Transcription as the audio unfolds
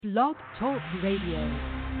Blog Talk Radio.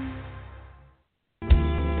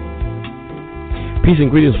 Peace and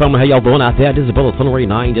greetings, family. How y'all doing out there? This is Brother Sunray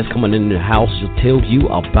 9 just coming in the house to tell you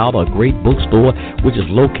about a great bookstore which is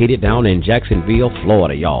located down in Jacksonville,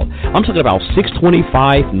 Florida, y'all. I'm talking about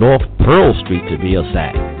 625 North Pearl Street to be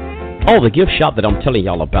exact. Oh, the gift shop that I'm telling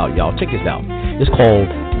y'all about, y'all. Check this out. It's called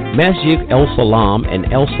Masjid El Salam and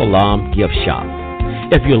El Salam Gift Shop.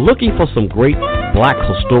 If you're looking for some great black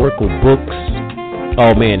historical books,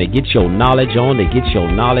 oh man, they get your knowledge on, they get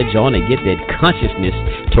that consciousness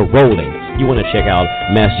to rolling. You want to check out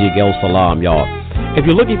Masjid El Salam, y'all. If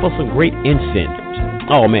you're looking for some great incense,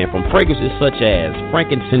 oh man, from fragrances such as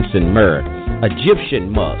frankincense and myrrh,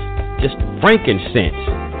 Egyptian musk, just frankincense.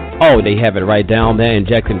 Oh, they have it right down there in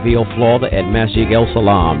Jacksonville, Florida at Masjid El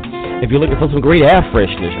Salam. If you're looking for some great air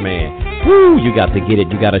freshness, man, woo, you got to get it.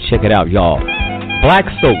 You got to check it out, y'all. Black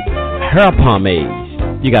soap, hair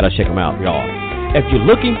pomades, you got to check them out, y'all. If you're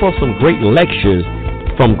looking for some great lectures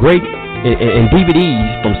from great and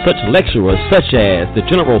DVDs from such lecturers such as the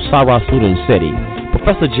General Sarah Student City,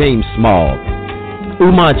 Professor James Small,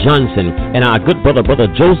 Umar Johnson, and our good brother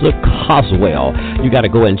Joseph Coswell, you got to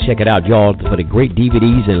go and check it out, y'all, for the great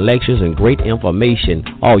DVDs and lectures and great information.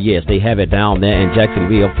 Oh, yes, they have it down there in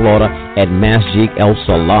Jacksonville, Florida at Masjid El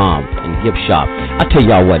Salam and Gift Shop. I tell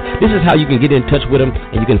y'all what, this is how you can get in touch with them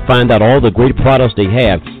and you can find out all the great products they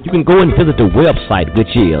have. You can go and visit the website,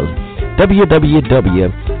 which is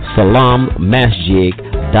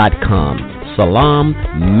www.salammasjid.com.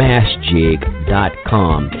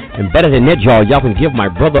 salammasjid.com. And better than that, y'all can give my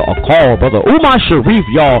brother a call, Brother Umar Sharif,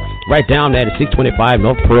 y'all, right down there at 625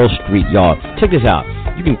 North Pearl Street, y'all. Check this out.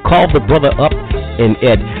 You can call the brother up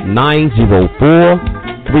at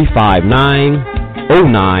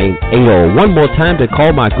 904-359-0980. One more time to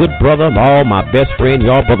call my good brother, my best friend,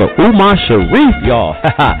 y'all, Brother Umar Sharif, y'all.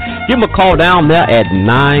 Give him a call down there at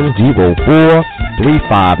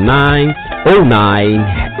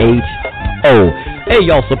 904-359-0980. Hey,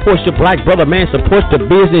 y'all, support your black brother, man. Support the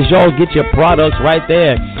business, y'all. Get your products right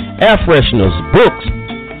there. Air fresheners, books,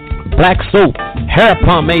 black soap, hair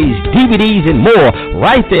pomades, DVDs, and more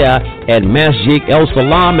right there at Masjid El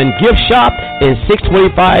Salam and Gift Shop in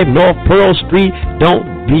 625 North Pearl Street.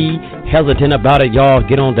 Don't be hesitant about it, y'all.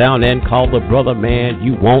 Get on down there and call the brother, man.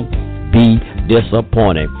 You won't be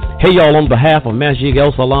disappointed. Hey, y'all, on behalf of Masjid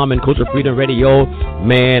El Salam and Culture Freedom Radio,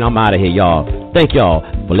 man, I'm out of here, y'all. Thank y'all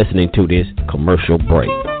for listening to this commercial break.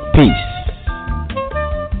 Peace.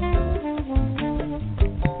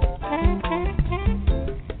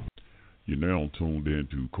 You're now tuned in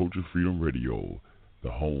to Culture Freedom Radio,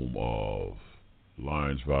 the home of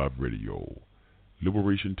Lions Vibe Radio,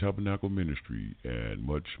 Liberation Tabernacle Ministry, and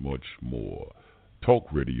much, much more.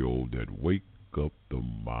 Talk radio that wake up the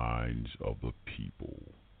minds of the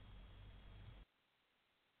people.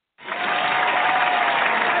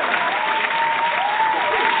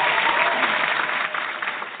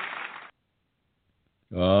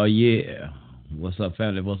 Oh, yeah. What's up,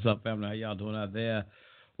 family? How y'all doing out there?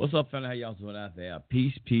 What's up, family? How y'all doing out there?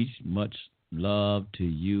 Peace, much love to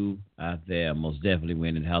you out there. Most definitely, we're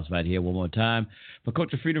in the house right here one more time for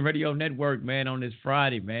Culture Freedom Radio Network, man, on this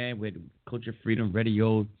Friday, man, with Culture Freedom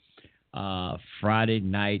Radio Friday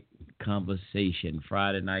night conversation,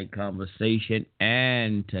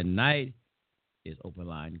 and tonight is open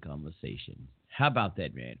line conversation. How about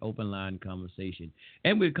that, man? Open line conversation.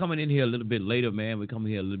 And we're coming in here a little bit later, man. I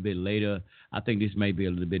think this may be a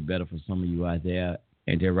little bit better for some of you out there.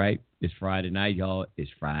 Ain't that right? It's Friday night, y'all. It's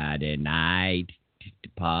Friday night.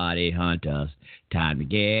 Party hunters. Time to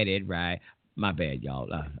get it right. My bad,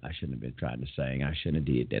 y'all. I shouldn't have been trying to sing. I shouldn't have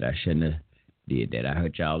did that. I I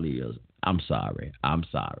hurt y'all ears. I'm sorry.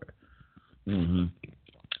 Mm-hmm.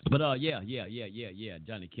 But yeah.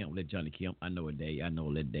 Johnny Kemp, let Johnny Kemp. I know that day.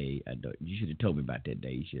 You should have told me about that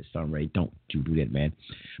day. You should, Sunray. Don't you do that, man.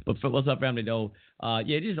 But what's up, family? Though,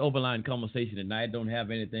 this is open line conversation tonight. I don't have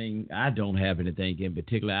anything in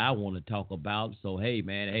particular I want to talk about. So hey,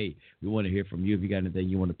 man, we want to hear from you. If you got anything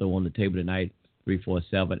you want to throw on the table tonight,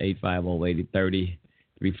 347-850-8030,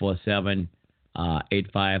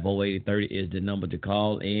 347-850-8030 is the number to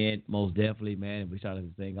call. And most definitely, man, we started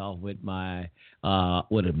this thing off with my,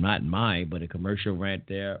 not mine, but a commercial rant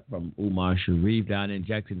there from Umar Sharif down in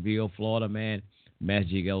Jacksonville, Florida, man.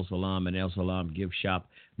 Masjid El Salam and El Salam Gift Shop.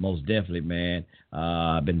 Most definitely, man.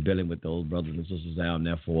 I've been dealing with those brothers and sisters down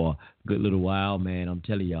there for a good little while, man. I'm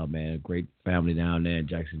telling y'all, man, a great family down there in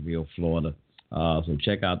Jacksonville, Florida. So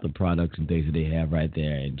check out the products and things that they have right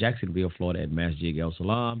there in Jacksonville, Florida at Masjid El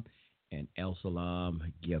Salam and El Salam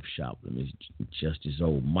Gift Shop. Let me adjust this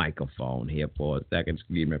old microphone here for a second.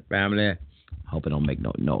 Excuse me, family. Hope it don't make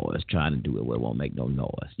no noise. Trying to do it where it won't make no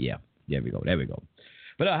noise. Yeah, there we go.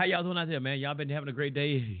 But how y'all doing out there, man? Y'all been having a great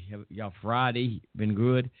day? Y'all Friday been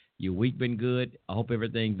good? Your week been good? I hope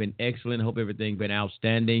everything been excellent. I hope everything been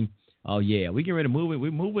outstanding. Oh, yeah. We get ready to move it.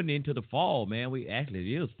 We're moving into the fall, man. It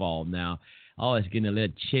is fall now. Oh, it's getting a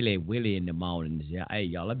little chilly willy in the mornings. Yeah, hey,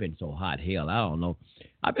 y'all, I've been so hot. Hell, I don't know.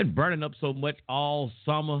 I've been burning up so much all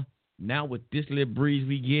summer. Now with this little breeze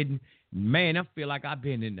we getting, man, I feel like I've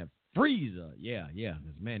been in the freezer. Yeah.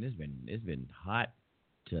 'Cause, man, it's been hot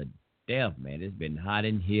to death, man. It's been hot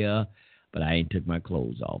in here, but I ain't took my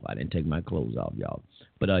clothes off. I didn't take my clothes off, y'all.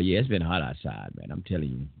 But, yeah, it's been hot outside, man. I'm telling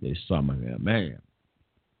you, this summer, man.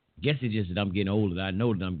 Guess it's just that I'm getting older. I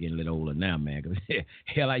know that I'm getting a little older now, man. 'Cause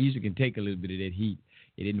hell, I usually can take a little bit of that heat.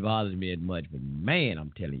 It didn't bother me as much. But, man,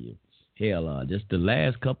 I'm telling you, hell, just the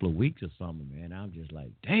last couple of weeks of summer, man, I'm just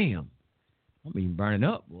like, damn, I'm even burning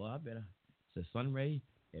up. Boy, I better. It's a sun ray.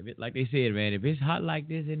 Like they said, man, if it's hot like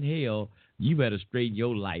this in hell, you better straighten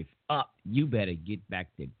your life up. You better get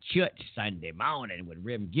back to church Sunday morning with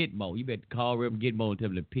Rem Gitmo. You better call Rem Gitmo and tell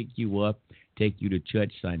him to pick you up, take you to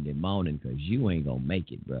church Sunday morning, because you ain't going to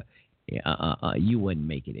make it, bro. You wouldn't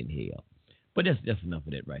make it in hell. But that's enough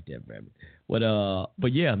of that right there, bro.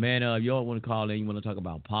 But yeah, man, if y'all want to call in, you want to talk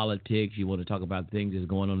about politics, you want to talk about things that's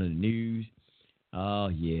going on in the news. Oh,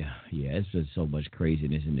 yeah, it's just so much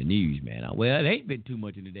craziness in the news, man. Well, it ain't been too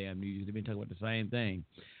much in the damn news. They've been talking about the same thing.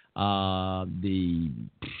 The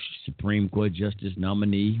Supreme Court Justice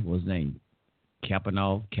nominee, what's his name?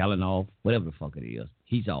 Kalanoff, whatever the fuck it is.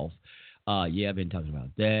 He's off. Yeah, I've been talking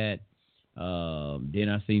about that. Then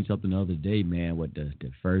I seen something the other day, man, with the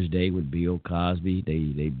first day with Bill Cosby.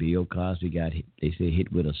 Bill Cosby got hit, they said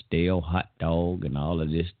hit with a stale hot dog and all of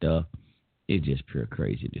this stuff. It's just pure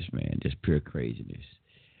craziness, man. Just pure craziness.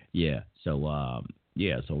 Yeah. So we're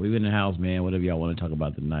in the house, man. Whatever y'all want to talk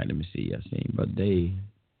about tonight. Let me see. I seen Brother Dave.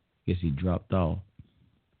 Guess he dropped off.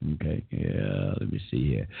 Okay. Yeah. Let me see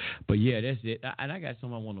here. But yeah, that's it. And I got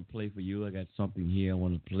something I want to play for you. I got something here I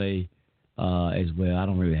want to play as well. I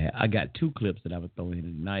don't really have. I got two clips that I would throw in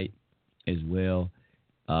tonight as well.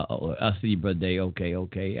 I see you, Brother Dave.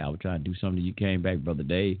 Okay. I was trying to do something. You came back, Brother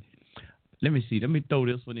Dave. Let me see. Let me throw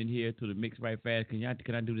this one in here to the mix right fast. Can I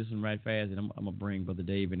do this one right fast? And I'm going to bring Brother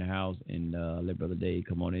Dave in the house and let Brother Dave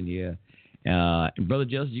come on in here. And Brother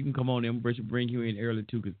Justice, you can come on in. Bring you in early,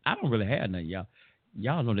 too, because I don't really have nothing, y'all.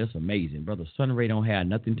 Y'all know that's amazing. Brother Sunray don't have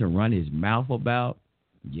nothing to run his mouth about.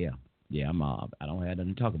 Yeah, I don't have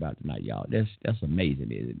nothing to talk about tonight, y'all. That's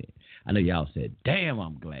amazing, isn't it? I know y'all said, damn,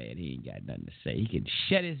 I'm glad he ain't got nothing to say. He can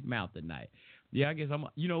shut his mouth tonight. Yeah, I guess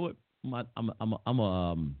you know what? I'm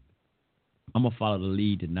going to follow the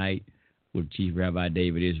lead tonight with Chief Rabbi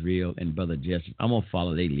David Israel and Brother Justice. I'm going to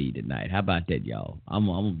follow their lead tonight. How about that, y'all? I'm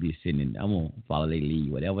going to be sitting I'm going to follow their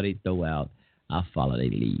lead. Whatever they throw out, I'll follow their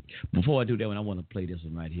lead. Before I do that one, I want to play this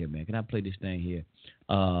one right here, man. Can I play this thing here?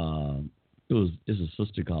 It's a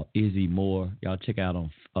sister called Izzy Moore. Y'all check out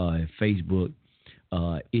on Facebook.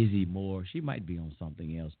 Izzy Moore. She might be on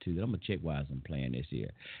something else, too. I'm going to check while I'm playing this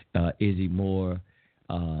here. Izzy Moore.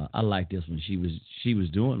 I like this one. She was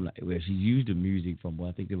doing she used the music from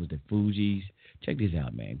I think it was the Fugees. Check this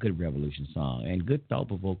out, man. Good revolution song and good thought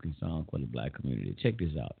provoking song for the black community. Check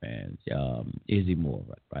this out, man. Izzy Moore,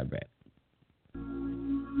 right back.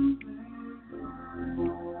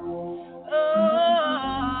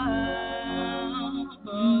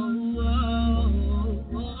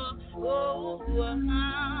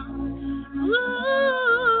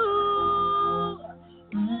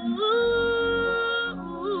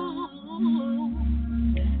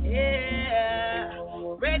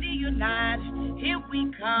 Here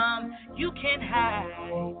we come, you can't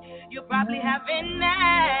hide. You probably have an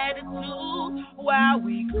attitude while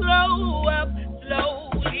we glow up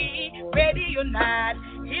slowly. Ready or not,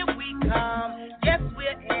 here we come. Yes,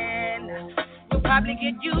 we're in. We'll probably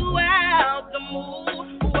get you out the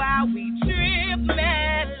mood while we trip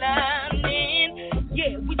melanin.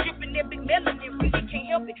 Yeah, we tripping that big melanin, really can't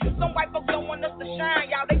help it. Some white folks don't want us to shine,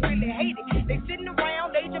 y'all, they really hate it. They sitting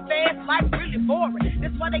around, age of fast, life really boring.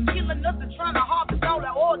 That's why they killing us and trying to harvest all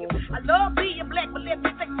our organs. I love being black, but let me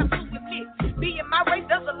take my two with it. Being my race,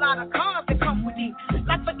 there's a lot of cons that come with it.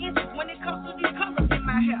 Like for instance, when it comes to these colors in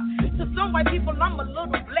my hair. To some white people, I'm a little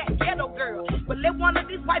black ghetto girl. But let one of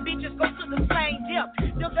these white bitches go to the same depth.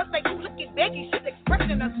 They'll just say, look at Becky, she's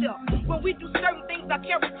expressing herself. When we do certain things, our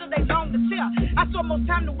character, they long to tell. I saw most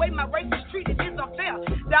time the way my race is treated is unfair.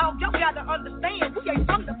 Dog, y'all gotta understand, we ain't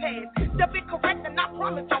from the past. Step it correct and I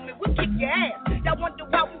promise on me, we'll kick your ass. Y'all wonder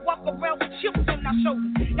why we walk around with chips on our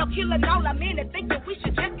shoulders. Y'all killing all our men and think that we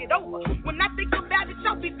should just get over. When I think about it,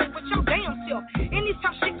 y'all be with your damn self.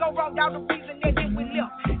 Anytime shit go wrong, y'all the reason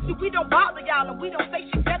we don't bother y'all and we don't say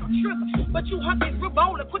shit that'll trigger. But you hunkies real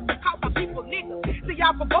bold and quick to call my people niggas. See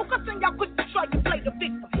y'all provoke us and y'all quick to try to play the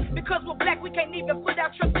victim. Because we're black, we can't even put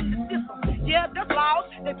our trust in the system. Yeah, the laws,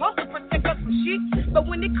 they supposed to protect us from shit. But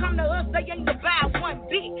when it come to us, they ain't about one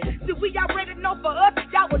bit. See, we already know for us,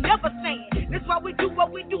 y'all will never stand. That's why we do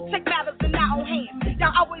what we do, take matters in our own hands.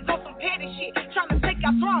 Y'all always on some petty shit, trying to take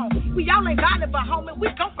our throne. We all ain't violent, but homie,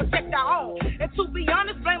 we gon' protect our own. And to be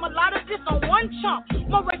honest, blame a lot of this on one chump.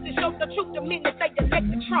 More racists show the truth to men if they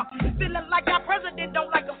elected Trump. Feeling like our president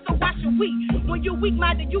don't like him, so why should we? When you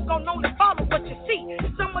weak-minded, you gon' only follow what you see.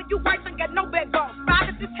 Some of you whites ain't got no backbone,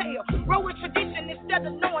 spotted as hell. Roll with tradition instead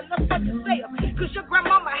of knowing us for yourself. Cause your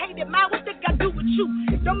grandmama hated mine, what they got to do with you?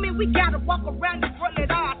 Don't mean we gotta walk around and run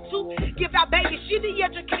it all too. Give our babies shitty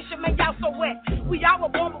education, man, y'all so wet. We all were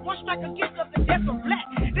born with one strike against us and that's a black.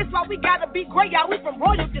 That's why we gotta be great, y'all, we from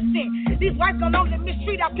royal descent. These whites gon' only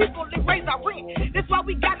mistreat our people and raise our rent. That's why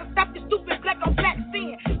we gotta stop this stupid black on black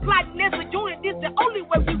sin. Plotting as a unit is the only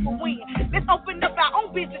way we will win. Let's open up our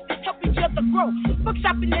own business and help each other grow. Fuck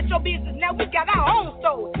shopping at your business, now we got our own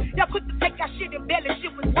stores. Y'all quick to take our shit and belly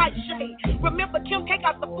shit with white shade. Remember Kim K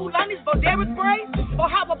got the fool on his Boderic braids? Or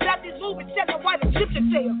how about this movie telling white Egyptian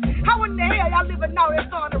tale? How in the hell y'all living now and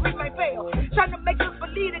starting to remain pale? Trying to make us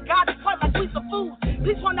believe that God is white like we some fools.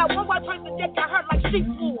 Please point out one white person that got hurt like sheep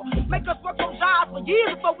wool. Make us work on jobs for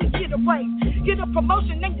years before we get a raise. Get a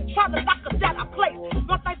promotion and you try to knock us out our place.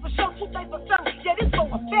 One thing for sure, two things for certain, yeah, this for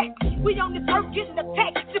a fact. We on this earth getting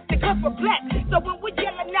attacked just because we're black. So when we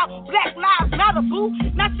yelling out Black Lives Matter, boo,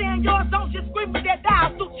 not saying yours don't, just scream with that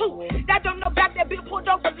dial through too. That don't know about that being pulled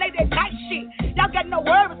over late at night shit. Y'all got no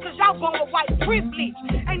worries cause y'all born with white privilege.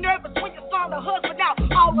 Ain't nervous when you saw the husband out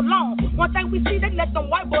all alone. One thing we see, they let them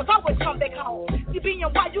white boys always come back home. You being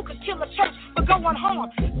white, you can kill a church but go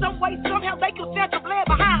unharmed. Some way, somehow they can send your blood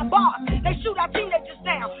behind bars. They shoot our teenagers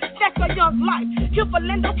down, that's a young life. Kill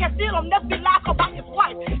Philando Castillo, never be lied about his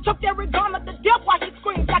wife. Chuck Derrick Garner to death while he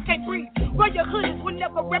screams, I can't breathe. Wear your hoodies, we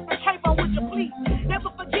never rep a on with your please. Never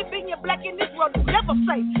forget being black in this world is never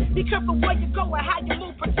safe. Be careful where you go and how you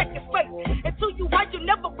move, protect your face. Until you white, you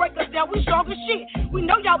never break us down, we strong as shit. We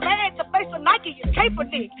know y'all mad to face a Nike is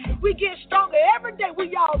Kaepernick. We get stronger every day,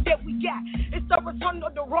 we all that we got. It's the return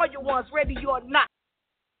of the royal ones, ready or not.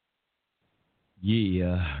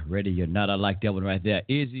 Yeah, ready or not. I like that one right there.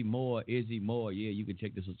 Izzy Moore. Yeah, you can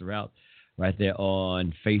check this sister out right there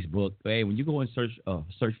on Facebook. Hey, when you go and search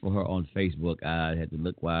for her on Facebook, I had to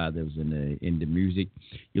look while there was in the music.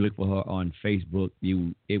 You look for her on Facebook,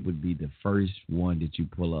 it would be the first one that you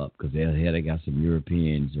pull up because they got some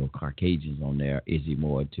Europeans or Caucasians on there, Izzy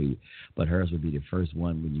Moore too. But hers would be the first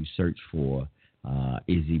one when you search for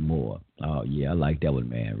Izzy Moore. Oh, yeah, I like that one,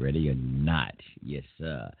 man. Ready or not? Yes,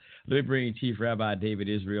 sir. Let me bring Chief Rabbi David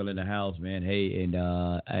Israel in the house, man. Hey,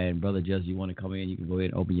 and Brother Jesse, you want to come in? You can go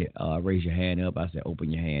ahead and open raise your hand up. I said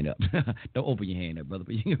open your hand up. Don't open your hand up, brother,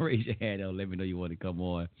 but you can raise your hand up. Let me know you want to come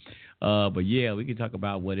on. But, yeah, we can talk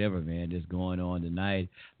about whatever, man, that's going on tonight.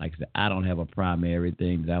 Like I said, I don't have a primary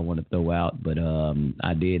thing that I want to throw out, but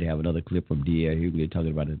I did have another clip from D.L. here. We were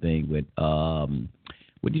talking about the thing with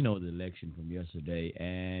the election from yesterday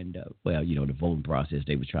and, the voting process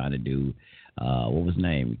they were trying to do. What was his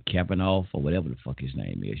name? Kavanaugh or whatever the fuck his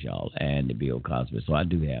name is, y'all, and the Bill Cosby. So I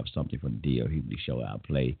do have something from the D.L. Hughley show I'll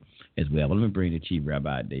play as well. But let me bring the Chief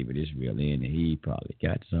Rabbi David Israel in, and he probably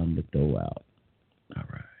got something to throw out. All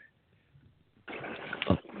right.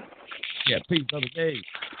 Oh. Yeah, peace, Brother Dave.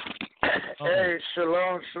 Hey,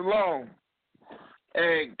 shalom.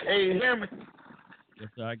 Hey, can you hear me? Yes,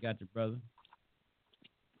 sir, I got you, brother.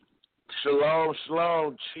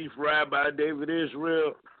 Shalom, Chief Rabbi David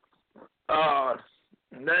Israel.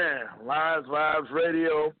 Lions Vibes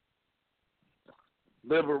Radio,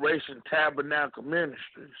 Liberation Tabernacle Ministries,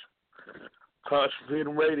 Culture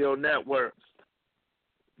Freedom Radio Network.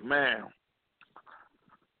 Man,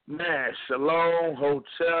 Shalom,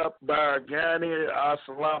 Hotep, Baragani,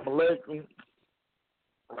 Assalamu Alaikum,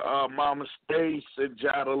 Mama Stace,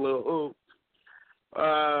 Jada Lahu,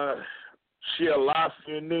 Shia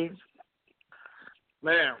Lafayette.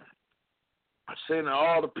 Man, I'm sending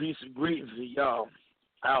all the peace and greetings to y'all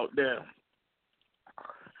out there.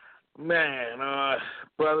 Man,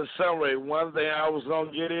 Brother Sunray, one thing I was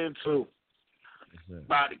going to get into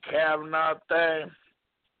about the Kavanaugh thing.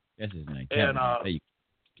 That's his name. And,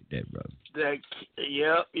 get that, brother.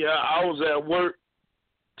 I was at work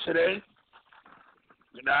today.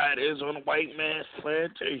 It is on a white man's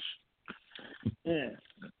plantation.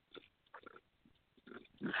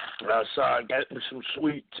 I got me some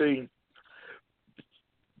sweet tea.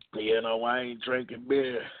 I ain't drinking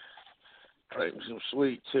beer. Drink me some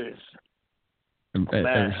sweet tea.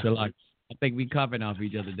 Sherlock, I think we coughing off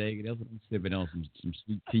each other, David. That's what I'm sipping on, some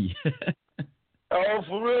sweet tea. Oh,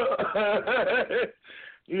 for real?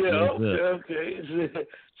 Yeah, okay.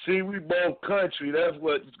 See, we both country. That's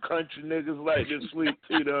what country niggas like, this sweet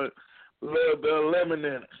tea, the little bit of lemon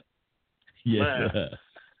in it. Yes,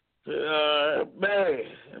 man.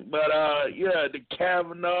 But, yeah, the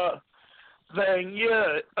Kavanaugh thing,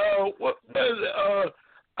 yeah. What was it?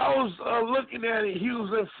 I was looking at it. He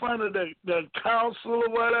was in front of the council or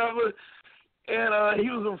whatever, and he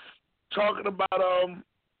was talking about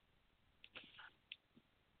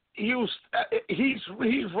he's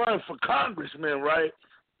running for congressman, right?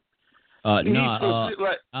 He's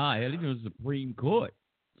in Supreme Court.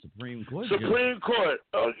 Supreme Court.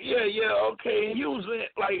 Oh, yeah, okay. He was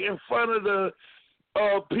in front of the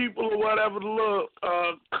people or whatever, the little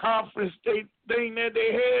conference thing that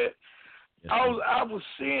they had. Yes, I was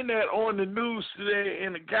seeing that on the news today,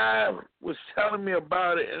 and the guy was telling me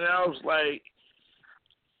about it, and I was like,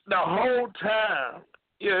 the whole time,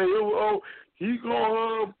 yeah,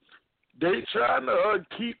 they trying to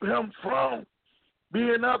keep him from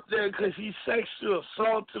being up there because he sexually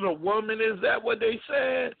assaulted a woman. Is that what they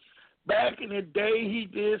said? Back in the day, he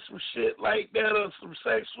did some shit like that or some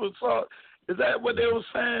sexual assault. Is that what they were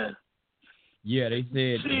saying? Yeah, they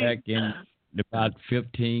said back in about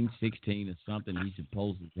 15, 16 or something, he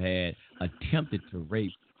supposedly had attempted to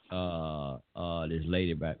rape this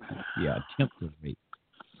lady back. Yeah, attempted rape.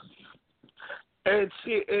 And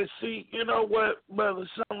see, you know what, Brother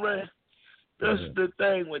Sunray? That's the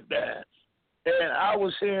thing with that. And I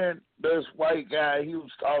was hearing this white guy, he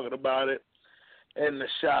was talking about it in the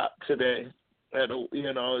shop today, the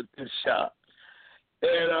shop.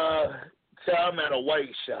 And I'm at a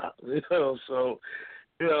white shop, so,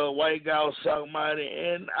 white guy was talking about it,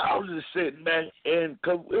 and I was just sitting back, and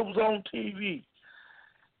cause it was on TV.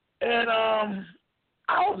 And I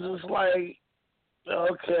was just like,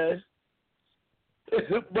 okay.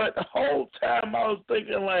 But the whole time I was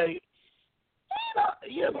thinking, like,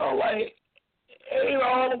 ain't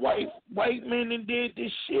all the white men that did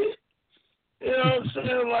this shit. You know what I'm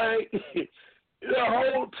saying? Like, the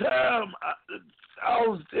whole time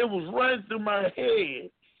it was running through my head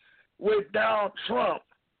with Donald Trump.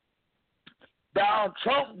 Donald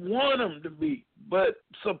Trump wanted him to be, but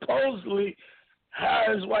supposedly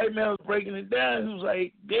how his white man was breaking it down, he was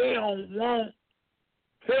like, they don't want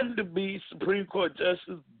him to be Supreme Court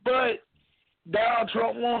justice, but Donald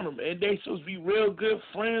Trump want him, and they supposed to be real good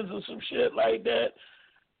friends or some shit like that.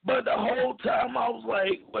 But the whole time I was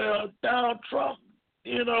like, well, Donald Trump,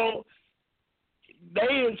 they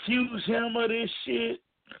accused him of this shit.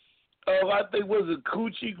 I think was a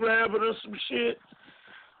coochie grabbing or some shit.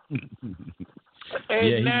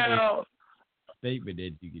 And now statement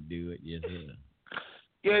that you can do it, yes, sir.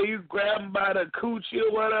 Yeah, you grab him by the coochie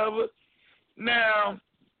or whatever. Now,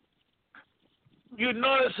 you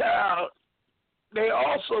notice how they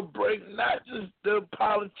also bring not just the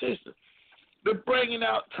politicians, they're bringing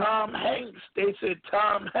out Tom Hanks. They said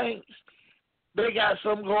Tom Hanks, they got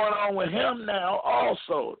something going on with him now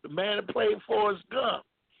also, the man that played Forrest Gump.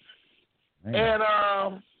 Man. And,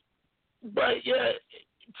 but yeah,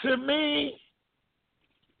 to me,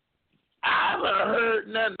 I haven't heard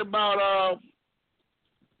nothing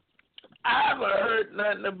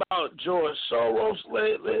about George Soros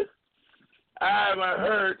lately. I haven't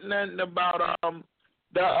heard nothing about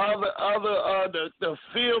the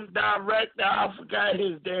film director. I forgot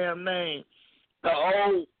his damn name. The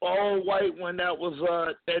old white one that was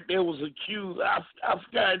that they was accused. I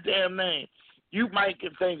forgot his damn name. You might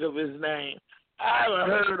can think of his name. I haven't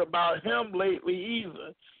heard about him lately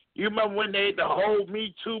either. You remember when the whole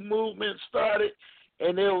Me Too movement started,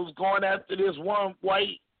 and they was going after this one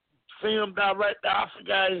white film director. I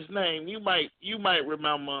forgot his name. You might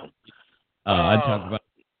remember him. I talked about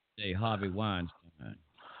Harvey Weinstein.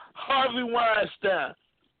 Harvey Weinstein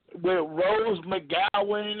with Rose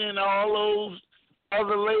McGowan and all those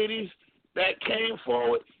other ladies that came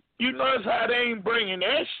forward. You notice how they ain't bringing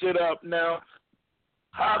that shit up now.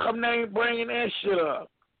 How come they ain't bringing that shit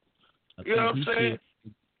up? You know what I'm saying?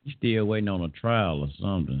 He's still waiting on a trial or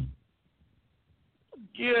something.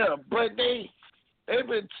 Yeah, but they've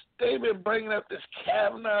been bringing up this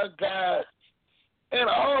Kavanaugh guy and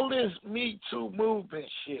all this Me Too movement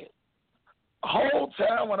shit. The whole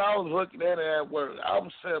time when I was looking at it at work, I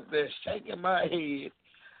was sitting up there shaking my head.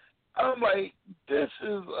 I'm like, this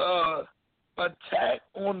is attack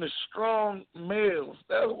on the strong males.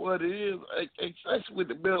 That's what it is, especially with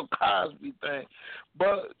the Bill Cosby thing.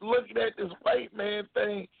 But looking at this white man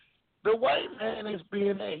thing, the white man is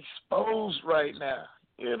being exposed right now.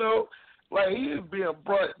 Like, he's being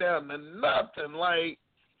brought down to nothing. Like,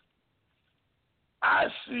 I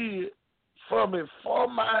see it from before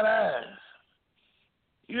my eyes.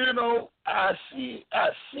 You know, I see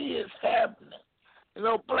it's happening. You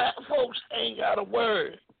know, black folks ain't got to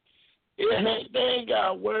worry. They ain't got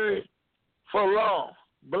to worry for long.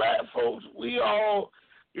 Black folks, we all,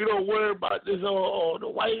 you know, worry about this, the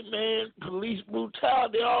white man, police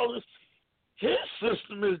brutality, all this. His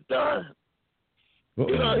system is done. Uh-oh.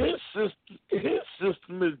 You know, his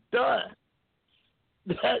system is done.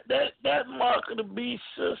 That mark of the beast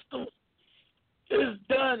system is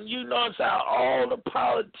done. You notice how all the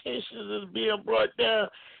politicians is being brought down.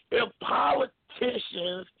 If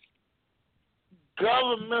politicians,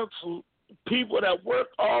 governmental people that work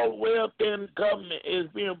all the way up in the government is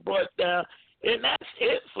being brought down, and that's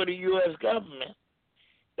it for the U.S. government.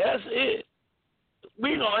 That's it.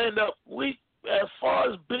 We gonna end up, as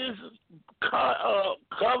far as business,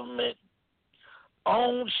 government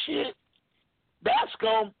owned shit, that's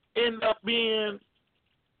gonna end up being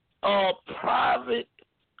a private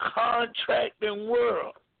contracting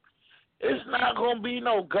world. It's not gonna be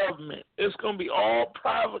no government. It's gonna be all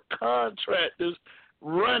private contractors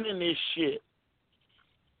running this shit.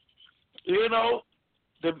 You know,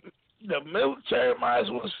 the military might as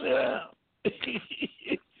well sit down.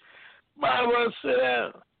 Might as well sit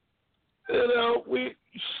down. You know,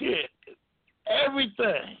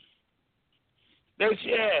 everything that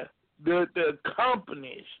you have, the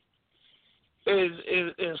companies, is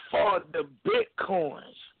for the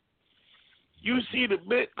Bitcoins. You see the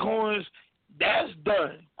Bitcoins, that's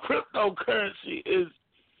done. Cryptocurrency is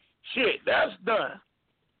shit, that's done.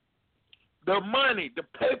 The money, the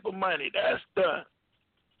paper money, that's done.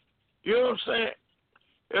 You know what I'm saying?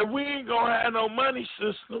 If we ain't gonna have no money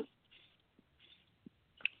system,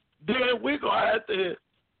 then we gonna have to,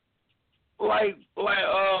 like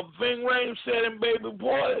Ving Rhames said in Baby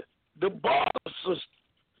Boy, the barter system.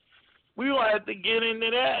 We gonna have to get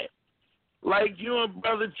into that. Like you and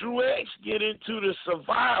Brother Drew X get into the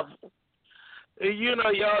survival. And you know,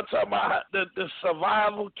 y'all talking about the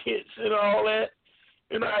survival kits and all that.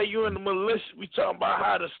 You know how you and the militia be talking about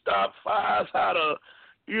how to stop fires, how to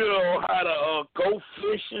go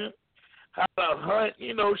fishing, how to hunt,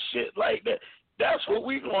 you know, shit like that. That's what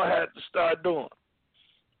we gonna have to start doing.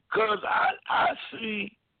 Cause I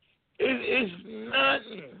see it's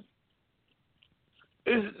nothing.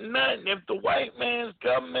 It's nothing. If the white man's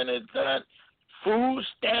government is done, food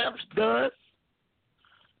stamps done,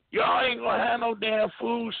 y'all ain't gonna have no damn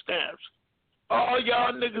food stamps. All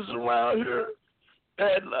y'all niggas around here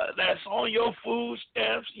that's on your food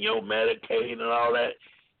stamps, your Medicaid and all that,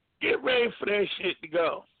 get ready for that shit to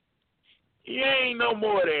go. You ain't no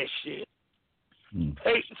more of that shit.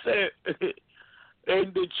 Peyton said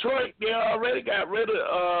in Detroit they already got rid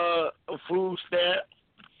of a food stamp.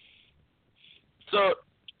 So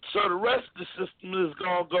the rest of the system is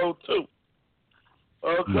gonna go too.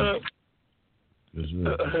 Okay.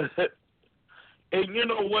 And you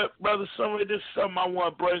know what, Brother Summer, this is something I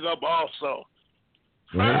want to bring up also.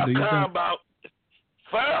 Farrakhan about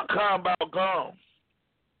gone.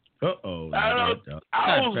 Uh-oh.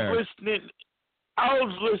 I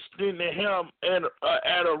was listening to him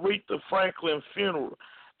at Aretha Franklin funeral.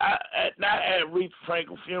 Not at Aretha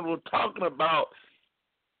Franklin funeral, talking about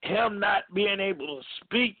him not being able to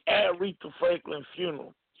speak at Aretha Franklin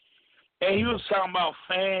funeral. And he was talking about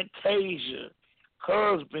Fantasia,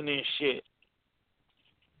 husband and shit.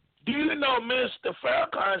 Do you know Mr.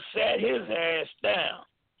 Farrakhan sat his ass down?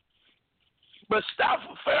 But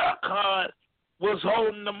Mustafa Farrakhan was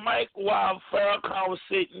holding the mic while Farrakhan was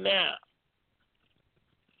sitting down.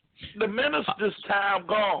 The minister's time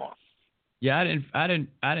gone. Yeah, I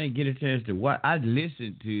didn't get a chance to watch. I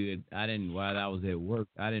listened to it. While I was at work.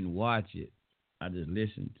 I didn't watch it. I just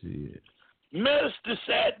listened to it. Minister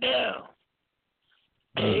sat down.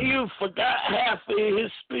 And you forgot half of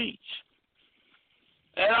his speech.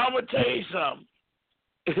 And I'm going to tell you something.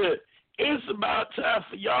 It's about time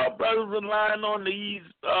for y'all brothers relying on these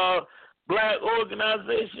black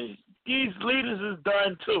organizations. These leaders is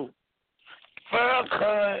done too.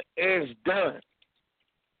 Farrakhan is done.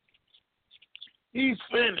 He's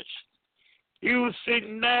finished. He was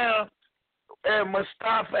sitting down, and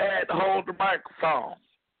Mustafa had to hold the microphone.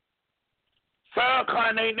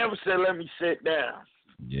 Farrakhan ain't never said, "Let me sit down."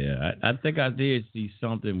 Yeah, I think I did see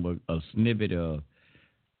something with a snippet of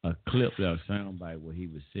a clip or soundbite where he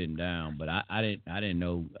was sitting down, but I didn't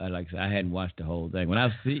know. Like I said, I hadn't watched the whole thing. When I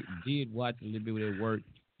did watch a little bit of their work,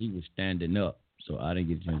 he was standing up, so I didn't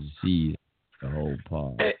get a chance to see the whole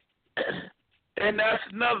part. And that's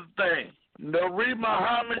another thing. Nareem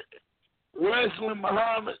Muhammad, Wesley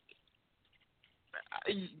Muhammad,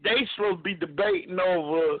 they supposed to be debating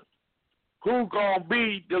over who gonna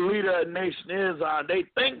be the leader of Nation of Islam. They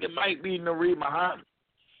think it might be Nuri Muhammad.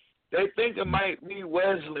 They think it might be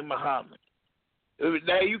Wesley Muhammad.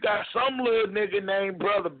 Now you got some little nigga named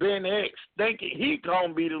Brother Ben X thinking he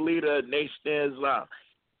gonna be the leader of Nation of Islam.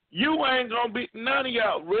 You ain't gonna be none of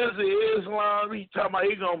y'all. Reza Islam, he talking about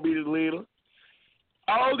he gonna be the leader.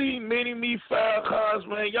 All these mini-me Farrakhan's,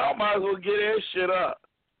 man, y'all might as well get that shit up.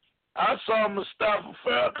 I saw Mustafa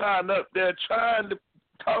Farrakhan up there trying to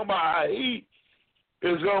talk about how he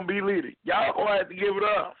is gonna be leader. Y'all gonna have to give it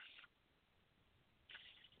up.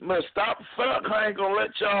 Mustafa Farrakhan ain't gonna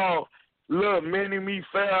let y'all little mini-me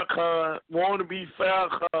Farrakhan, wanna be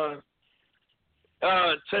Farrakhan,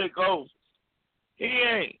 take over. He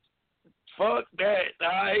ain't. Fuck that.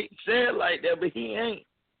 I ain't said like that, but he ain't.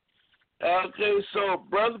 Okay, so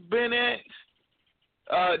Brother Ben X,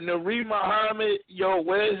 Nuri Muhammad,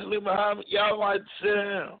 Wesley Muhammad, y'all like to sit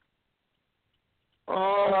down.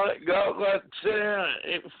 All right, y'all like to sit down.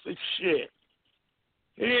 Shit.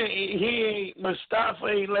 He ain't, Mustafa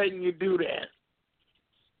ain't letting you do that.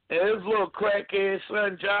 And his little crackhead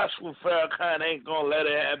son Joshua Farrakhan ain't gonna let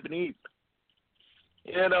it happen either.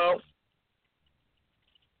 You know?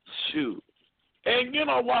 Shoot. And you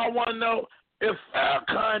know what I want to know? If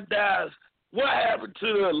Farrakhan dies, what happened to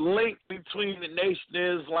the link between the Nation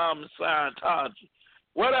of Islam and Scientology?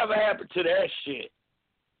 Whatever happened to that shit?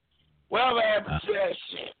 Whatever happened to that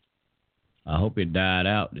shit? I hope it died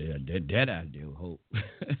out there. That I do hope.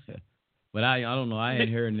 But I don't know. I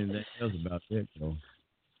ain't heard anything else about that, though.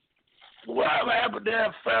 Whatever happened to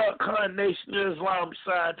that Farrakhan Nation of Islam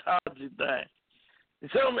Scientology thing?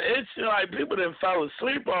 It's like people that fell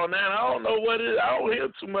asleep on that. I don't know what it is. I don't hear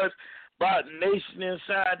too much about the Nation and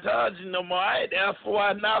Scientology no more. I had to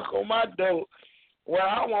FOI knock on my door when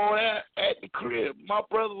I was at the crib. My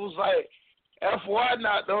brother was like, FOI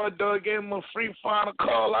knocked on the door, gave him a free final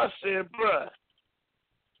call. I said, bruh,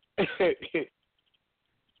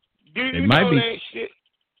 do you know that shit?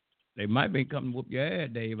 They might be coming to whoop your ass,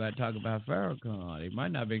 Dave, if I talk about Farrakhan. They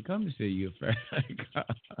might not be coming to see you, Farrakhan.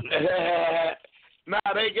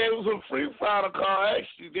 Nah, they gave us a free final call.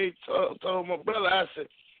 Actually, they told my brother, I said,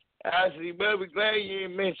 you better be glad you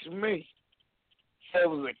didn't mention me. It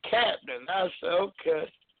was a captain. I said,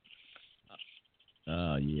 okay.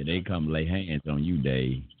 Oh, yeah, they come lay hands on you,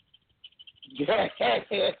 Dave. Yeah,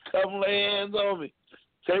 come lay hands on me.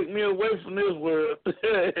 Take me away from this world.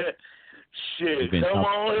 Shit, come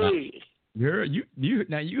on here.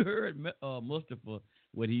 You heard Mustafa,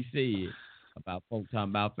 what he said about folks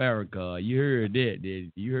talking about Farrakhan. You heard that, did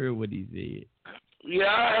you? You heard what he said. Yeah,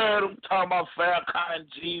 I heard him talking about Farrakhan and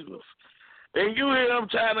Jesus. And you hear him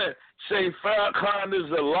trying to say Farrakhan is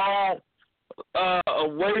the long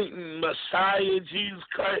awaiting Messiah, Jesus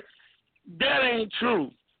Christ. That ain't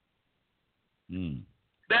true.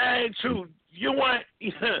 That ain't true. You want...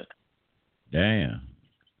 Damn.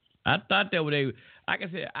 I thought that was like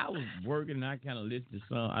I said, I was working and I kind of listened to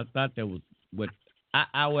some. I thought that was what...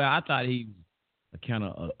 I thought he was kind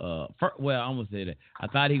of... I'm going to say that. I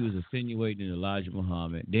thought he was insinuating Elijah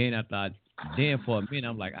Muhammad. Then for a minute,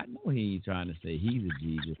 I'm like, I know he ain't trying to say he's a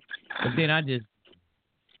Jesus. But then I just...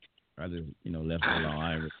 left it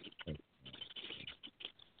alone.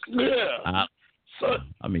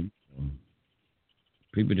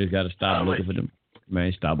 People just got to stop looking for them.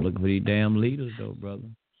 Man, stop looking for these damn leaders, though, brother.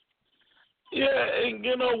 Yeah, and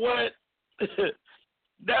you know what?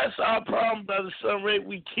 That's our problem, Brother Sunray.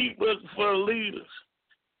 We keep looking for leaders.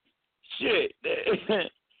 Shit.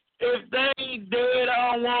 If they ain't dead,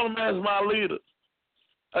 I don't want them as my leader.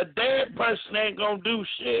 A dead person ain't going to do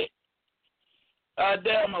shit. A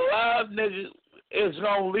damn alive nigga is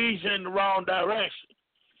going to lead you in the wrong direction.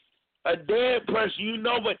 A dead person, you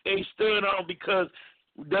know what they stood on because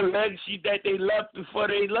the legacy that they left before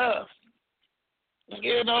they left.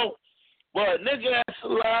 You know? But nigga that's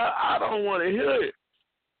alive, I don't want to hear it.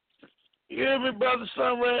 You hear me, Brother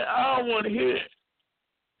Sunray? I don't want to hear it.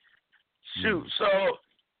 Shoot, so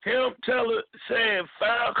him saying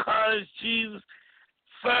Farrakhan is Jesus,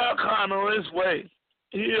 Farrakhan on his way.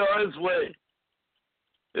 He on his way.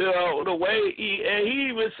 You know, the way he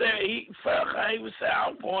even said, Farrakhan even said,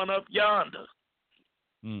 I'm going up yonder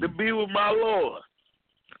to be with my Lord.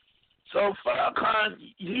 So Farrakhan,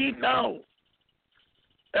 he knows.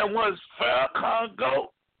 And once Farrakhan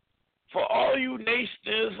go, for all you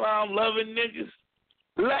Nation Islam loving niggas,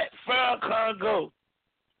 let Farrakhan go.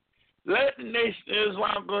 Let the Nation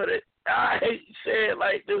Islam go. I hate to say it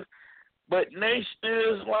like this, but Nation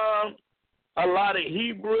Islam, a lot of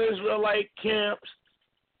Hebrew Israelite camps,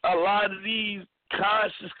 a lot of these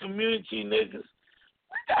conscious community niggas,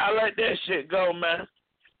 we gotta let that shit go, man.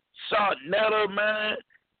 Sarnetta, man.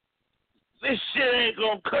 This shit ain't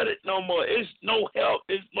gonna cut it no more. It's no help.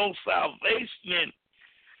 It's no salvation.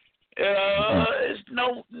 It's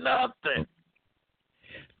no nothing.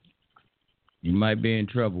 You might be in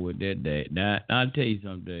trouble with that, Dave. Now, I'll tell you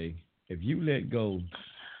something, Dave. If you let go,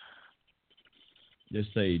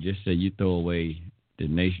 just say you throw away the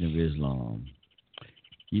Nation of Islam,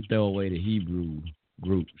 you throw away the Hebrew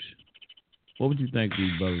groups, what would you think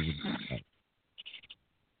these brothers would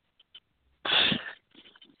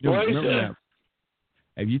do? Remember that?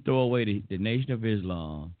 If you throw away the Nation of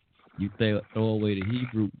Islam, you throw away the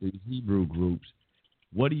Hebrew groups,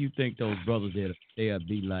 what do you think those brothers they'll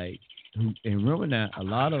be like? And remember now, a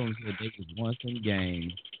lot of them said they was once in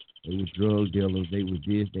gangs, they was drug dealers, they was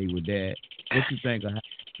this, they was that. What you think will happen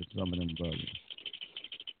to some of them brothers?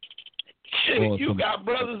 Shit, you got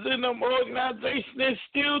brothers in them organizations that's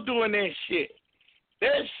still doing that shit.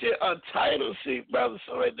 That shit a title. See, brother,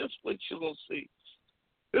 so this is what you gonna see.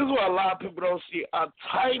 This is what a lot of people don't see. A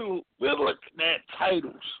title, we're looking at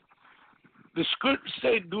titles. The scriptures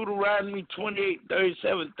say Deuteronomy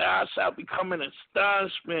 28:37, thou shalt become an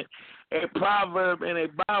astonishment, a proverb, and a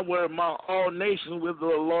byword among all nations, with the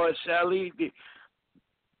Lord shall lead thee.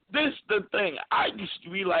 This the thing. I used to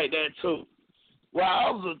be like that too. Well,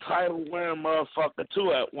 I was a title wearing motherfucker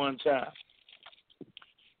too at one time.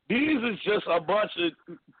 These is just a bunch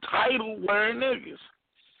of title wearing niggas.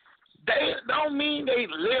 They don't mean they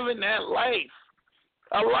living that life.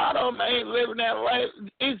 A lot of them ain't living that life.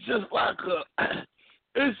 It's just like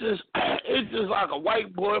a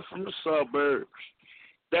white boy from the suburbs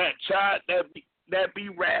that be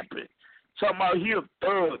rapping, talking about he a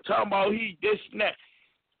thug, talking about he this and that.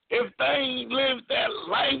 If they ain't lived that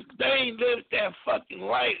life, they ain't lived that fucking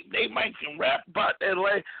life. They might can rap about that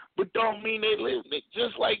life, but don't mean they live it.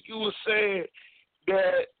 Just like you were saying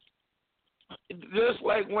that, just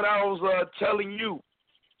like when I was telling you,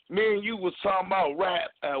 me and you was talking about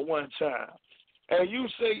rap at one time, and you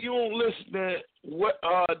say you don't listen to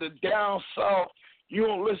the down south, you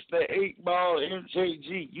don't listen to 8 Ball,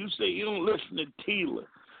 MJG. You say you don't listen to Tila,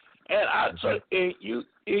 and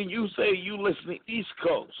you say you listen to East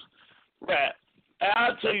Coast rap. And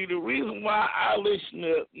I'll tell you the reason why I listen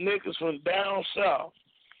to niggas from down south,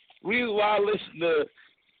 reason why I listen to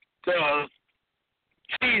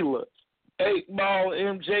Tila, 8 Ball,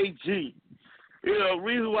 MJG. You know,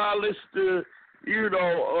 reason why I listen to,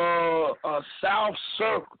 South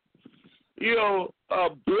Circle,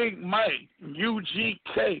 Big Mike,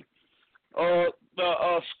 UGK,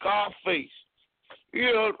 Scarface,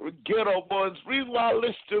 Ghetto Boys. Reason why I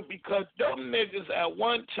listen to because them niggas at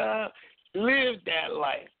one time lived that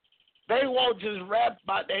life. They won't just rap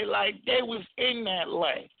about their life. They was in that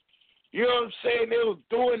life. You know what I'm saying? They was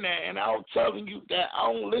doing that, and I was telling you that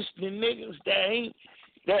I don't listen to niggas that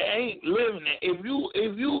ain't living it. If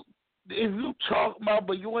you talk about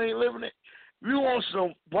but you ain't living it, if you want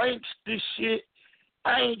some this shit,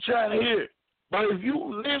 I ain't trying to hear it. But if you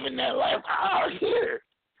living that life, I'll hear it.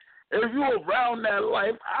 If you around that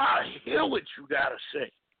life, I'll hear what you gotta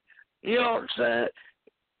say. You know what I'm saying?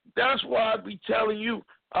 That's why I be telling you,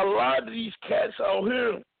 a lot of these cats out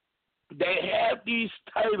here, they have these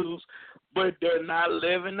titles, but they're not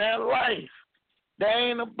living that life. They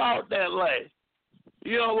ain't about that life.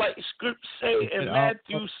 You know, like the script say in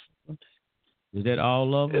Matthew. Is that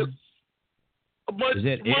all of them? But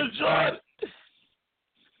majority,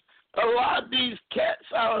 a lot of these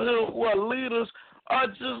cats out here who are leaders are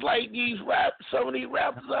just like these some of these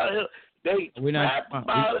rappers out here. They rap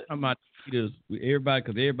about it. We're talking about leaders.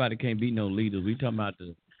 Everybody can't be no leaders. We talking about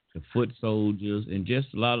the foot soldiers and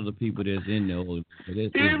just a lot of the people that's in there.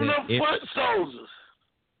 Even the foot soldiers.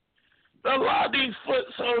 A lot of these foot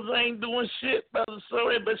soldiers ain't doing shit, brother. So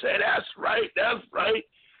they say, that's right.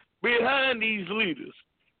 Behind these leaders,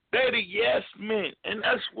 they're the yes men, and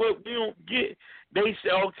that's what we don't get. They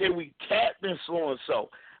say, okay, we captain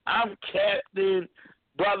so-and-so. I'm Captain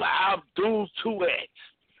Brother Abdul 2X.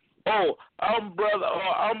 Oh, I'm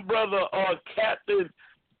brother Captain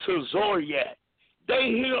to Zoriak.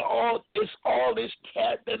 They hear all this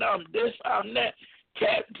captain, I'm this, I'm that,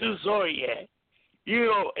 Captain Zoriak.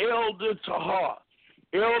 Elder Tahar,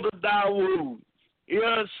 Elder Dawood, you know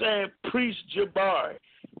what I'm saying, Priest Jabari.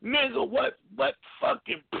 Nigga, what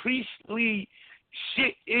fucking priestly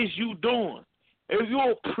shit is you doing? If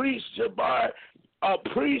you're a priest, Jabari, a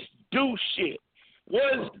priest do shit.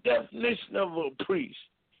 What is the definition of a priest?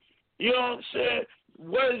 You know what I'm saying?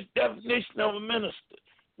 What is the definition of a minister?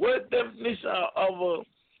 What is the definition of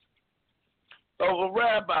a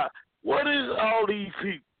rabbi? What is all these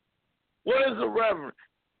people? What is a reverend?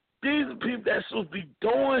 These are people that's supposed to be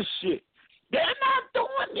doing shit. They're not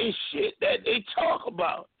doing this shit that they talk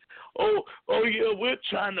about. Oh yeah, we're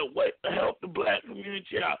trying to help the black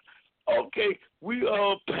community out. Okay, we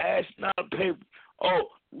all passing out papers. Oh,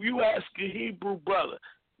 you ask a Hebrew brother,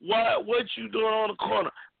 what you doing on the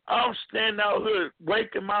corner? I'm standing out here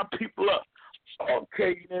waking my people up.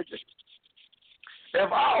 Okay, nigga.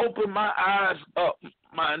 If I open my eyes up,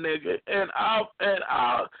 my nigga, and I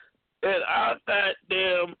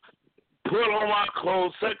goddamn put on my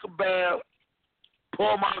clothes, take a bath,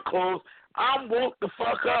 pull my clothes, I'm woke the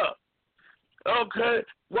fuck up. Okay?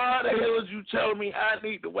 Why the hell is you telling me I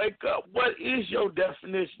need to wake up? What is your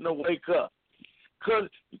definition of wake up? Because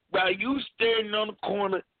by you standing on the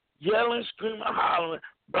corner, yelling, screaming, hollering,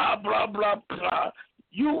 blah, blah, blah, blah,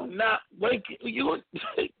 you not waking,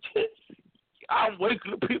 I'm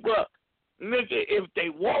waking the people up. Nigga, if they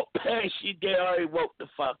walk past you, they already woke the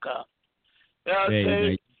fuck up. You know what I'm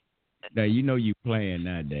saying? Now, you know you playing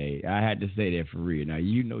now, Dave. I had to say that for real. Now,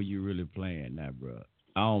 you know you really playing now, bro.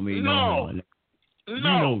 I don't mean no harm. You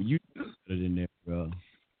know you better than that, bro.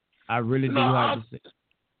 I really do have to say.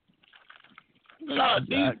 No,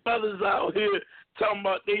 these brothers out here talking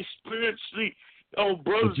about they spiritually,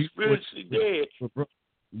 brothers spiritually dead. Bro,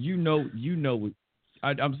 you know.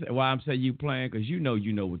 I'm saying you playing because you know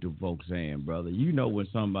what the folks saying, brother. You know when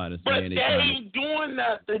somebody's saying they ain't doing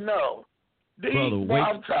nothing, no. What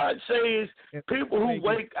I'm trying to say is people who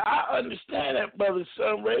wake. I understand that, brother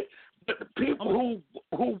Sunray, but the people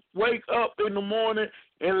who wake up in the morning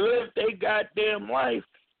and live their goddamn life,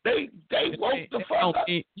 they woke the fuck up.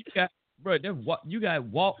 You heard of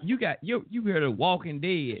Walking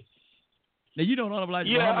Dead. Now you don't know about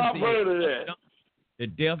I've heard of that. The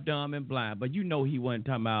deaf, dumb, and blind. But you know he wasn't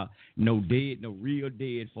talking about no real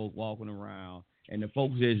dead folk walking around, and the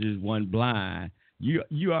folks that just one blind. You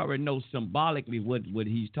already know symbolically what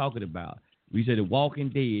he's talking about. We said the Walking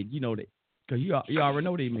Dead, you know that, because you already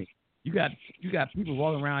know what they mean. You got people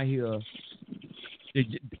walking around here.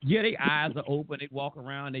 Their eyes are open, they walk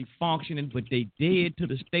around, they functioning, but they dead to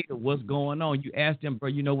the state of what's going on. You ask them, bro,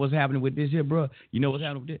 you know what's happening with this here, bro? You know what's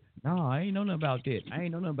happening with this? No, I ain't know nothing about that. I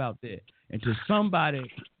ain't know nothing about that. Until somebody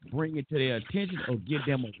bring it to their attention or get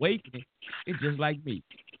them awakening, it's just like me.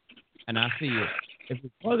 And I see it. If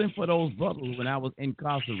it wasn't for those brothers when I was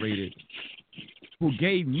incarcerated who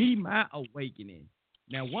gave me my awakening,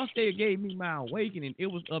 now once they gave me my awakening, it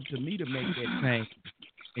was up to me to make that change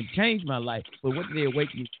and change my life. But what did they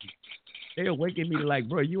awaken me to? They awakened me to like,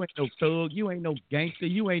 bro, you ain't no thug, you ain't no gangster,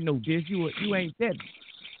 you ain't no this, you ain't that.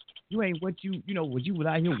 You ain't what you was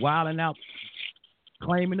out here wilding out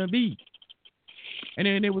claiming to be. And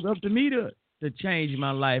then it was up to me to change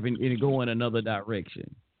my life and go in another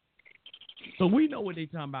direction. So we know what they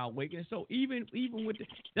talking about awakening. So even with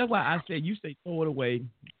that's why I said you say throw it away.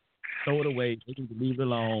 They need to leave it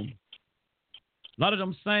alone. A lot of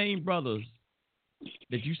them same brothers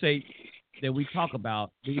that you say that we talk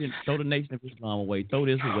about, we didn't throw the Nation of Islam away, throw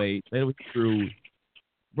this away, let it through.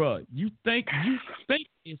 Bro, you think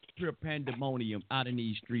it's pure pandemonium out in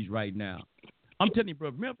these streets right now. I'm telling you,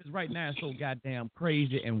 bro, Memphis right now is so goddamn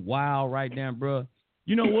crazy and wild right now, bro.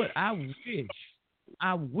 You know what? I wish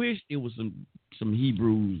it was some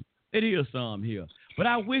Hebrews. It is some here. But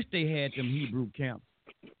I wish they had them Hebrew camps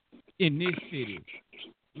in this city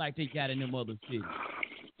like they got in them other cities.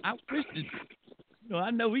 I wish that, I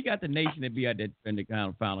know we got the Nation that be out there in the kind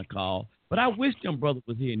of final call, but I wish them brothers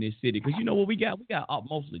was here in this city because you know what we got? We got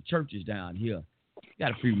most of the churches down here. We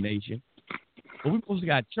got a few Nation, but we supposed to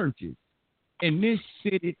got churches. And this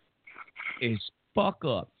city is fuck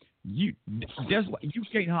up. That's why you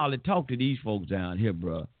can't hardly talk to these folks down here,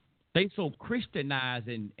 bro. They so Christianized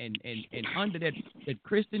and under that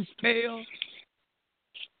Christian spell.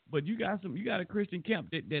 But you got a Christian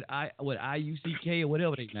camp that IUCK or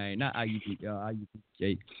whatever they name, not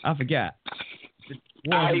IUCK. I forgot.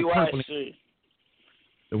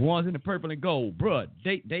 The ones in the purple and gold, bro.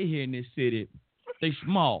 They here in this city. They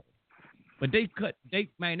small. But they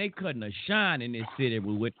cutting a shine in this city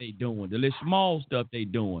with what they doing, the little small stuff they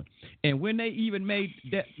doing. And when they even made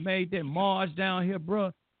that march down here,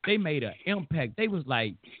 bro, they made an impact. They was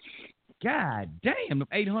like, God damn, them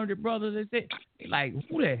 800 brothers. They like,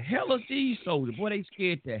 who the hell are these soldiers? Boy, they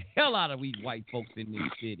scared the hell out of these white folks in this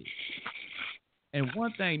city. And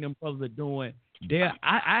one thing them brothers are doing,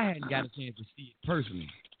 I hadn't got a chance to see it personally,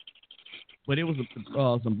 but it was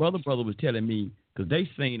some brother was telling me. Because they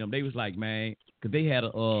seen them. They was like, man, because they had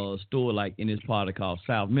a store like in this part of called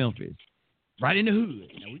South Memphis. Right in the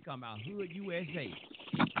hood. Now, we talking about Hood, USA.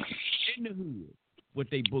 In the hood. What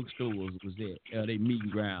they bookstores was at. They meeting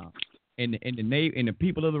ground. And the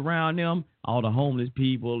people around them, all the homeless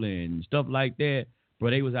people and stuff like that, bro,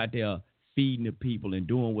 they was out there feeding the people and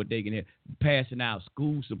doing what they can have, passing out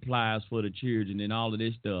school supplies for the children and all of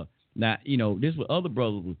this stuff. Now, this what other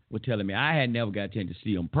brothers were telling me. I had never got a chance to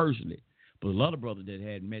see them personally. But a lot of brothers that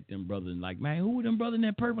had met them brothers and like, man, who were them brothers in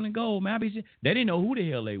that purple and gold, man? They didn't know who the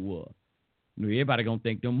hell they were. Everybody going to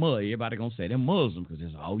think them Muslims. Everybody going to say they're Muslim because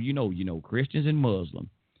that's all you know, Christians and Muslims.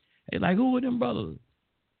 They like, who are them brothers?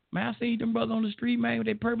 Man, I seen them brothers on the street, man, with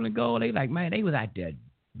their purple and gold. They like, man, they was out there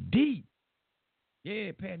deep.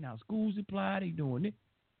 Yeah, passing out school supply, they doing it.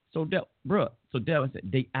 So that said,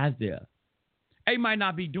 they out there. They might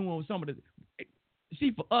not be doing some of the.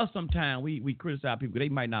 See, for us, sometimes we criticize people. They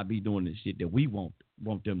might not be doing the shit that we want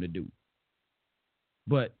them to do.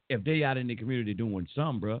 But if they out in the community doing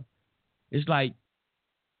something, bro, it's like,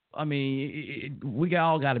 I mean, we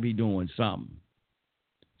all got to be doing something.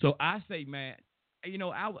 So I say, man,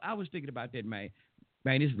 I was thinking about that, man.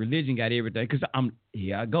 Man, this religion got everything. Because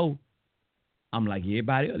here I go. I'm like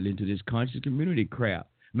everybody else into this conscious community crap.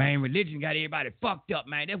 Man, religion got everybody fucked up,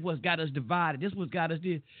 man. That's what's got us divided. This what's got us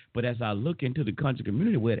this. But as I look into the conscious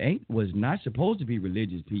community where it was not supposed to be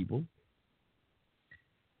religious people,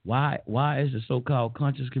 why is the so-called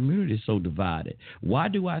conscious community so divided? Why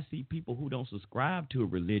do I see people who don't subscribe to a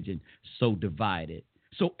religion so divided?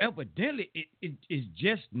 So evidently it is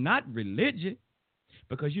just not religion.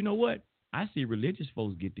 Because you know what? I see religious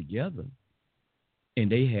folks get together and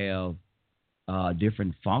they have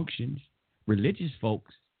different functions. Religious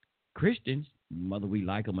folks, Christians, whether we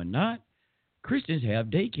like them or not, Christians have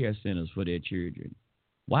daycare centers for their children.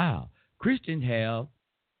 Wow. Christians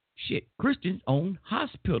own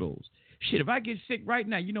hospitals. Shit, if I get sick right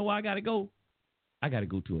now, you know where I got to go? I got to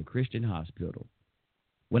go to a Christian hospital.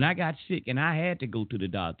 When I got sick and I had to go to the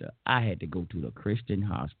doctor, I had to go to the Christian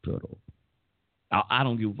hospital. I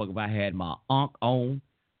don't give a fuck if I had my Ankh on,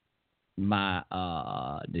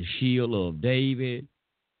 the Shield of David.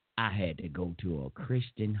 I had to go to a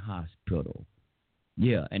Christian hospital.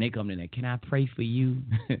 Yeah, and they come in there, can I pray for you?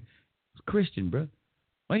 It's Christian, bro.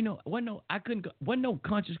 I couldn't go. Wasn't no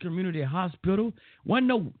conscious community hospital.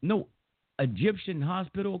 Wasn't no Egyptian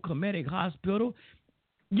hospital, Kemetic hospital.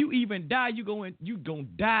 You even die, you gonna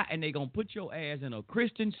die, and they gonna put your ass in a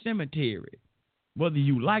Christian cemetery, whether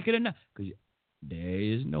you like it or not. Because there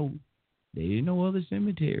is no other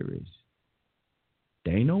cemeteries.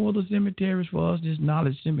 There ain't no other cemeteries for us, this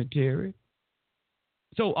knowledge cemetery.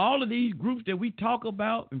 So all of these groups that we talk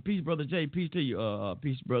about, and peace, Brother Jay, peace to you,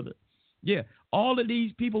 peace, brother. Yeah, all of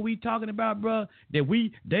these people we talking about, bro, they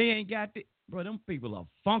ain't got the, bro, them people are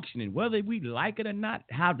functioning. Whether we like it or not,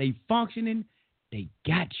 how they functioning, they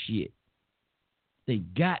got shit. They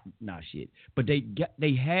got, not shit, but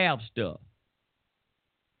they have stuff.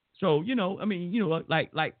 So,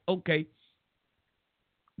 like, okay,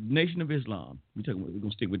 Nation of Islam, we're going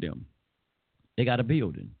to stick with them. They got a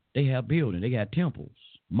building. They have building. They got temples,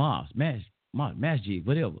 mosques, masjid,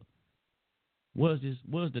 whatever. Where's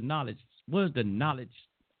the knowledge?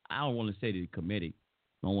 I don't want to say the Kemetic.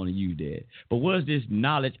 I don't want to use that. But where's this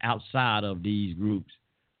knowledge outside of these groups?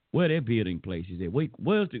 Where their building places at?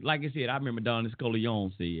 Where's like I said, I remember Donna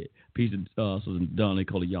Scoleon said, piece of Donna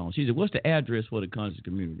Scoleon. She said, what's the address for the conscious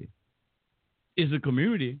community? It's a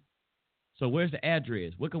community. So where's the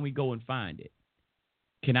address? Where can we go and find it?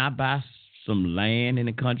 Can I buy some land in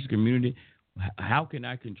the conscious community? How can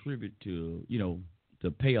I contribute to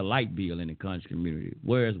pay a light bill in the conscious community?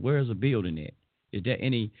 Where's a building at? Is there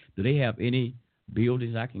any? Do they have any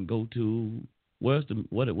buildings I can go to? What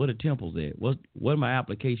are temples at? What my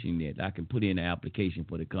application at? I can put in an application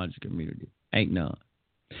for the conscious community. Ain't none.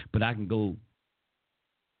 But I can go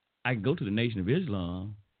to the Nation of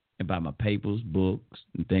Islam and buy my papers, books,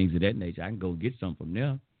 and things of that nature. I can go get some from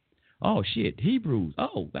there. Oh, shit, Hebrews.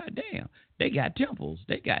 Oh, goddamn. They got temples.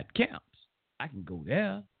 They got camps. I can go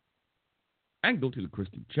there. I can go to the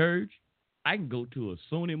Christian church. I can go to a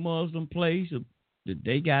Sunni Muslim place.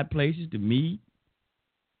 They got places to meet.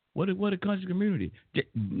 What a conscious community.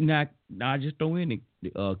 Now I just throw in the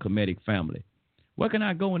Kemetic family. Where can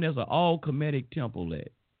I go when there's an all Kemetic temple at?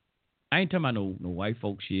 I ain't talking about no white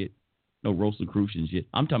folk shit. No Rosicrucian shit.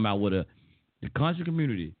 I'm talking about the conscious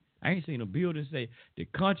community. I ain't seen a building say the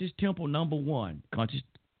conscious temple number 1, conscious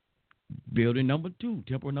building number 2,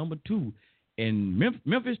 temple number 2. In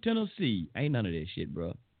Memphis, Tennessee, ain't none of that shit,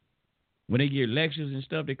 bro. When they give lectures and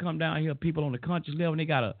stuff, they come down here, people on the conscious level,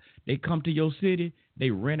 they come to your city,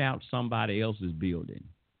 they rent out somebody else's building.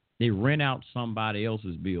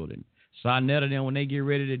 Sonetta, then when they get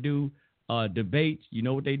ready to do debates, you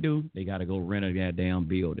know what they do? They got to go rent a goddamn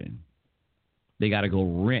building. They got to go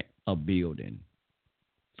rent a building.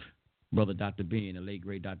 Brother Dr. Ben, the late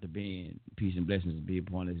great Dr. Ben, peace and blessings be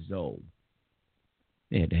upon his soul.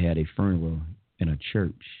 They had to have a funeral in a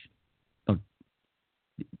church. A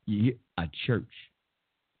church.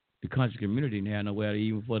 The conscious community didn't have nowhere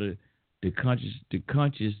even for the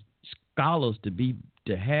conscious scholars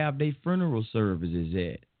to have their funeral services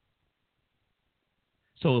at.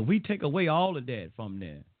 So if we take away all of that from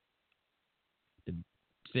there,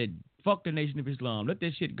 said fuck the Nation of Islam, let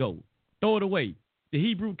that shit go, throw it away. The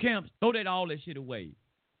Hebrew camps, throw all that shit away.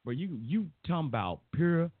 But you talking about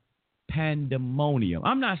pure pandemonium.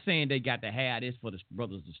 I'm not saying they got to have this for the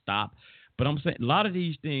brothers to stop, but I'm saying a lot of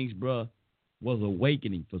these things, bruh, was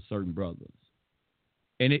awakening for certain brothers.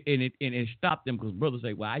 And it stopped them because brothers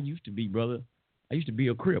say, well, I used to be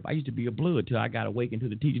a Crip. I used to be a Blood till I got awakened to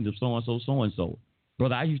the teachings of so-and-so, so-and-so.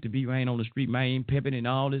 Brother, I used to be rain on the street, man, pimping and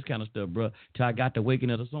all this kind of stuff, bro, till I got the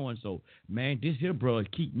awakening of the so-and-so. Man, this here, bro,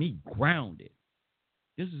 keep me grounded.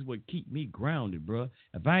 This is what keep me grounded, bro.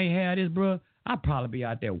 If I ain't had this, bro, I'd probably be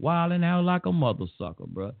out there wilding out like a mother sucker,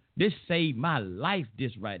 bro. This saved my life,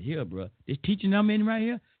 this right here, bro. This teaching I'm in right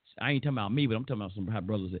here, I ain't talking about me, but I'm talking about some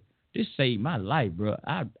brothers that this saved my life, bro.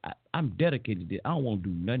 I'm dedicated to it. I don't want to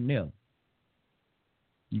do nothing else.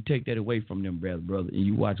 You take that away from them, brother, and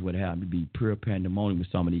you watch what happens. It be pure pandemonium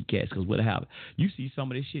with some of these cats. Because what happens? You see some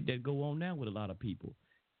of this shit that go on now with a lot of people.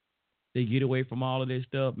 They get away from all of this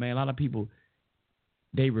stuff, man. A lot of people,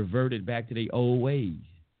 they reverted back to their old ways.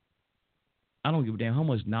 I don't give a damn how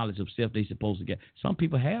much knowledge of self they supposed to get. Some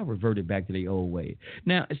people have reverted back to their old way.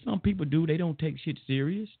 Now, some people do. They don't take shit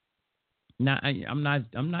serious. Now, I'm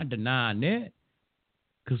not denying that.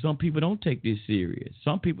 Because some people don't take this serious.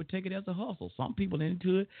 Some people take it as a hustle. Some people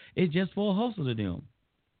into it, it's just for a hustle to them.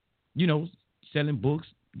 You know, selling books,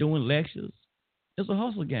 doing lectures. It's a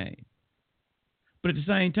hustle game. But at the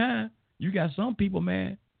same time, you got some people,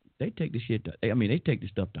 man, they take the shit they take the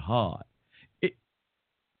stuff to heart.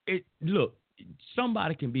 Look,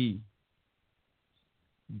 somebody can be,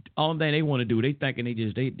 all thing they want to do, they thinking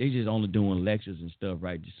they just only doing lectures and stuff,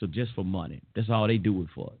 right? So just for money. That's all they do it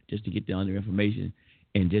for, just to get the other information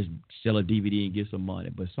and just sell a DVD and get some money.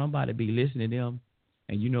 But somebody be listening to them,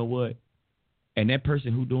 and you know what? And that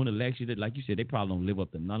person who doing the lecture, that, like you said, they probably don't live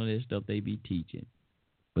up to none of that stuff they be teaching.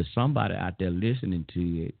 But somebody out there listening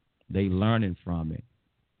to it, they learning from it.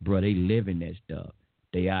 Bro, they living that stuff.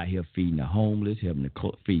 They out here feeding the homeless, helping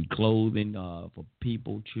to feed clothing for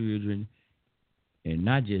people, children. And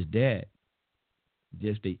not just that,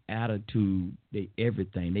 just the attitude, they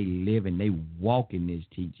everything. They living, they walking this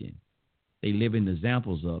teaching. They living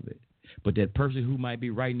examples of it. But that person who might be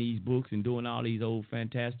writing these books and doing all these old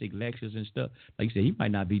fantastic lectures and stuff, like you said, he might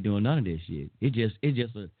not be doing none of this shit. It's just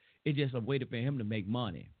a way for him to make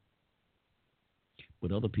money.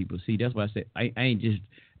 But other people, see, that's why I said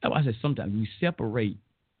that's why I said sometimes you separate.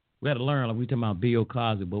 We got to learn, like we talking about Bill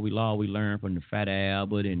Cosby, but we learn from the Fat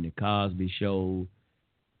Albert and the Cosby Show.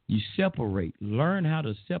 You separate, learn how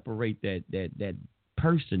to separate that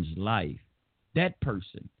person's life, that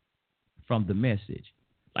person, from the message.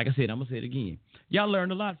 Like I said, I'm gonna say it again. Y'all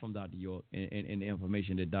learned a lot from Dr. York and the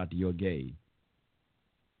information that Dr. York gave.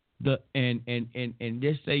 And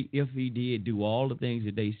just say if he did do all the things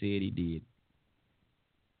that they said he did,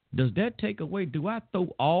 does that take away? Do I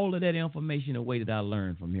throw all of that information away that I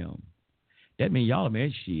learned from him? That means y'all,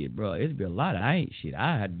 man, shit, bro. It's been a lot. I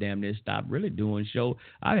had to damn near stop really doing show.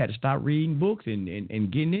 I had to stop reading books and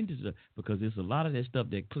getting into stuff because there's a lot of that stuff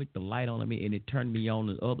that clicked the light on me and it turned me on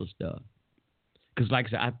to other stuff. Because, like I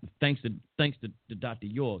said, thanks to Dr.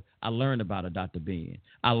 York, I learned about a Dr. Ben.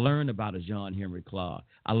 I learned about a John Henry Clark.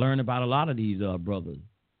 I learned about a lot of these brothers.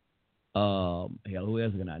 Hell, who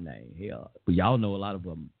else can I name? Hell, but y'all know a lot of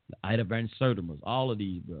them. Ida Van Sertimus, all of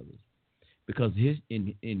these brothers. Because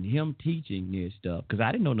in him teaching this stuff, because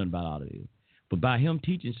I didn't know nothing about all of this, but by him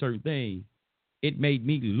teaching certain things, it made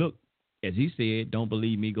me look, as he said, don't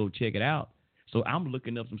believe me, go check it out. So I'm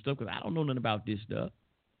looking up some stuff because I don't know nothing about this stuff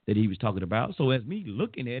that he was talking about. So as me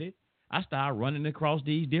looking at it, I started running across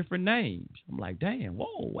these different names. I'm like, damn,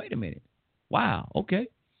 whoa, wait a minute. Wow, okay.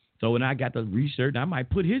 So when I got the research, I might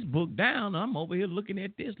put his book down. I'm over here looking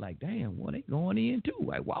at this like, damn, what they going in too?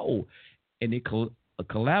 Like, whoa. And they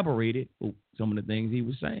collaborated with some of the things he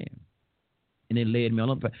was saying. And it led me on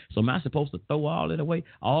up. So am I supposed to throw all that away?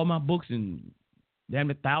 All my books and damn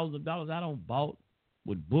the thousands of dollars I don't bought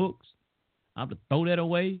with books, I have to throw that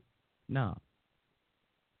away? No.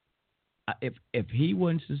 If he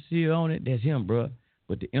wasn't sincere on it, that's him, bro.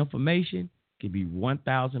 But the information can be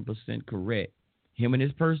 1,000% correct. Him and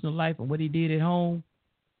his personal life and what he did at home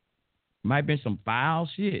might have been some foul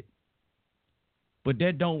shit. But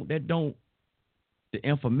that don't the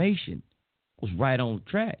information was right on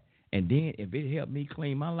track. And then if it helped me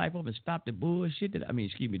clean my life up and stop the bullshit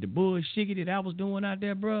the bullshit that I was doing out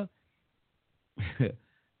there, bro,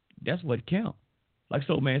 that's what counts. Like,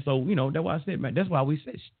 so, man, so, that's why I said, man, that's why we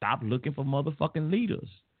said stop looking for motherfucking leaders.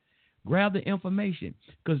 Grab the information.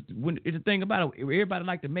 Because the thing about it, everybody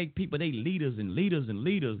like to make people they leaders and leaders and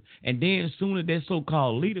leaders. And then as soon as that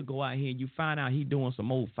so-called leader go out here and you find out he doing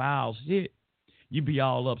some old foul shit, you be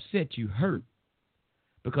all upset, you hurt.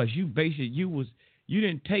 Because you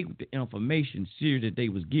didn't take the information serious that they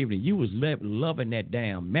was giving. You was loving that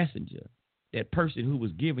damn messenger. That person who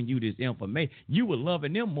was giving you this information. You were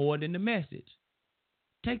loving them more than the message.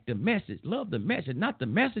 Take the message. Love the message, not the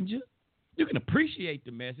messenger. You can appreciate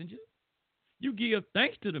the messenger. You give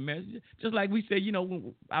thanks to the messenger. Just like we say,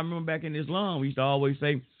 I remember back in Islam, we used to always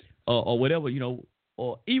say, or whatever,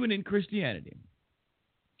 or even in Christianity.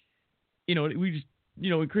 We just,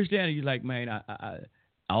 in Christianity, you're like, man, I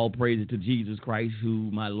all praise to Jesus Christ,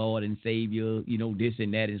 who my Lord and Savior, this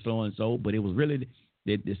and that and so on and so. But it was really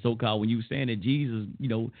the so-called, when you were saying that Jesus,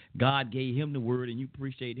 God gave him the word and you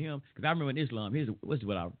appreciate him. Because I remember in Islam, what's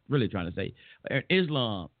what I'm really trying to say. In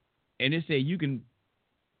Islam, and it said you can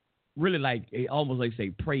really almost like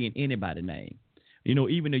say pray in anybody's name.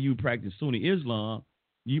 Even though you practice Sunni Islam,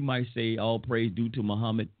 you might say all praise due to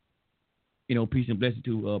Muhammad, peace and blessing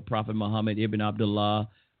to Prophet Muhammad ibn Abdullah.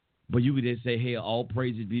 But you would just say, hey, all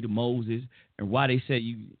praises be to Moses. And why they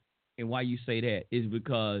say why you say that is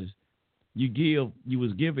because you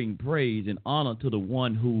was giving praise and honor to the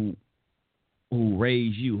one who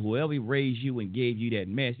raised you. Whoever raised you and gave you that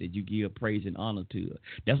message, you give praise and honor to.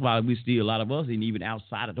 That's why we see a lot of us, and even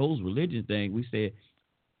outside of those religion things, we say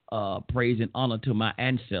praise and honor to my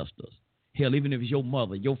ancestors. Hell, even if it's your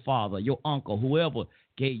mother, your father, your uncle, whoever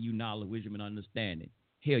gave you knowledge, wisdom, and understanding.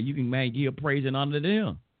 Hell, you can, man, give praise and honor to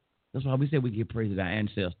them. That's why we say we give praise to our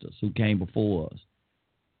ancestors who came before us.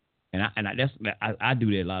 And I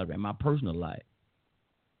do that a lot in my personal life.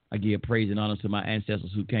 I give praise and honor to my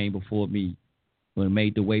ancestors who came before me, who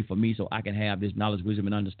made the way for me so I can have this knowledge, wisdom,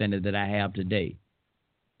 and understanding that I have today.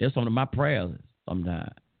 That's some of my prayers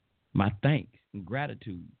sometimes, my thanks and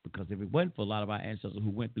gratitude, because if it wasn't for a lot of our ancestors who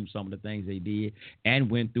went through some of the things they did and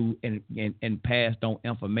went through and passed on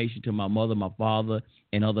information to my mother, my father,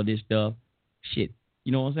 and other this stuff, shit,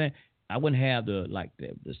 you know what I'm saying? I wouldn't have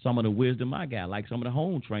some of the wisdom I got, like some of the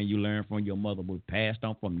home training you learned from your mother was passed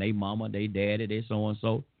on from their mama, their daddy, their so and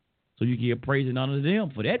so. So you give praise and honor to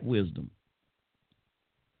them for that wisdom.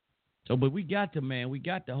 So, but we got to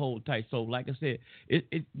hold tight. So, like I said,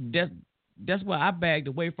 that's why I bagged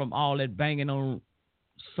away from all that banging on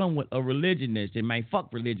somewhat a religion. And man,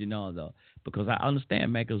 fuck religion, though, because I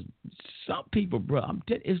understand, man. Because some people, bro,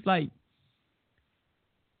 it's like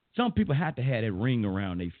some people have to have that ring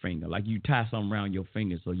around their finger, like you tie something around your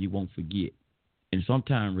finger so you won't forget. And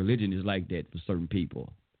sometimes religion is like that for certain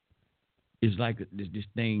people. It's like this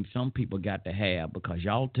thing some people got to have, because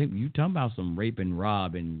you talking about some rape and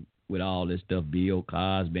robbing with all this stuff, Bill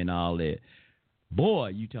Cosby and all that. Boy,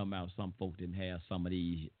 you talking about some folks didn't have some of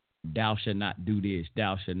these, thou shalt not do this,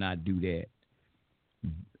 thou shalt not do that.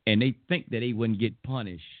 And they think that they wouldn't get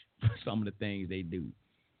punished for some of the things they do.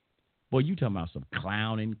 Boy, you talking about some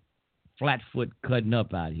clowning, flat-foot cutting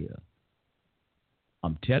up out here.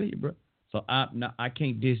 I'm telling you, bro. So I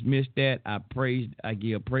can't dismiss that. I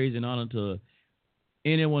give praise and honor to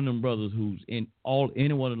any one of them brothers who's in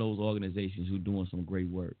any one of those organizations who's doing some great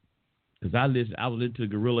work. Because I was listening to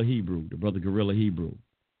Gorilla Hebrew, the brother Gorilla Hebrew.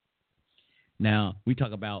 Now, we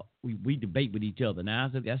talk about, we debate with each other.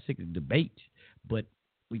 Now, I'm sick of debate, but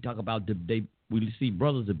we talk about we see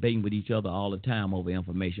brothers debating with each other all the time over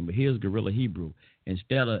information. But here's Gorilla Hebrew.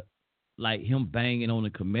 Instead of like him banging on the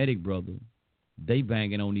Kemetic brother, they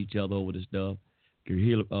banging on each other over the stuff.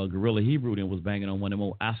 Gorilla Hebrew then was banging on one of them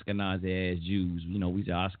old Ashkenazi ass Jews. We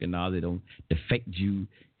say Ashkenazi, the fake Jew.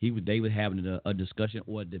 They were having a discussion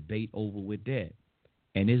or a debate over with that.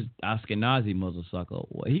 And this Ashkenazi mother sucker,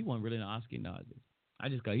 well, he wasn't really an Ashkenazi. I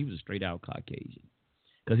just got he was a straight out Caucasian,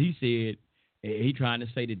 because he said he trying to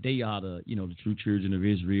say that they are the true children of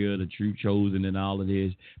Israel, the true chosen, and all of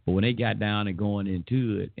this. But when they got down and going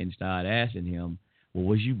into it and started asking him, well,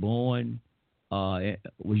 was you born a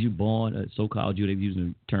so-called Jew? They're using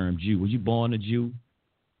the term Jew. Was you born a Jew?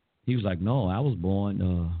 He was like, no, I was born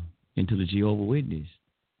into the Jehovah's Witness.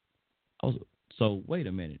 So wait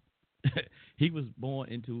a minute. He was born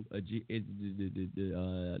into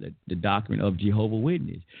the doctrine of Jehovah's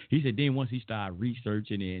Witness. He said then once he started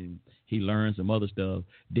researching and he learned some other stuff,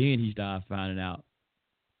 then he started finding out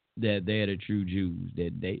that they're the true Jews.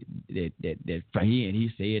 That he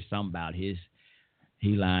said something about his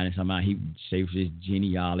he lied and somehow he saved his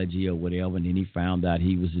genealogy or whatever, and then he found out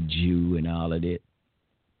he was a Jew and all of that.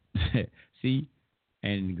 See,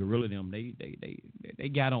 and Gorilla them, they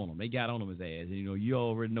got on him. They got on him his ass. And, you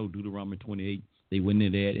already know Deuteronomy 28. They went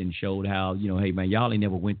in there and showed how, hey, man, y'all ain't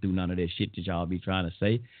never went through none of that shit that y'all be trying to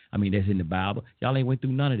say. I mean, that's in the Bible. Y'all ain't went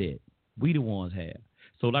through none of that. We the ones have.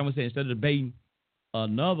 So like I said, instead of debating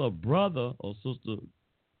another brother or sister,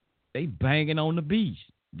 they banging on the beast.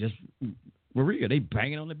 Just Maria, they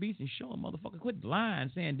banging on the beast and showing motherfucker, quit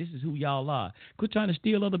lying, saying this is who y'all are. Quit trying to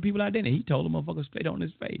steal other people's identity. He told the motherfucker straight on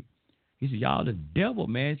his face. He said, y'all the devil,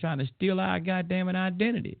 man, trying to steal our goddamn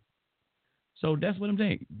identity. So that's what I'm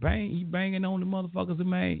saying. He banging on the motherfuckers,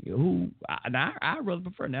 man, who I rather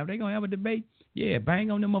prefer. Now, if they going to have a debate, yeah,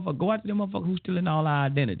 bang on them motherfuckers. Go after them motherfuckers who's stealing all our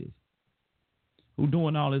identities, who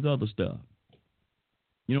doing all this other stuff.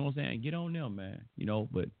 You know what I'm saying? Get on them, man.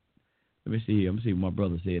 But let me see here. Let me see what my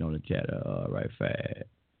brother said on the chat right fast.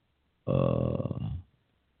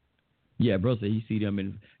 Yeah, bro said he see them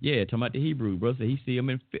in, talking about the Hebrew. Bro said he see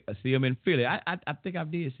them in Philly. I think I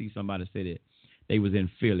did see somebody say that. They was in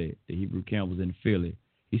Philly. The Hebrew camp was in Philly.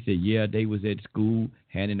 He said, yeah, they was at school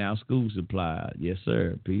handing out school supplies. Yes,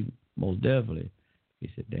 sir. Most definitely. He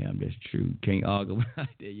said, damn, that's true. Can't argue about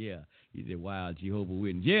that. Yeah. He said, wow, Jehovah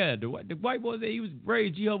Witness. Yeah, the white boy said he was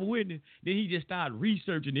brave Jehovah Witness. Then he just started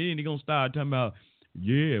researching. Then he going to start talking about,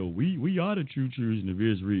 yeah, we are the true children of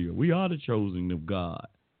Israel. We are the chosen of God.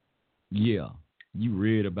 Yeah. You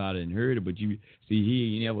read about it and heard it, but you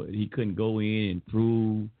see, he couldn't go in and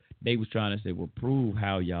prove. They was trying to say, well, prove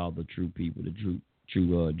how y'all the true people, the true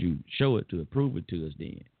Jew. Show it to us, prove it to us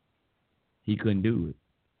then. He couldn't do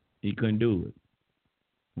it.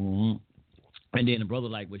 Mm-hmm. And then the brother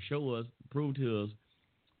would show us, prove to us,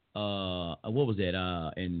 what was that?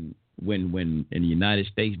 And when in the United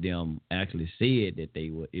States, them actually said that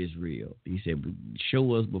they were Israel. He said,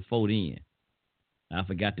 show us before then. I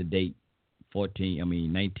forgot the date,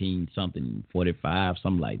 19 something, 45,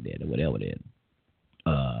 something like that, or whatever that.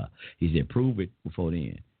 He said, prove it before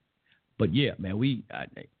then. But yeah, man,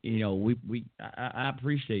 I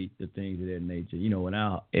appreciate the things of that nature.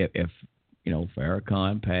 And if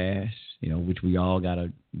Farrakhan passed, which we all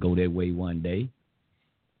gotta go that way one day.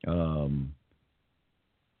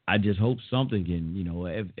 I just hope something can,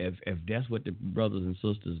 if that's what the brothers and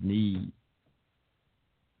sisters need,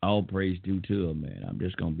 all praise due to them, man. I'm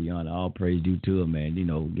just gonna be honest, all praise due to them, man.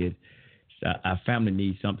 Our family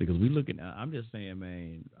needs something because I'm just saying,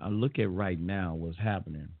 man, I look at right now what's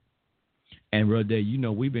happening. And, brother,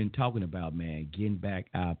 we've been talking about, man, getting back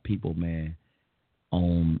our people, man,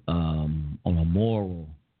 on a moral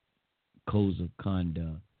codes of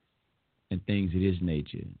conduct and things of this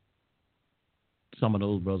nature. Some of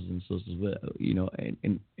those brothers and sisters,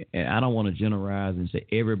 and I don't want to generalize and say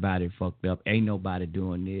everybody fucked up. Ain't nobody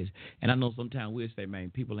doing this. And I know sometimes we'll say,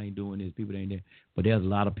 man, people ain't doing this, people ain't there. But there's a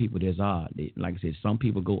lot of people that's odd. Like I said, some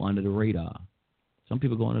people go under the radar.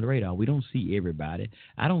 We don't see everybody.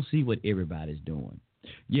 I don't see what everybody's doing.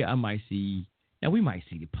 Yeah, I might see. Now, we might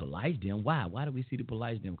see the polite them. Why? Why do we see the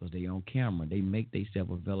polite them? Because they on camera. They make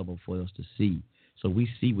themselves available for us to see. So we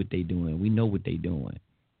see what they doing. We know what they doing.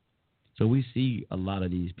 So we see a lot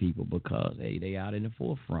of these people because, hey, they out in the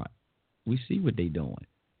forefront. We see what they doing.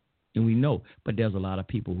 And we know. But there's a lot of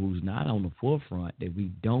people who's not on the forefront that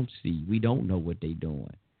we don't see. We don't know what they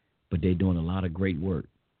doing. But they're doing a lot of great work.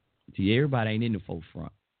 See, everybody ain't in the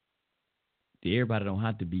forefront. See, everybody don't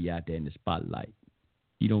have to be out there in the spotlight.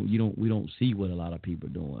 We don't see what a lot of people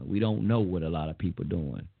doing. We don't know what a lot of people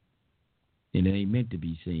doing. And it ain't meant to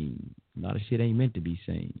be seen. A lot of shit ain't meant to be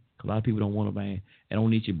seen. A lot of people don't want to, man, I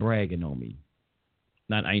don't need you bragging on me.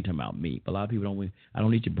 I ain't talking about me, but a lot of people don't. I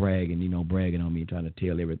don't need you bragging on me and trying to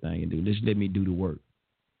tell everything and do. Just let me do the work.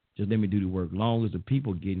 Just let me do the work. Long as the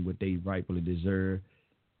people getting what they rightfully deserve,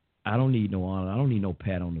 I don't need no honor. I don't need no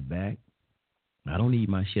pat on the back. I don't need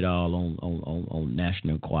my shit all on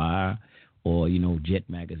National Enquirer or Jet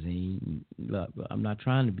Magazine. Look, I'm not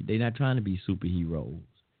trying to be. They're not trying to be superheroes.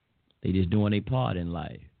 They just doing their part in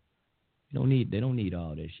life. They don't need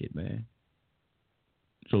all that shit, man.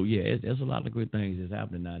 So yeah, there's a lot of good things that's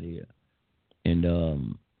happening out here. And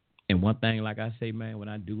one thing, like I say, man, when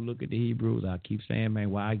I do look at the Hebrews, I keep saying,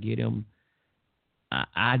 man, why I get them,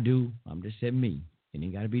 I do. I'm just saying me. It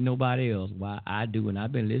ain't got to be nobody else. Why I do, and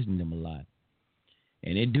I've been listening to them a lot.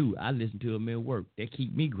 And they do. I listen to them at work. They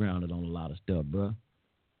keep me grounded on a lot of stuff, bro.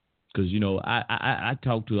 Because, I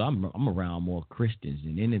talk to, I'm around more Christians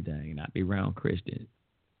than anything, and I be around Christians.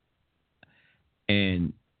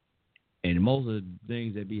 And most of the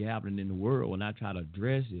things that be happening in the world, when I try to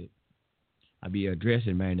address it, I be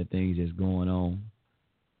addressing, man, the things that's going on.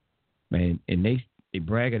 Man, and They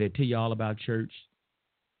brag, they tell you all about church.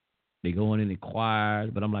 They go in and inquire,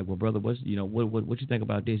 but I'm like, well, brother, what you think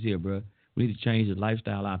about this here, bro? We need to change the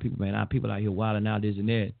lifestyle of our people, man. Our people out here wilding out this and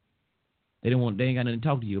that. They ain't got nothing to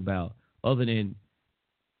talk to you about other than,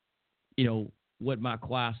 what my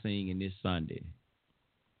choir singing this Sunday.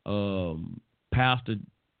 Pastor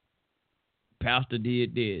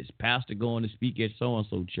did this. Pastor going to speak at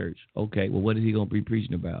so-and-so church. Okay, well, what is he going to be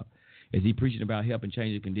preaching about? Is he preaching about helping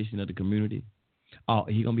change the condition of the community? Oh,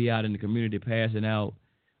 he going to be out in the community passing out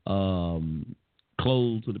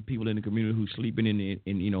clothes to the people in the community who's sleeping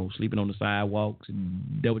sleeping on the sidewalks.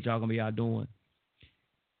 That what y'all going to be out doing?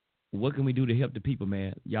 What can we do to help the people,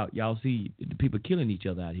 man? Y'all see the people killing each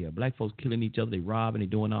other out here. Black folks killing each other. They robbing. They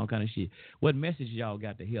doing all kind of shit. What message y'all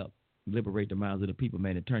got to help liberate the minds of the people,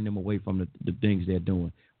 man, and turn them away from the things they're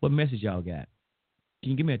doing? What message y'all got?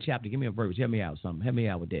 Can you give me a chapter? Give me a verse. Help me out something. Help me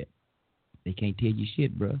out with that. They can't tell you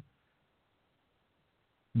shit, bro.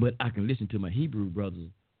 But I can listen to my Hebrew brothers.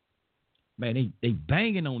 Man, they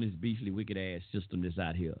banging on this beastly, wicked-ass system that's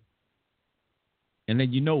out here. And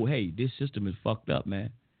then hey, this system is fucked up, man.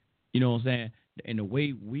 You know what I'm saying? And the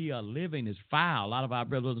way we are living is foul. A lot of our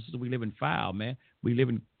brothers and sisters, we live in foul, man. We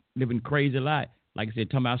living crazy life. Like I said,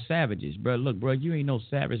 talking about savages. Bro, look, bro, you ain't no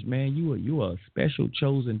savage, man. You are a special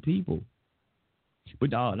chosen people. But,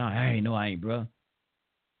 no, I ain't, bro.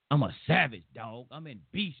 I'm a savage, dog. I'm in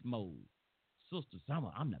beast mode. Sisters,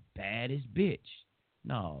 I'm the baddest bitch.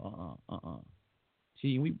 No,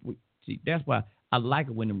 See, see, that's why I like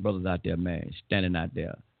it when them brothers out there, man, standing out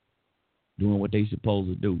there, doing what they supposed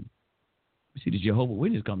to do. See, the Jehovah's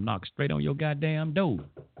Witness come knock straight on your goddamn door.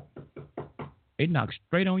 They knock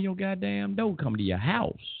straight on your goddamn door, come to your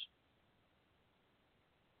house.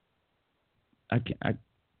 I can't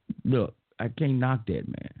knock that,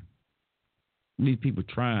 man. These people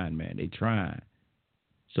trying, man. They trying.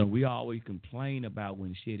 So we always complain about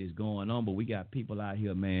when shit is going on, but we got people out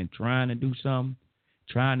here, man, trying to do something,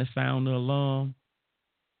 trying to sound the alarm.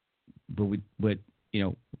 But we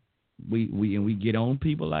get on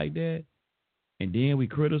people like that, and then we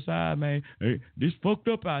criticize, man. Hey, this fucked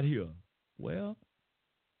up out here. Well,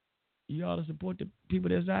 you ought to support the people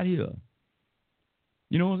that's out here.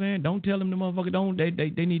 You know what I'm saying? Don't tell them the motherfucker don't. They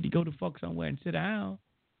need to go to fuck somewhere and sit down.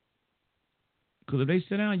 Because if they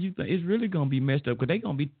sit down, it's really gonna be messed up. Because they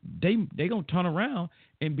gonna turn around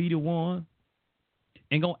and be the one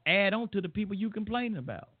and gonna add on to the people you complaining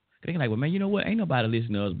about. They like, well, man, you know what? Ain't nobody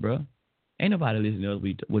listening to us, bro. Ain't nobody listening to us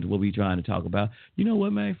what we trying to talk about. You know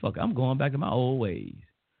what, man? Fuck, I'm going back to my old ways.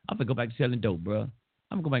 I'm gonna go back to selling dope, bro.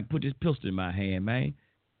 I'm gonna go back and put this pistol in my hand, man.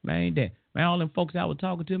 Man, all them folks I was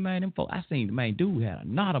talking to, man, them folks, I seen the man dude had a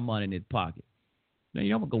lot of money in his pocket.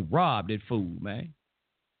 Man, I'm gonna go rob that fool, man.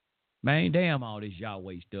 Man, damn all this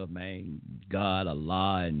Yahweh stuff, man. God,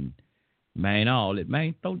 Allah, and man, all that,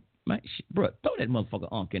 man. Throw that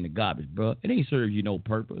motherfucker unk in the garbage, bro. It ain't serve you no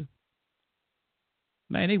purpose.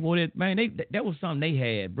 Man, they wanted, man, that was something they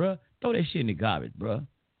had, bro. Throw that shit in the garbage, bro.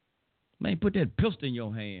 Man, put that pistol in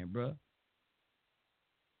your hand, bro.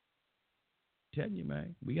 Telling you,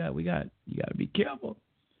 man, you gotta be careful.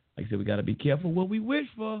 Like I said, we gotta be careful what we wish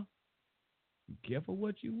for. Be careful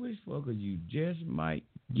what you wish for, because you just might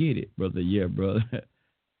get it, brother. Yeah, brother.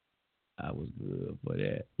 I was good for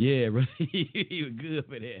that. Yeah, brother. You was good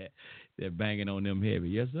for that. They're banging on them heavy.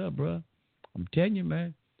 Yes, sir, bro. I'm telling you,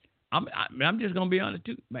 man. I'm just gonna be honest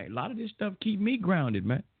too, man. A lot of this stuff keep me grounded,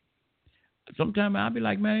 man. Sometimes I'll be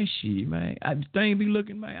like, man, shit, man. Things be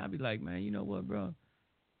looking, man. I'll be like, man, you know what, bro?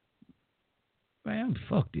 Man,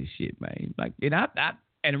 fuck this shit, man. Like, and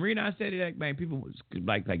the reason I said it, like, man, people was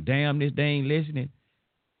like, damn, this they ain't listening,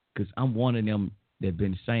 because I'm one of them that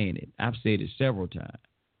been saying it. I've said it several times.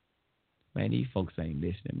 Man, these folks ain't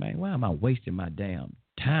listening, man. Why am I wasting my damn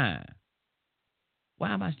time?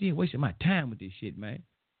 Why am I still wasting my time with this shit, man?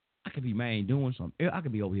 I could be, man, doing something. I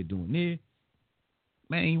could be over here doing this.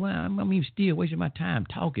 Man, why I'm even still wasting my time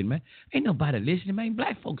talking, man? Ain't nobody listening, man.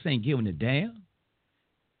 Black folks ain't giving a damn.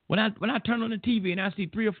 When I turn on the TV and I see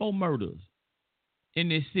 3 or 4 murders in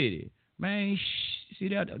this city, man, see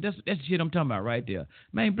that's the shit I'm talking about right there.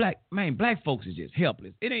 Man, black folks is just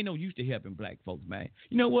helpless. It ain't no use to helping black folks, man.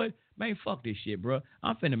 You know what? Man, fuck this shit, bro.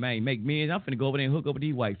 I'm finna, man, make millions. I'm finna go over there and hook up with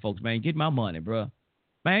these white folks, man. Get my money, bro.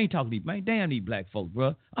 Man, I ain't talking to these, man, damn these black folks,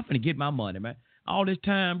 bro. I'm finna get my money, man. All this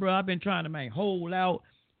time, bro, I've been trying to, man, hold out.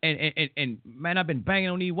 And man, I've been banging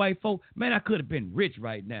on these white folk. Man, I could have been rich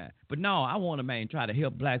right now. But no, I want to, man, try to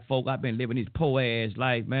help black folk. I've been living this poor-ass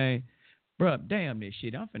life, man. Bro, damn this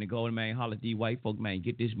shit. I'm finna go and, man, holler at these white folk, man,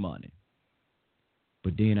 get this money.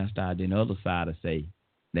 But then I started in the other side to say,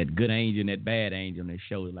 that good angel and that bad angel, and they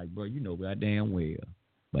show it like, bro, you know goddamn well.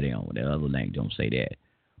 But that other language don't say that.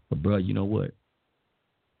 But, bro, you know what?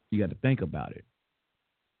 You got to think about it.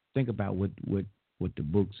 Think about what the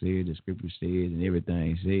book said, the scripture says, and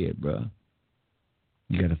everything said, bro.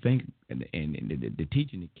 You got to think, and the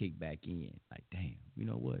teaching to kick back in. Like, damn, you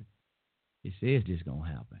know what? It says this going to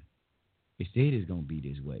happen. It said it's going to be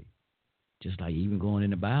this way. Just like even going in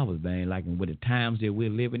the Bible, man, like with the times that we're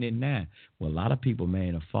living in now. Well, a lot of people,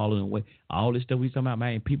 man, are following away. All this stuff we talking about,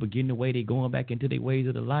 man, people getting away, they going back into their ways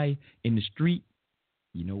of the life in the street.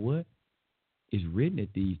 You know what? It's written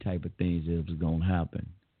that these type of things is going to happen.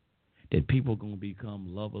 That people are going to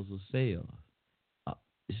become lovers of self.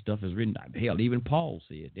 This stuff is written. Hell, even Paul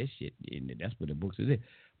said that shit. And that's what the book says.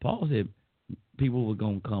 Paul said people were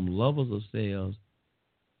going to become lovers of selves,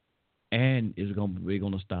 and we're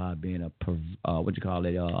going to start being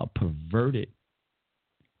perverted.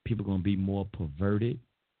 People are going to be more perverted.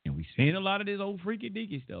 And we're seeing a lot of this old freaky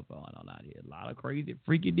deaky stuff going on out here. A lot of crazy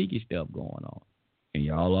freaky deaky stuff going on. And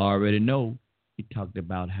y'all already know, he talked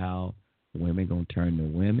about how women going to turn to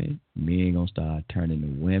women, men going to start turning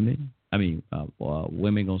to women.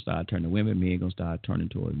 Women going to start turning to women, men going to start turning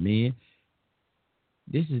toward men.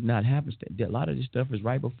 This is not happenstance. A lot of this stuff is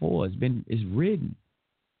right before. It's written.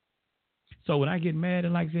 So when I get mad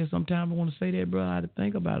and like I said, sometimes I want to say that, bro, I have to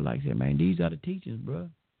think about it. Like I said, man, these are the teachings, bro.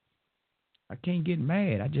 I can't get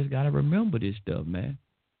mad. I just got to remember this stuff, man.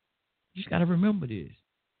 Just got to remember this.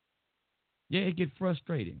 Yeah, it get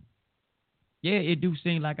frustrating. Yeah, it do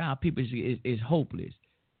seem like our people is hopeless.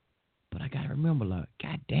 But I got to remember, like,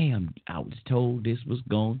 goddamn, I was told this was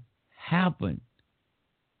going to happen.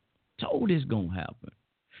 Told this going to happen.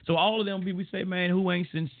 So all of them people say, man, who ain't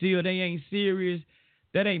sincere, they ain't serious,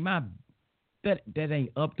 that ain't that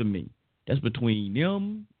ain't up to me. That's between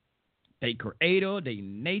them, they creator, they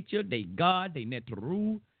nature, they God, they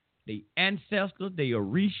Netru, they ancestors, they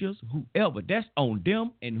Orishas, whoever. That's on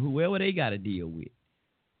them and whoever they got to deal with.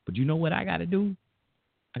 But you know what I got to do?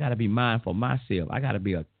 I got to be mindful of myself. I got to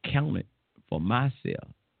be accountant for myself.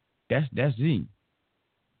 That's me.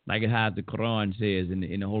 Like how the Quran says,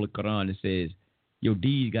 in the Holy Quran, it says, your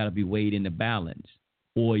deeds got to be weighed in the balance.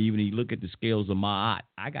 Or even you look at the scales of Ma'at.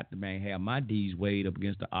 I got to, man, have my deeds weighed up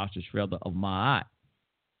against the ostrich feather of Ma'at.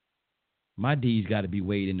 My deeds got to be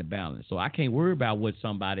weighed in the balance. So I can't worry about what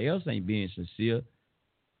somebody else ain't being sincere.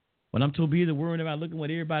 When I'm too busy worrying about looking what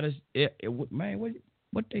everybody's, man,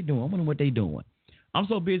 what they doing? I wonder what they doing. I'm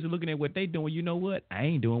so busy looking at what they doing, you know what? I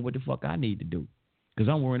ain't doing what the fuck I need to do. Because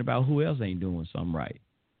I'm worrying about who else ain't doing something right.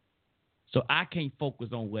 So I can't focus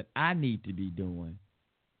on what I need to be doing.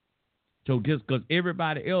 So just because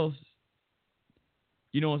everybody else,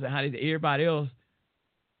 you know what I'm saying, how they say everybody else,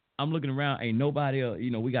 I'm looking around, ain't nobody else,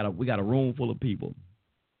 you know, we got a room full of people.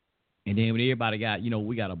 And then when everybody got, you know,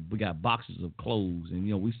 we got boxes of clothes, and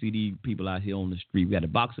you know, we see these people out here on the street. We got a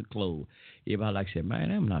box of clothes. Everybody like said,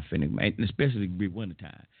 man, I'm not finna, man, especially in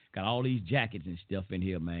wintertime. Got all these jackets and stuff in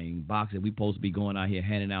here, man. Boxes we supposed to be going out here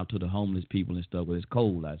handing out to the homeless people and stuff, but it's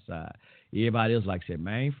cold outside. Everybody else like said,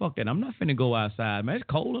 man, fuck that. I'm not finna go outside, man. It's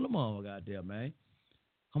cold in the motherfucker out there, man.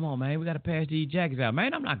 Come on, man. We got to pass these jackets out.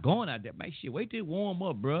 Man, I'm not going out there, man. Shit, wait till it warm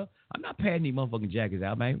up, bro. I'm not passing these motherfucking jackets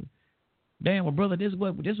out, man. Damn, well, brother, this is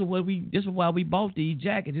why we bought these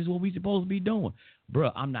jackets. This is what we supposed to be doing.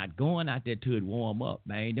 Bro, I'm not going out there till it warm up,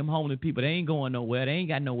 man. Them homeless people, they ain't going nowhere. They ain't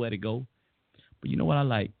got nowhere to go. But you know what I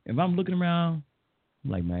like? If I'm looking around, I'm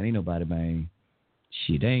like, man, ain't nobody, man.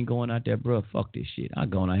 Shit, they ain't going out there, bro. Fuck this shit. I'm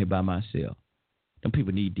going out here by myself. Them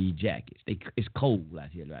people need these jackets. It's cold out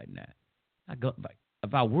here right now.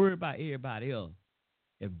 If I worry about everybody else,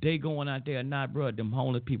 if they going out there or not, bro, them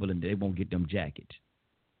homeless people, they won't get them jackets.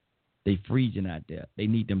 They freezing out there. They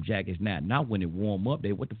need them jackets now. Not when it warm up.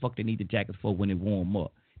 What the fuck they need the jackets for when it warm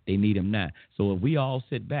up? They need them now. So if we all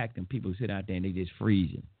sit back, then people sit out there and they just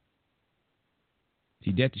freezing.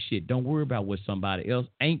 See, that's the shit. Don't worry about what somebody else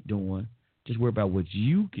ain't doing. Just worry about what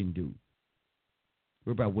you can do.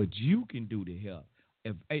 Worry about what you can do to help.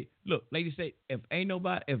 Look, ladies say,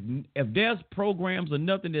 if there's programs or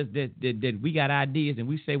nothing that we got ideas and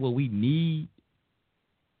we say what we need,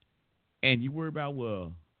 and you worry about,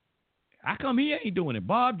 well, how come he ain't doing it?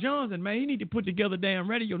 Bob Johnson, man, he need to put together damn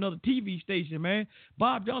radio, another TV station, man.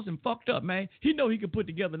 Bob Johnson fucked up, man. He know he could put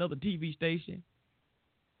together another TV station.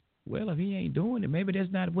 Well, if he ain't doing it, maybe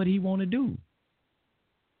that's not what he want to do.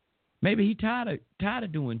 Maybe he tired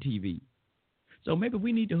of doing TV. So maybe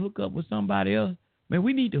we need to hook up with somebody else. Man,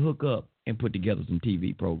 we need to hook up and put together some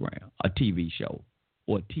TV program, a TV show,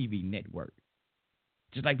 or a TV network.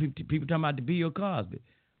 Just like people talking about the Bill Cosby.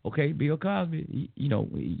 Okay, Bill Cosby,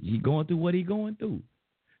 he going through what he going through.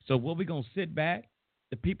 So what we going to sit back,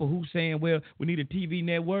 the people who saying, well, we need a TV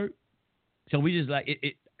network. So we just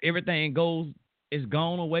like, everything is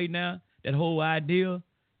gone away now. That whole idea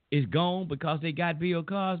is gone because they got Bill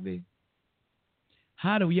Cosby.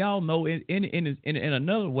 How do y'all know in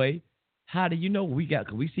another way? How do you know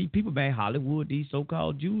cause we see people in Hollywood, these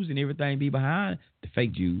so-called Jews and everything be behind the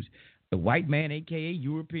fake Jews. The white man, a.k.a.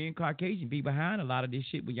 European Caucasian, be behind a lot of this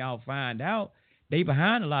shit. When y'all find out, they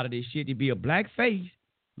behind a lot of this shit. It be a black face.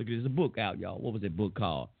 Look, there's a book out, y'all. What was that book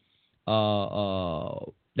called?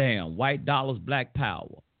 White Dollars, Black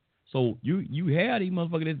Power. So you have these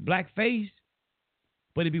motherfuckers that's black face,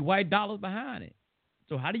 but it be white dollars behind it.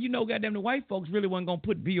 So how do you know, goddamn, the white folks really wasn't going to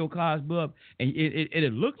put Bill Cosby up? And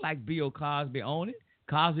it looked like Bill Cosby on it,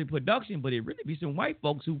 Cosby production, but it really be some white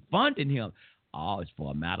folks who funded him. Oh, it's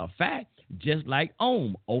for a matter of fact, just like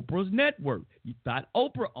Oprah's network. You thought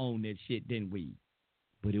Oprah owned that shit, didn't we?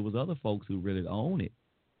 But it was other folks who really own it.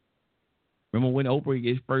 Remember when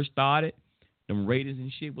Oprah first started? Them ratings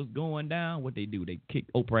and shit was going down. What they do? They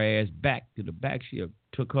kicked Oprah ass back to the back. She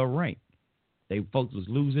took her rank. They folks was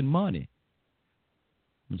losing money.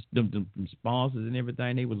 Them sponsors and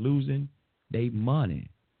everything, they were losing their money.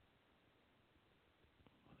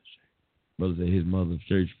 Brother said his mother's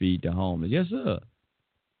church feed the homeless. Yes, sir.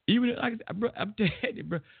 Even I'm telling you,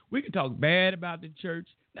 bro, we can talk bad about the church.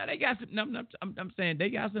 Now they got some. I'm saying they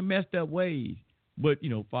got some messed up ways. But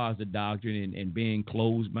as far as the doctrine and being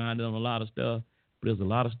closed-minded on a lot of stuff, but there's a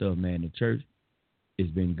lot of stuff, man. The church has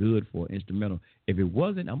been good for instrumental. If it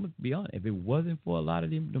wasn't, I'm gonna be honest. If it wasn't for a lot of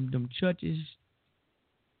them churches,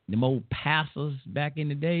 them old pastors back in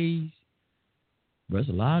the days, there's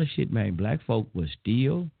a lot of shit, man. Black folk was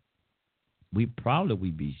still. We'd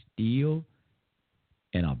be still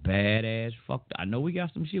in a badass fucked. I know we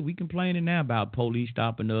got some shit. We complaining now about police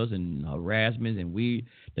stopping us and harassment and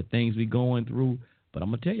the things we going through. But I'm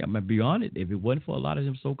going to tell you, I'm going to be honest. If it wasn't for a lot of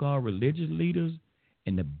them so-called religious leaders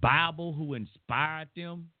and the Bible who inspired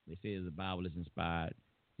them, they say the Bible is inspired.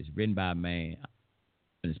 It's written by man,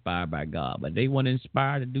 inspired by God. But they weren't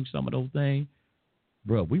inspired to do some of those things.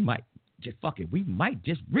 Bro, we might just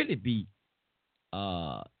really be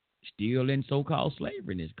still in so-called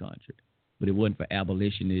slavery in this country. But it wasn't for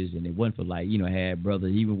abolitionists, and it wasn't for had brother,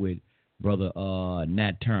 even with brother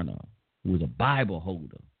Nat Turner, who was a Bible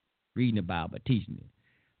holder, reading the Bible, teaching it.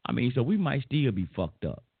 I mean, so we might still be fucked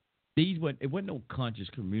up. It wasn't no conscious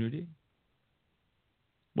community.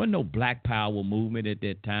 Wasn't no black power movement at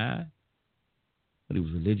that time. But it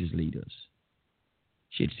was religious leaders.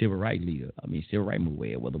 Shit, civil rights leader. I mean, civil rights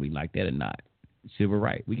movement, whether we like that or not. Civil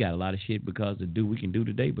rights. We got a lot of shit we can do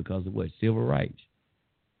today because of what? Civil rights.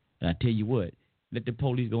 And I tell you what, let the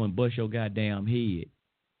police go and bust your goddamn head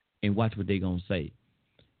and watch what they gonna say.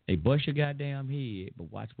 They bust your goddamn head,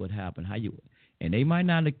 but watch what happened. And they might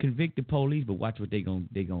not convict the police, but watch what they'll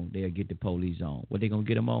get the police on. What they gonna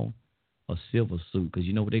get them on? A civil suit, because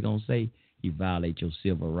you know what they gonna say? You violate your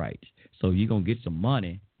civil rights. So you're gonna get some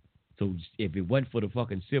money. So if it wasn't for the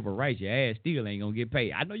fucking civil rights, your ass still ain't gonna get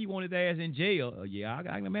paid. I know you wanted his ass in jail. Yeah, I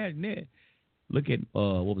can imagine that. Look at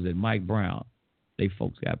what was it, Mike Brown. They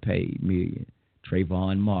folks got paid million.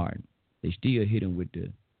 Trayvon Martin. They still hit him with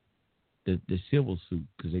the civil suit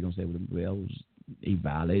because they're gonna say, well, he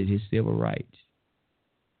violated his civil rights.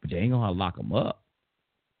 But they ain't gonna lock him up.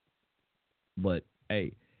 But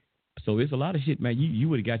hey, so it's a lot of shit, man. You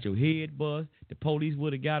would have got your head buzzed. The police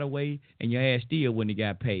would have got away, and your ass still wouldn't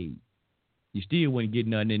have got paid. You still wouldn't get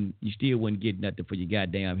nothing. And you still wouldn't get nothing for your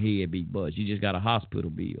goddamn head beat buzzed. You just got a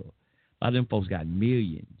hospital bill. A lot of them folks got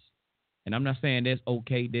millions. And I'm not saying that's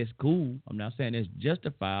okay, that's cool. I'm not saying that's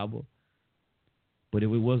justifiable. But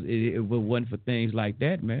if it wasn't for things like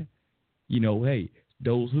that, man, hey,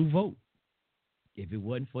 those who vote. If it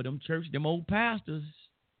wasn't for them them old pastors,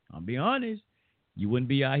 I'll be honest, you wouldn't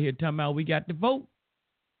be out here talking about we got to vote.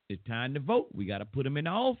 It's time to vote. We got to put them in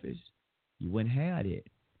the office. You wouldn't have it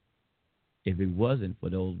if it wasn't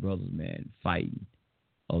for those brothers, man, fighting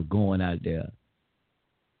or going out there.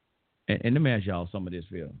 And let me ask y'all some of this,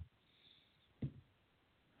 Phil.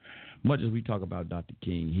 Much as we talk about Dr.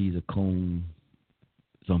 King, he's a coon.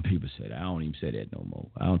 Some people say that. I don't even say that no more.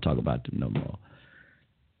 I don't talk about them no more.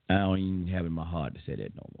 I don't even have it in my heart to say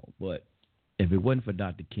that no more. But if it wasn't for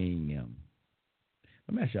Dr. King,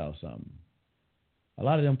 let me ask y'all something. A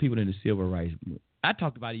lot of them people in the civil rights movement, I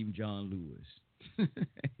talked about even John Lewis,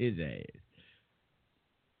 his ass.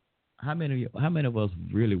 How many of us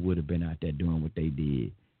really would have been out there doing what they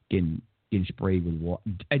did, getting sprayed with water?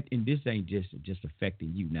 And this ain't just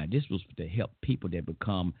affecting you. Now, this was to help people that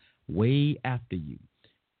become way after you.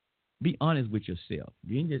 Be honest with yourself.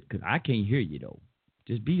 Because I can't hear you, though.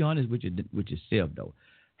 Just be honest with yourself, though.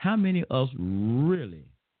 How many of us really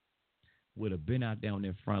would have been out there on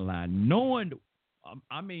that front line knowing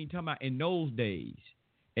I mean, talking about in those days.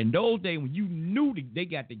 In those days when you knew they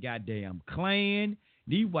got the goddamn Klan,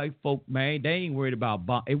 these white folk, man, they ain't worried about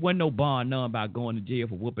bond. It wasn't no bond, none about going to jail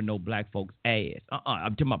for whooping no black folks' ass.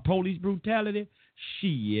 I'm talking about police brutality.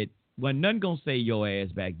 Shit, wasn't nothing gonna save your ass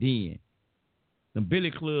back then. The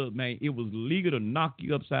Billy Club, man, it was legal to knock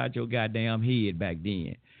you upside your goddamn head back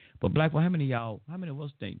then. But black folk, how many of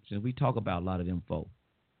us think, since we talk about a lot of them folks,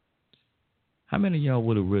 how many of y'all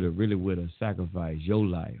really would have sacrificed your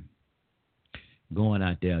life going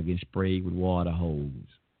out there getting sprayed with water hose,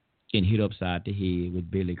 getting hit upside the head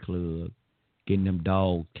with Billy Club, getting them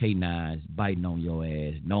dog canines biting on your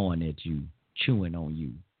ass, knowing that you chewing on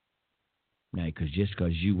you? Now, just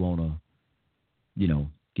because you want to,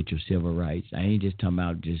 get your civil rights. I ain't just talking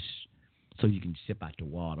about just so you can sip out the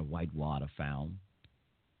water, white water fountain,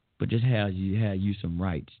 but just have you some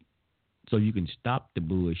rights so you can stop the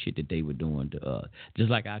bullshit that they were doing to us. Just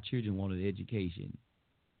like our children wanted education.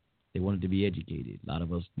 They wanted to be educated. A lot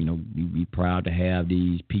of us, we proud to have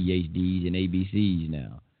these PhDs and ABCs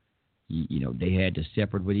now. They had the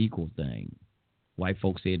separate but equal thing. White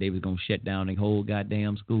folks said they was going to shut down the whole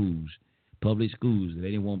goddamn schools, public schools.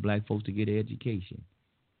 They didn't want black folks to get an education.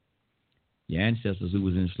 Your ancestors who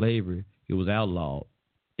was in slavery, it was outlawed.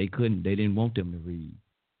 They didn't want them to read.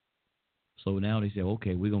 So now they said,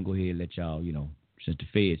 okay, we're going to go ahead and let y'all, since the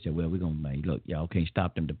Fed said, well, we're going to look, y'all can't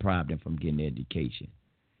stop them, deprive them from getting education.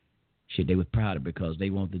 Shit, they was proud of it because they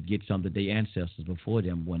wanted to get something that their ancestors before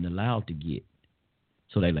them weren't allowed to get.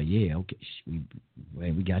 So they like, yeah, okay,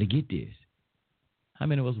 we got to get this. How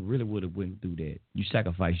many of us really would have went through that? You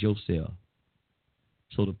sacrifice yourself.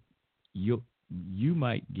 So you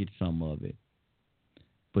might get some of it,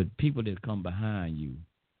 but people that come behind you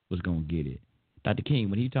was going to get it. Dr. King,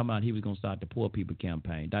 when he talking about he was going to start the Poor People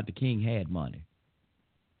Campaign, Dr. King had money.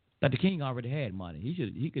 Dr. King already had money.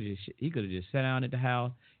 He could have just sat down at the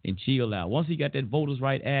house and chill out. Once he got that Voters'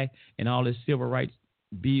 Right Act and all his civil rights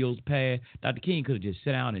bills passed, Dr. King could have just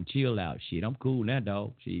sat down and chill out. Shit, I'm cool now,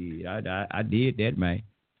 dog. Shit, I did that, man.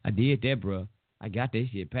 I did that, bro. I got that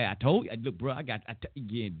shit passed. I told you, look, bro, I got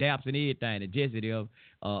getting daps and everything, and Jesse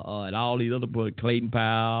and all these other brothers, Clayton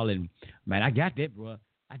Powell, and man, I got that, bro.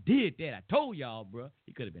 I did that. I told y'all, bro.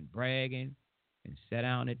 He could have been bragging and sat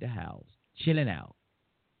down at the house, chilling out.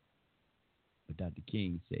 But Dr.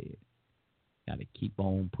 King said, got to keep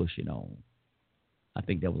on pushing on. I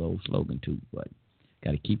think that was an old slogan, too, but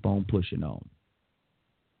got to keep on pushing on.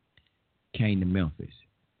 Came to Memphis.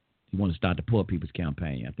 He wanted to start the Poor People's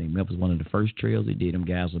Campaign. I think Memphis was one of the first trails he did. Them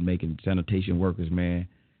guys were making sanitation workers, man.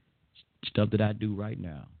 Stuff that I do right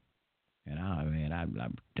now. And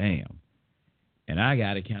I'm damn. And I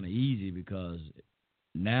got it kind of easy because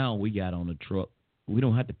now we got on the truck. We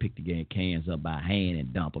don't have to pick the cans up by hand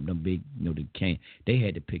and dump them. Them big, the can. They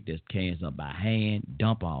had to pick those cans up by hand,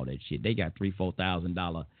 dump all that shit. They got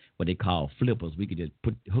 $3,000-$4,000 what they call flippers. We could just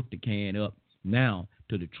hook the can up now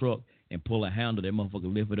to the truck and pull a handle. That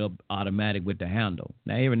motherfucker lift it up automatic with the handle.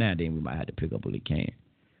 Now every now and then we might have to pick up a little can,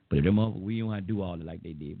 but if them motherfucker, we don't have to do all that like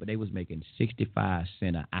they did. But they was making 65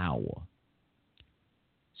 cents an hour.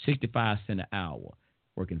 65 cents an hour.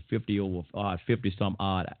 Working 50 some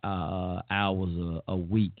odd hours a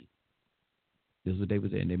week. This is what they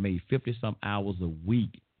was saying. They made 50 some hours a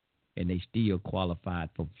week, and they still qualified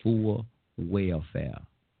for full welfare.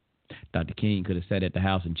 Dr. King could have sat at the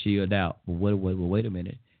house and chilled out. But wait a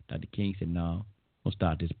minute. Dr. King said, no, we'll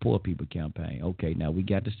start this Poor People Campaign. Okay, now we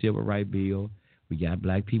got the Civil Rights Bill. We got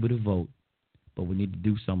black people to vote. But we need to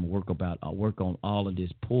do some work on all of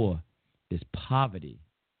this poverty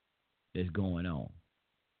that's going on.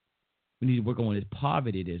 We need to work on this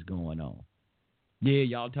poverty that's going on. Yeah,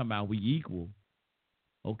 y'all talking about we equal.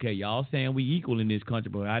 Okay, y'all saying we equal in this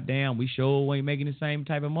country, but goddamn, we sure ain't making the same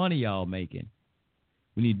type of money y'all making.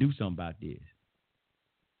 We need to do something about this.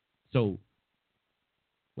 So,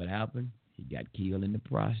 what happened? He got killed in the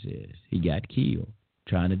process. He got killed.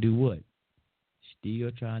 Trying to do what?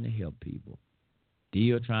 Still trying to help people.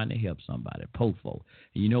 Still trying to help somebody. Poor folk.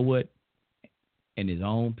 And you know what? And his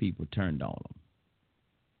own people turned on him.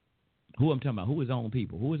 Who I'm talking about? Who his own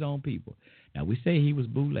people? Who his own people? Now, we say he was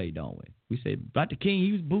boule, don't we? We say Dr. King,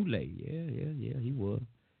 he was boule. Yeah, he was.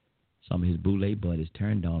 Some of his boule buddies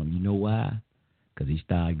turned on him. You know why? Because he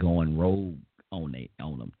started going rogue on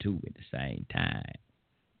them, too, at the same time.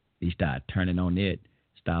 He started turning on it.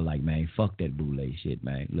 Started like, man, fuck that boule shit,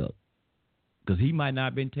 man. Look. Because he might not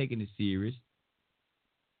have been taking it serious.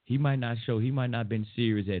 He might not have been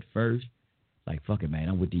serious at first. Like, fuck it, man,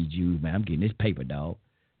 I'm with these Jews, man. I'm getting this paper, dog.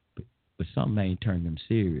 But something ain't turned him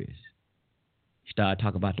serious. He started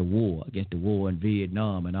talking about the war, against the war in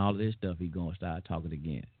Vietnam and all of this stuff he going to start talking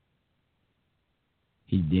against.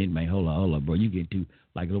 He did, man. Hold on, bro. You getting too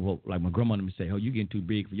like my grandmother would say, "Oh, you getting too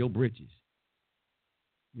big for your britches."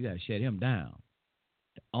 You gotta shut him down.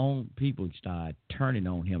 The own people started turning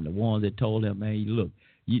on him. The ones that told him, "Man, look,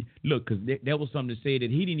 because that was something to say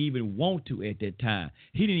that he didn't even want to at that time.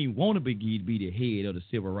 He didn't even want to be the head of the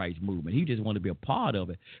civil rights movement. He just wanted to be a part of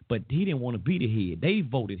it, but he didn't want to be the head. They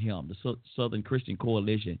voted him, the Southern Christian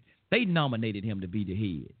Coalition. They nominated him to be the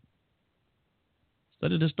head.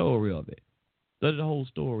 Study the story of it. Study the whole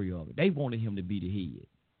story of it. They wanted him to be the head.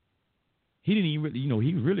 He didn't even really,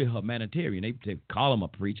 he was really a humanitarian. They call him a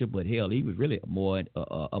preacher, but hell, he was really more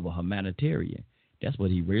of a humanitarian. That's what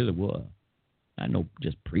he really was. I know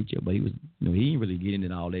just preacher, but he was, he didn't really get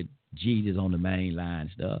into all that Jesus on the main line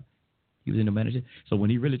stuff. He was in the manager. So when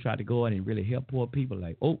he really tried to go out and really help poor people,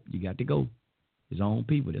 like, oh, you got to go. His own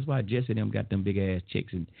people. That's why Jesse and them got them big ass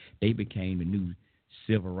chicks, and they became the new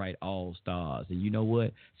civil rights all stars. And you know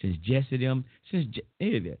what? Since Jesse and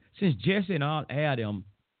all them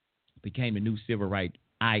became the new civil rights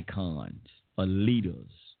icons or leaders,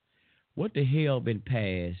 what the hell been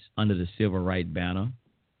passed under the civil rights banner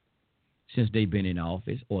since they've been in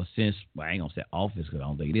office, or since, well, I ain't gonna say office because I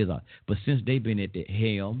don't think it is, but since they've been at the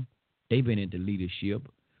helm, they've been into leadership.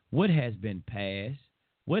 What has been passed?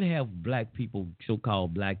 What have black people,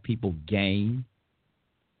 so-called black people, gained?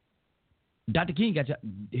 Dr. King got to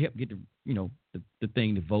help get the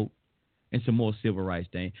thing to vote and some more civil rights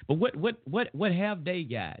thing. But what have they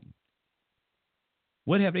gotten?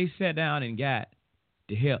 What have they sat down and got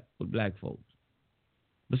to help with black folks?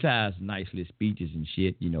 Besides nice little speeches and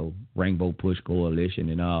shit, Rainbow Push Coalition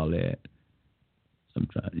and all that.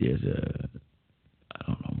 Sometimes, yes, I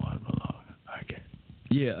don't know much longer. I can't.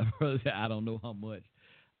 Yeah, I don't know how much.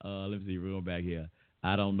 Let me see, real back here.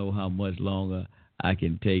 I don't know how much longer I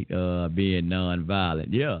can take being nonviolent.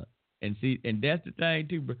 Yeah, and that's the thing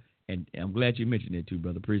too, bro. And I'm glad you mentioned it too,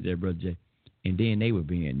 brother. Appreciate that, brother Jay. And then they were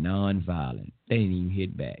being nonviolent. They didn't even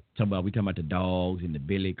hit back. We talking about the dogs and the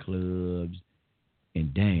billy clubs.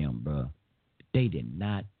 And damn, bro, they did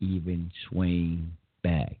not even swing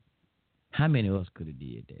back. How many of us could have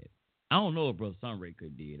did that? I don't know if Brother Sunray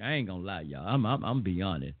could have did. I ain't gonna lie, y'all. I'm be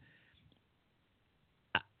honest.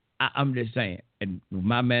 I'm just saying, and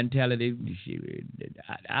my mentality,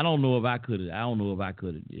 I don't know if I could have. I don't know if I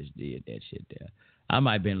could have just did that shit there. I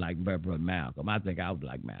might have been like Brother Malcolm. I think I was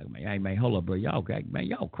like Malcolm. Hey man, hold up, bro. Y'all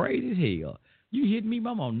crazy as hell. You hit me, I'm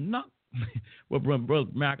gonna knock. What Brother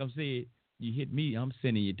Malcolm said. You hit me, I'm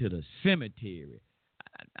sending you to the cemetery.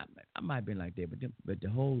 I might have been like that, but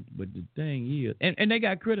the thing is, and they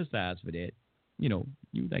got criticized for that. You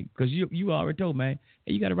think because you already told, man,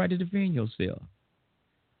 hey, you got a right to defend yourself.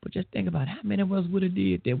 But just think about how many of us would have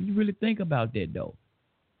did that. When you really think about that, though,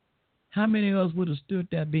 how many of us would have stood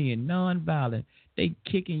there being nonviolent? They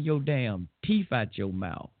kicking your damn teeth out your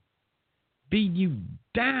mouth, beating you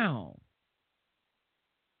down,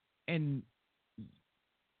 and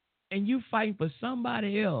you fighting for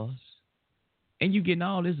somebody else, and you getting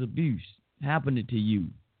all this abuse happening to you.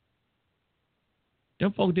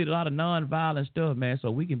 Them folks did a lot of nonviolent stuff, man, so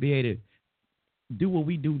we can be able to do what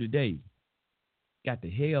we do today. Got the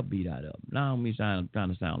hell beat out of them. Now, I'm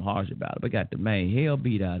trying to sound harsh about it, but got the main hell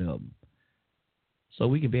beat out of them. So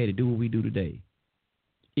we can be able to do what we do today.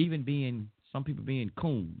 Even some people being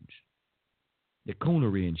coons. The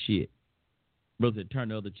coonery and shit. Brothers that turn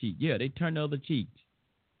the other cheek. Yeah, they turn the other cheeks.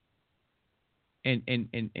 And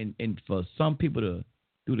for some people to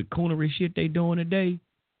do the coonery shit they doing today,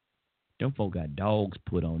 them folk got dogs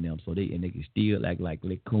put on them, so they can still act like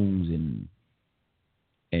coons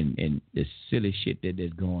and the silly shit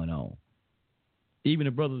that's going on. Even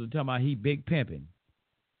the brothers are talking about he big pimping.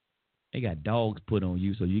 They got dogs put on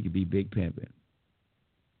you so you can be big pimping.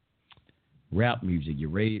 Rap music, your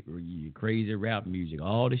crazy rap music,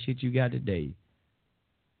 all the shit you got today.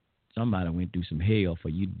 Somebody went through some hell for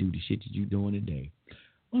you to do the shit that you doing today.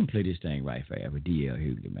 I'm going to play this thing right forever. D.L.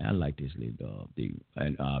 Hughley, man. I like this little dude.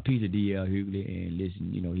 And piece of D.L. Hughley, and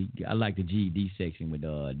listen, I like the GD section with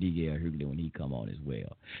D.L. Hughley when he come on as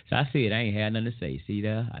well. So I said I ain't had nothing to say. See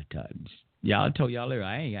there? Y'all told y'all earlier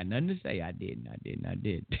I ain't got nothing to say. I didn't.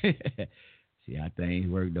 See how things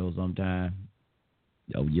work though sometimes?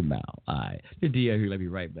 Oh, your mouth. All right. The D.L. Hughley, let me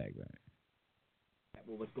right back, right?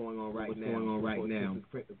 What's going on right now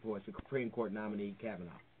for Supreme Court nominee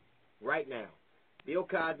Kavanaugh. Right now, Bill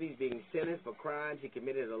Cosby is being sentenced for crimes he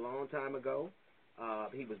committed a long time ago.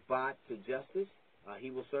 He was brought to justice.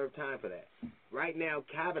 He will serve time for that. Right now,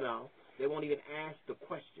 Kavanaugh, they won't even ask the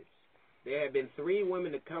questions. There have been 3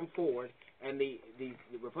 women to come forward, and the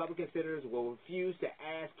Republican senators will refuse to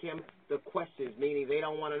ask him the questions, meaning they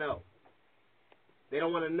don't want to know. They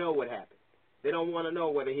don't want to know what happened. They don't want to know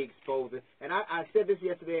whether he exposed it. And I said this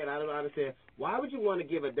yesterday, and I don't understand. Why would you want to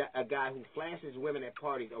give a guy who flashes women at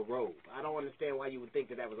parties a robe? I don't understand why you would think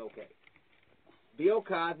that was okay. Bill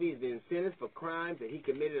Cosby has been sentenced for crimes that he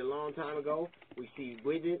committed a long time ago. We see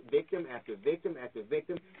victim after victim after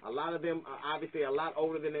victim. A lot of them are obviously a lot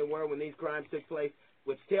older than they were when these crimes took place,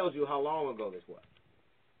 which tells you how long ago this was.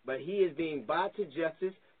 But he is being brought to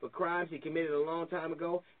justice for crimes he committed a long time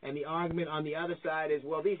ago, and the argument on the other side is,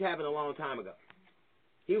 well, these happened a long time ago.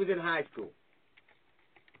 He was in high school.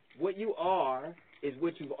 What you are is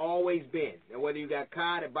what you've always been. And whether you got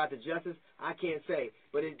caught and brought to justice, I can't say.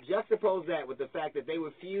 But it juxtapose that with the fact that they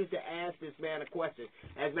refused to ask this man a question.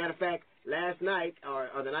 As a matter of fact, last night, or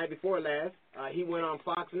the night before last, he went on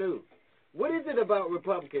Fox News. What is it about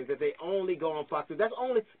Republicans that they only go on Fox News?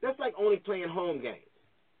 That's like only playing home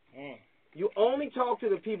games. You only talk to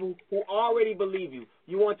the people who already believe you.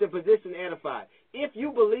 You want your position edified. If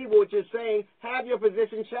you believe what you're saying, have your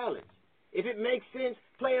position challenged. If it makes sense,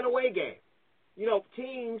 play an away game. You know,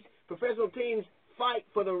 professional teams fight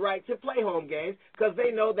for the right to play home games because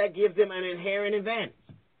they know that gives them an inherent advantage.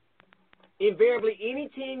 Invariably, any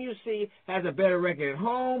team you see has a better record at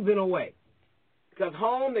home than away. Because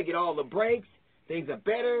home, they get all the breaks. Things are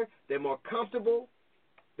better. They're more comfortable.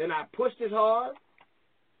 They're not pushed as hard.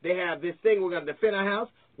 They have this thing, we're going to defend our house.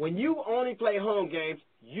 When you only play home games,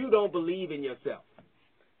 you don't believe in yourself.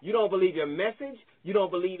 You don't believe your message. You don't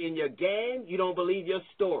believe in your game. You don't believe your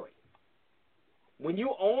story. When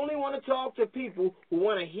you only want to talk to people who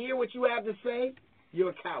want to hear what you have to say, you're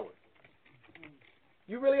a coward.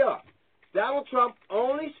 You really are. Donald Trump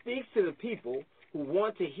only speaks to the people who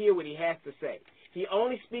want to hear what he has to say. He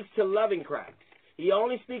only speaks to loving crowds. He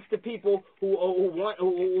only speaks to people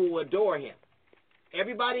who adore him.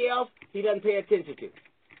 Everybody else, he doesn't pay attention to.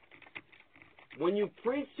 When you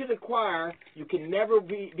preach to the choir, you can never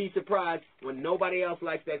be surprised when nobody else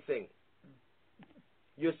likes that singing.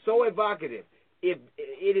 You're so evocative.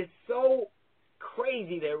 It is so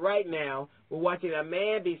crazy that right now we're watching a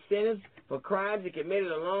man be sentenced for crimes he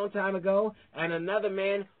committed a long time ago, and another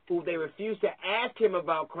man who they refused to ask him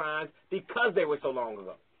about crimes because they were so long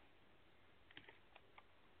ago.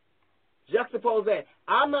 Juxtapose that.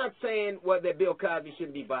 I'm not saying that Bill Cosby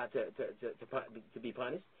shouldn't be brought to be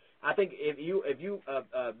punished. I think if you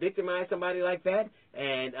victimize somebody like that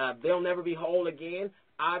and they'll never be whole again,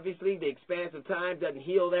 obviously the expanse of time doesn't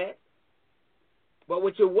heal that. But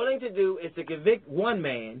what you're willing to do is to convict one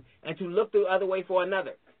man and to look the other way for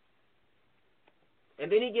another. And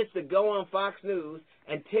then he gets to go on Fox News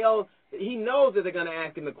and he knows that they're going to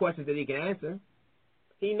ask him the questions that he can answer.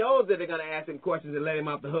 He knows that they're going to ask him questions and let him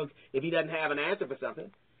off the hook if he doesn't have an answer for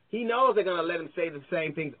something. He knows they're going to let him say the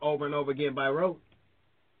same things over and over again by rote.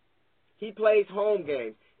 He plays home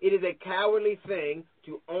games. It is a cowardly thing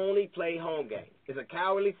to only play home games. It's a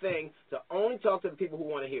cowardly thing to only talk to the people who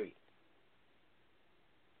want to hear you.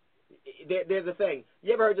 There's a thing.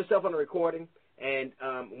 You ever heard yourself on a recording, and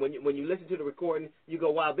when you listen to the recording, you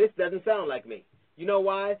go, wow, this doesn't sound like me. You know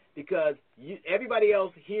why? Because everybody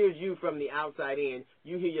else hears you from the outside in.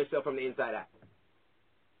 You hear yourself from the inside out.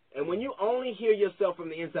 And when you only hear yourself from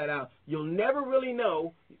the inside out, you'll never really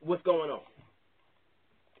know what's going on.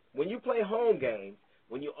 When you play home games,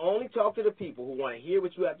 when you only talk to the people who want to hear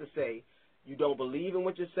what you have to say, you don't believe in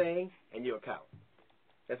what you're saying, and you're a coward.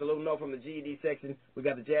 That's a little note from the GED section. We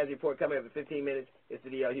got the Jazz Report coming up in 15 minutes. It's the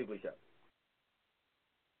D.L. Hughley Show.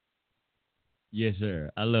 Yes, sir.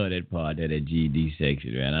 I love that part, that GED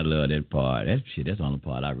section, man. I love that part. That's the only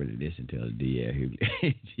part I really listen to, the D.L.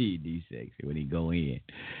 Hughley GED section when he go in.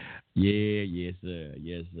 Yeah, yes, sir.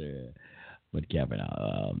 Yes, sir. But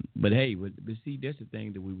Kavanaugh. But hey, but see, that's the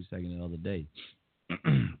thing that we were saying the other day.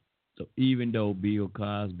 So even though Bill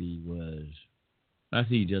Cosby was, I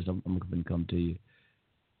see, just I'm going to come to you.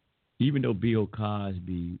 Even though Bill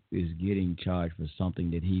Cosby is getting charged for something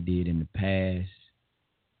that he did in the past,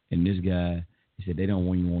 and this guy, he said they don't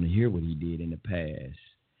even want to hear what he did in the past.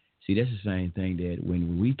 See, that's the same thing that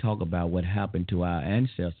when we talk about what happened to our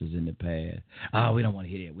ancestors in the past, we don't want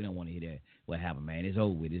to hear that. We don't want to hear that. What happened, man? It's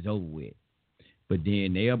over with. It's over with. But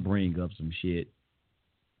then they'll bring up some shit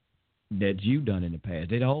that you've done in the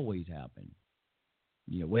past. It always happen.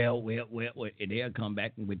 You know, well, and they'll come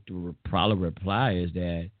back with the probably reply is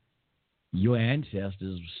that your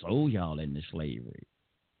ancestors sold y'all into slavery.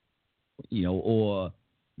 You know, or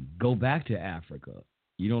go back to Africa.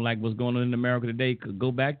 You don't like what's going on in America today?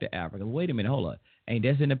 Go back to Africa. Wait a minute, hold on. Ain't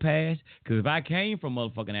that in the past? Because if I came from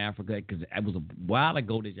motherfucking Africa, because it was a while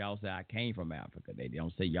ago that y'all said I came from Africa. They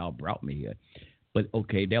don't say y'all brought me here. But,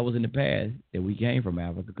 okay, that was in the past that we came from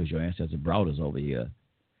Africa because your ancestors brought us over here.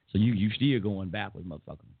 So you still going backwards,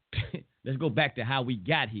 motherfucker. let's go back to how we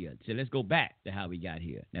got here. So let's go back to how we got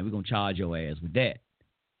here. Now we're going to charge your ass with that.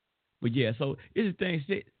 But yeah, so it's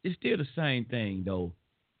still the same thing, though.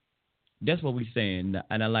 That's what we're saying,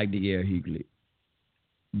 and I like the air Higley.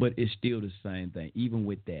 But it's still the same thing. Even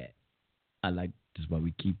with that, that's why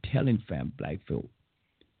we keep telling black folk,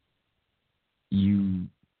 you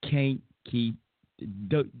can't keep,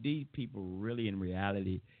 these people really in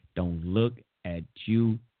reality don't look at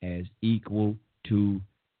you as equal to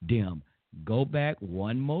them. Go back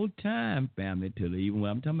one more time, family, to even what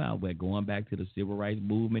I'm talking about. We're going back to the civil rights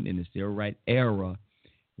movement and the civil rights era,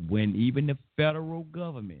 when even the federal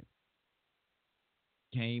government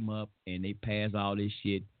came up and they passed all this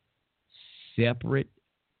shit, separate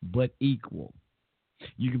but equal.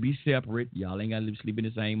 You can be separate. Y'all ain't got to sleep in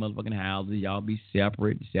the same motherfucking houses. Y'all be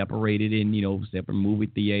separated in, separate movie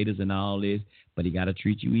theaters and all this, but he got to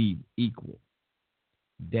treat you equal.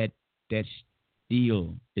 That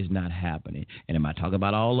still is not happening. And am I talking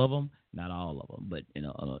about all of them? Not all of them, but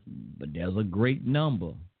but there's a great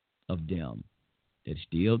number of them that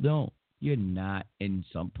still don't. You're not in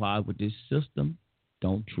some part with this system.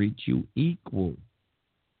 Don't treat you equal.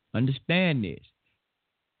 Understand this.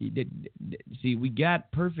 See, we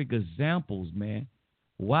got perfect examples, man.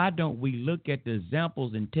 Why don't we look at the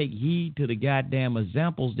examples and take heed to the goddamn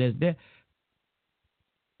examples that's there?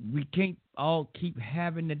 We can't all keep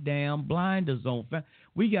having the damn blinders on.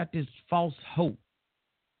 We got this false hope.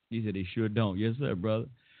 He said they sure don't. Yes, sir, brother.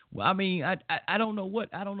 Well, I mean, I don't know what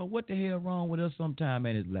the hell wrong with us sometimes,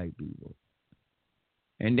 man, as black people.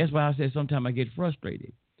 And that's why I said sometimes I get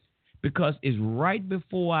frustrated, because it's right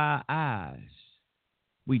before our eyes.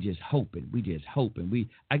 We just hoping.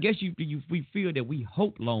 I guess we feel that we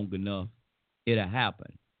hope long enough, it'll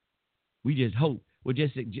happen. We just hope. Well,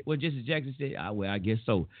 just as Jackson said, I guess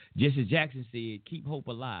so. Just as Jackson said, keep hope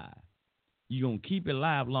alive. You're going to keep it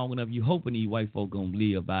alive long enough. You hoping these white folk going to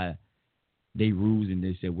live by their rules, and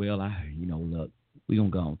they say, well, look, we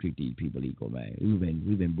going to go and treat these people equal, man.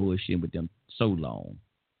 We've been bullshitting with them so long.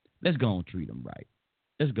 Let's go and treat them right.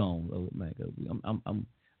 Let's go on, man.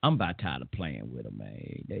 I'm about tired of playing with them,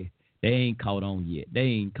 man. They ain't caught on yet. They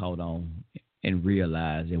ain't caught on and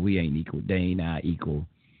realize that we ain't equal. They ain't our equal.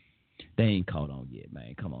 They ain't caught on yet,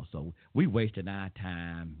 man. Come on. So we wasted our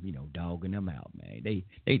time, dogging them out, man. They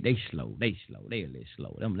slow. They a little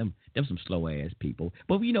slow. Them some slow ass people.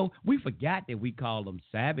 But we forgot that we call them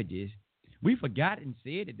savages. We forgot and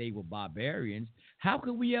said that they were barbarians. How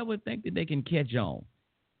could we ever think that they can catch on?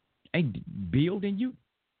 Ain't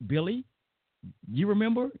Billy? You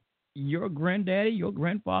remember your granddaddy, your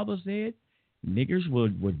grandfather said niggers were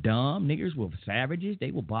dumb, niggers were savages,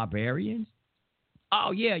 they were barbarians.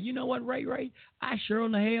 Oh, yeah, you know what, Ray? I sure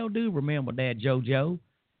in the hell do remember that, JoJo.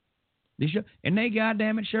 And they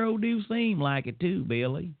goddamn it sure do seem like it too,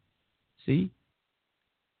 Billy. See?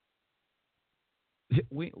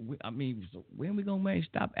 When we gonna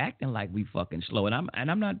stop acting like we fucking slow? And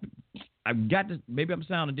I'm not. I've got to. Maybe I'm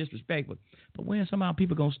sounding disrespectful, but when somehow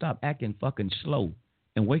people gonna stop acting fucking slow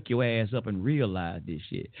and wake your ass up and realize this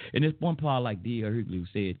shit? And there's one part like D. Hughley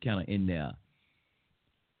said, kind of in there.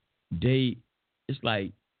 It's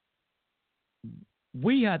like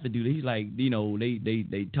we have to do this. He's like,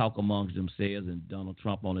 they talk amongst themselves, and Donald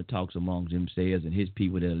Trump only talks amongst themselves and his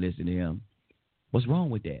people that listen to him. What's wrong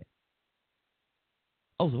with that?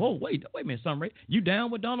 Oh, wait a minute, something, Ray. You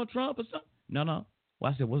down with Donald Trump or something? No.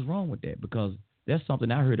 Well, I said, what's wrong with that? Because that's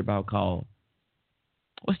something I heard about called,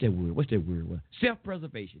 what's that word?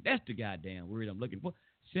 Self-preservation. That's the goddamn word I'm looking for.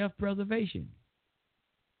 Self-preservation.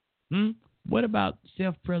 What about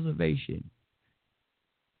self-preservation?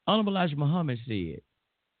 Honorable Elijah Muhammad said,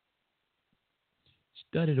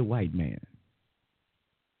 study the white man.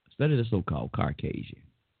 Study the so-called Caucasian.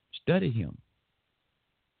 Study him.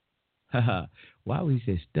 Why would he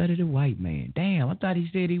say study the white man? Damn, I thought he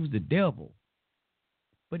said he was the devil.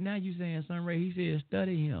 But now you saying something, Ray. He said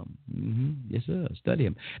study him. Yes, sir. Study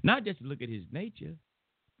him. Not just to look at his nature,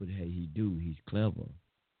 but hey, he's clever.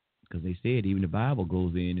 Because they said, even the Bible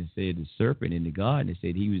goes in and said the serpent in the garden, it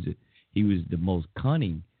said he was the most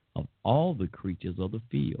cunning of all the creatures of the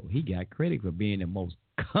field. He got credit for being the most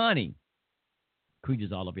cunning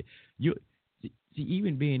creatures all of it. See,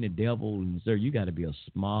 even being the devil, and sir, you got to be a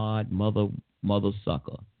smart mother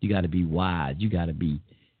sucker. You got to be wise. You got to be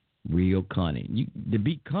real cunning. To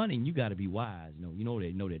be cunning, you got to be wise. You know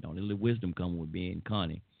that don't. A little wisdom comes with being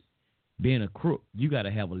cunning. Being a crook, you got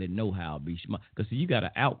to have a little know-how, be smart. Because you got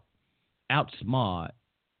to outsmart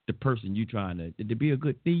the person you trying to be a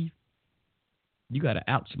good thief. You got to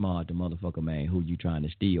outsmart the motherfucker, man, who you trying to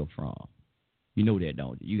steal from. You know that,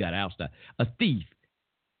 don't you? You got to outsmart a thief.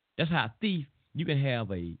 That's how a thief. You can have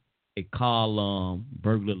a a car alarm,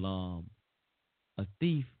 burglar alarm, a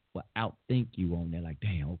thief will outthink you on that. Like,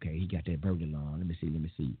 damn, okay, he got that burglar alarm. Let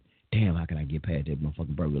me see. Damn, how can I get past that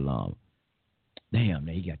motherfucking burglar alarm? Damn,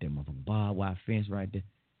 now he got that motherfucking barbed wire fence right there.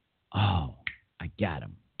 Oh, I got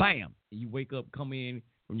him. Bam. And you wake up, come in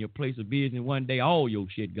from your place of business one day, all your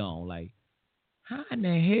shit gone. Like, how in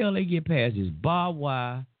the hell they get past this barbed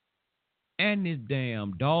wire and this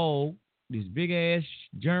damn dog, this big ass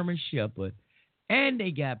German Shepherd, and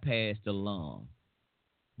they got past the alarm?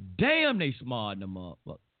 Damn, they smart them up.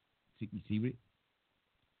 You see what?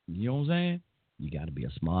 You know what I'm saying? You got to be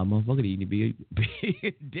a smart motherfucker. You need to be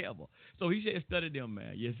a devil. So he said, study them,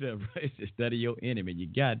 man. Yes, sir. He said, study your enemy. You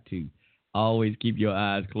got to always keep your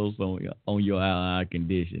eyes close on your eye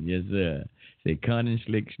condition. Yes, sir. Say cunning,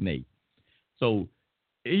 slick snake. So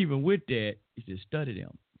even with that, he said, study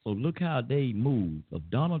them. So look how they move. Of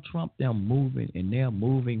Donald Trump, they're moving, and they're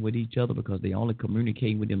moving with each other because they only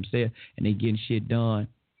communicate with themselves, and they getting shit done.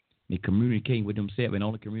 They communicate with themselves and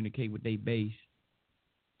only communicate with their base.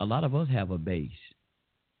 A lot of us have a base.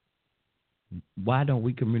 Why don't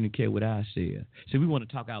we communicate with ourselves? So we want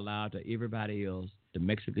to talk out loud to everybody else, the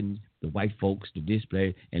Mexicans, the white folks, the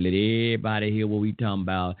display, and let everybody hear what we talking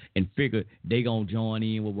about and figure they going to join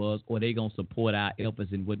in with us or they going to support our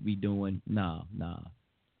efforts in what we doing. Nah.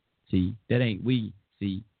 See, that ain't we.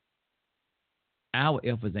 See, our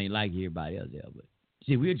efforts ain't like everybody else ever.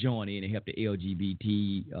 See, we'll join in and help the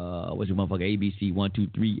LGBT, ABC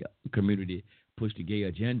 123 community push the gay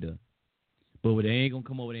agenda. But they ain't going to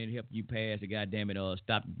come over there and help you pass the goddamn it,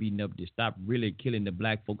 stop beating up, stop really killing the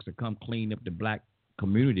black folks to come clean up the black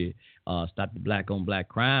community, stop the black on black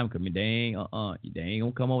crime community. They ain't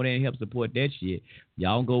going to come over there and help support that shit.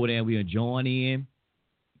 Y'all go over there and we'll join in.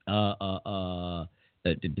 The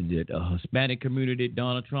Hispanic community,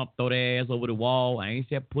 Donald Trump throw their ass over the wall. I ain't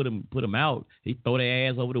said put them out. He throw their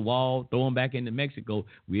ass over the wall, throw them back into Mexico.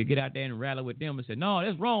 We'll get out there and rally with them and say, no,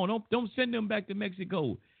 that's wrong. Don't send them back to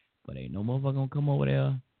Mexico. But ain't no motherfucker gonna come over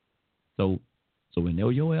there. So we know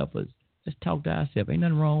your efforts. Let's talk to ourselves. Ain't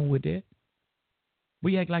nothing wrong with that.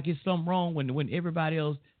 We act like it's something wrong when everybody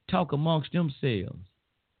else talk amongst themselves.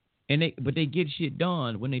 But they get shit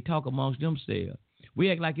done when they talk amongst themselves.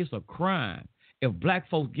 We act like it's a crime if black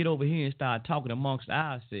folks get over here and start talking amongst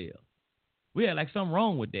ourselves. We act like something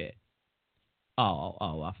wrong with that.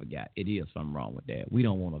 Oh, I forgot. It is something wrong with that. We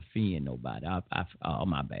don't want to offend nobody. Oh,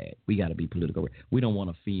 my bad. We got to be political. We don't want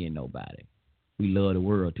to offend nobody. We love the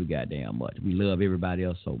world too goddamn much. We love everybody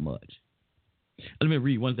else so much. Let me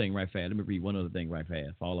read one thing right fast. Let me read one other thing right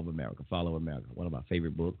fast. Fall of America. One of my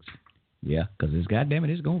favorite books. Yeah, because it's goddamn it,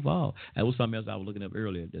 it's going to fall. That was something else I was looking up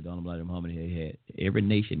earlier that Donald Elijah Muhammad had. Every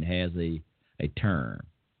nation has a term.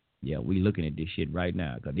 Yeah, we looking at this shit right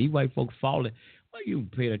now because these white folks falling. Well, you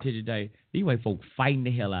paying attention to these white folks fighting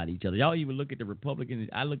the hell out of each other. Y'all even look at the Republicans.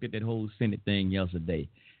 I looked at that whole Senate thing yesterday.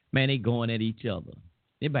 Man, they going at each other.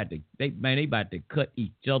 They about to cut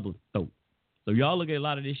each other's throat. So y'all look at a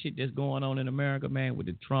lot of this shit that's going on in America, man, with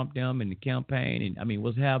the Trump them and the campaign and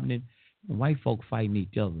what's happening. White folk fighting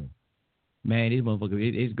each other. Man, this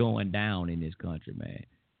motherfucker, it's going down in this country, man.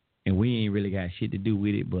 And we ain't really got shit to do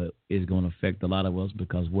with it, but it's going to affect a lot of us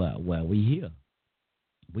because, well, we here.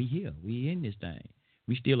 We here. We in this thing.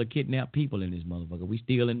 We still a kidnapped people in this motherfucker. We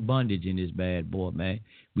still in bondage in this bad boy, man.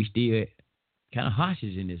 We still kind of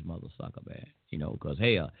hostage in this mother sucker, man. You know, because,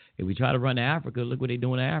 hell, if we try to run to Africa, look what they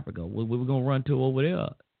doing in Africa. What we going to run to over there?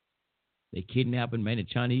 They kidnapping, man, the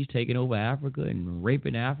Chinese taking over Africa and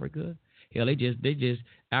raping Africa. Hell, they just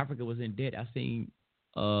Africa was in debt. I seen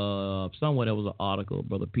somewhere there was an article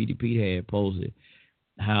Brother Petey Pete had posted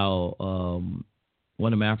how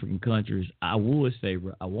one of them African countries, I want to say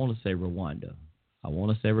Rwanda.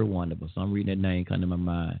 For some reason that name come to my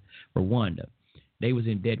mind. Rwanda. They was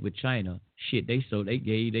in debt with China. Shit, they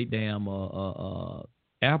gave they damn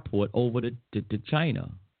airport over to China.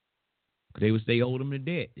 They owed them the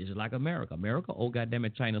debt. It's like America. America owe goddamn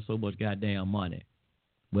it China so much goddamn money.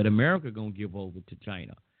 But America gonna give over to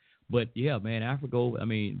China. But yeah, man,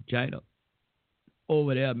 China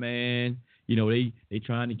over there, man. You know, they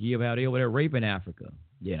trying to give out. They over there raping Africa.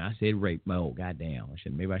 Yeah, I said rape. Oh, goddamn.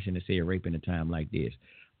 Maybe I shouldn't have said rape in a time like this.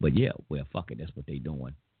 But yeah, well, fuck it. That's what they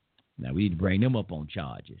doing. Now we need to bring them up on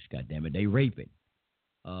charges. Goddamn it, they raping.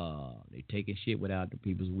 They taking shit without the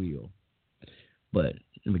people's will. But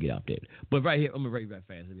let me get off that. But right here, I'm gonna read right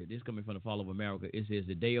fast. This coming from the Fall of America. It says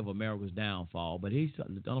the day of America's downfall. But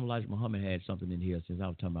Donald Elijah Muhammad had something in here since I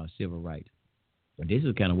was talking about civil rights. But this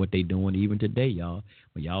is kind of what they doing even today, y'all.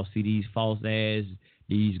 When y'all see these false ads,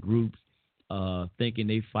 these groups thinking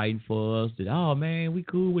they fighting for us. That, oh, man, we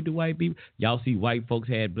cool with the white people. Y'all see white folks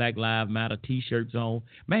had Black Lives Matter T-shirts on.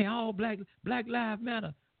 Man, all Black Lives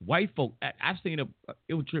Matter. White folk, I've seen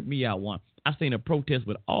it would trip me out once. I seen a protest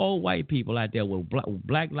with all white people out there with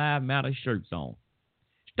Black Lives Matter shirts on.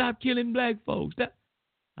 Stop killing black folks.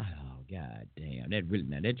 Oh, God damn.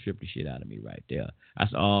 That tripped the shit out of me right there. I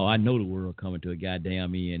said, oh, I know the world coming to a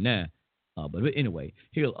goddamn end now. But anyway,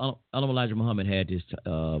 here, Elijah Muhammad had this,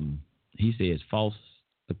 he says, false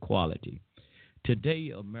equality.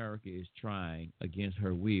 Today, America is trying against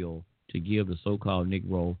her will to give the so-called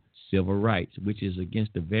Negro civil rights, which is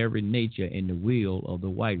against the very nature and the will of the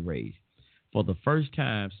white race. For the first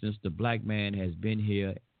time since the black man has been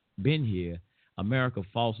here, America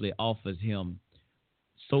falsely offers him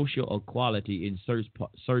social equality in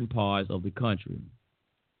certain parts of the country.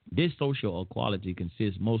 This social equality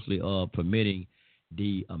consists mostly of permitting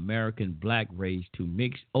the American black race to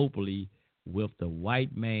mix openly with the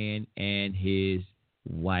white man and his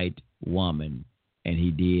white woman. And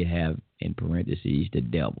he did have, in parentheses, the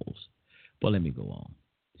devils. But let me go on.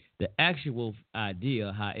 The actual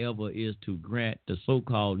idea, however, is to grant the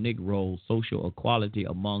so-called Negro social equality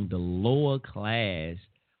among the lower class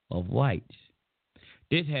of whites.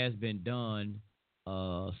 This has been done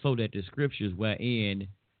so that the scriptures wherein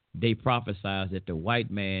they prophesy that the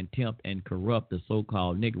white man tempt and corrupt the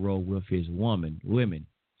so-called Negro with his women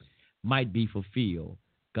might be fulfilled.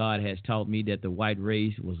 God has taught me that the white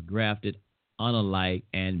race was grafted unalike,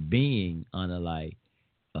 and being unalike,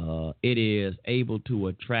 it is able to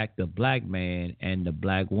attract the black man and the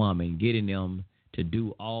black woman, getting them to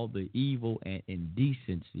do all the evil and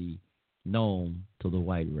indecency known to the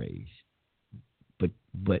white race.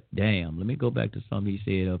 But damn, let me go back to something he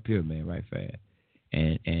said up here, man, right fast.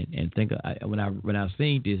 And think when I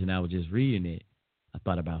seen this and I was just reading it, I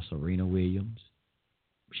thought about Serena Williams.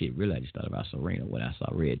 Shit, really, I just thought about Serena when I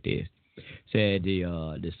read this. Said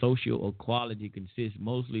the social equality consists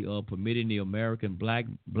mostly of permitting the American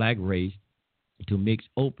black race to mix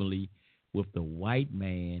openly with the white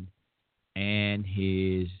man and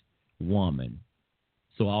his woman.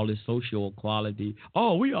 So all this social equality.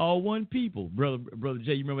 Oh, we all one people, brother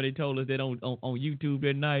Jay. You remember they told us that on YouTube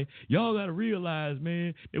that night? Y'all gotta realize,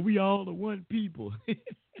 man, that we all are one people.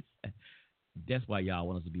 That's why y'all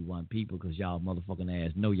want us to be one people, because y'all motherfucking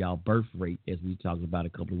ass know y'all birth rate, as we talked about a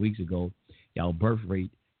couple of weeks ago, y'all birth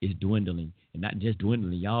rate is dwindling. And not just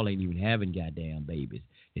dwindling, y'all ain't even having goddamn babies.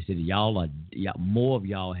 They said more of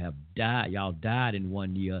y'all have died. Y'all died in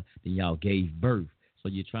 1 year than y'all gave birth. So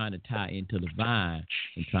you're trying to tie into the vine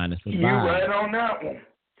and trying to survive. You're right on that one.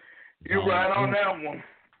 You're right on that one.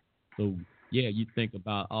 So, yeah, you think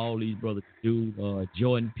about all these brothers do.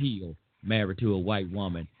 Jordan Peele, married to a white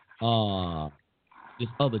woman. This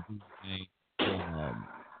other dude named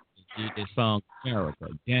did this song America.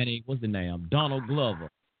 Danny, what's the name? Donald Glover.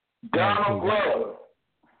 Donald Glover.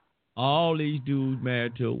 All these dudes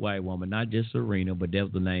married to a white woman, not just Serena, but that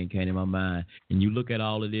was the name came in my mind. And you look at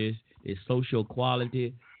all of this, it's social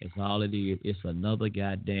equality. It's all it is. It's another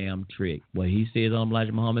goddamn trick. What he says,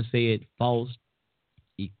 Elijah Muhammad said, false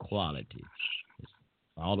equality. That's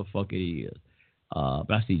all the fuck it is.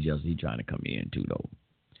 But I see Justin, he trying to come in too, though.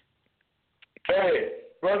 Hey,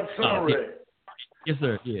 Brother Sunray. Yes,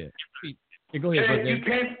 sir. Yeah. Go ahead, brother.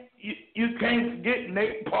 You can't forget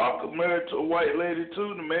Nate Parker married to a white lady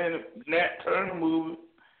too. The man in Nat Turner movie.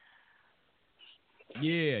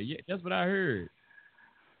 Yeah, that's what I heard.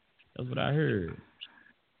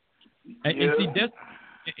 And see, that's,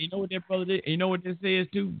 you know what that brother did? You know what this says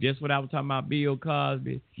too? That's what I was talking about, Bill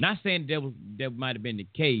Cosby. Not saying that might have been the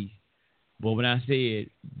case, but when I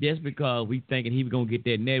said just because we thinking he was gonna get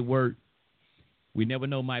that network, we never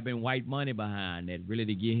know, might have been white money behind that, really,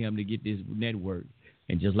 to get him to get this network.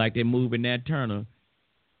 And just like that movie, Nat Turner,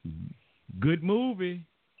 good movie,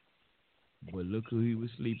 but look who he was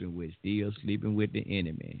sleeping with, still sleeping with the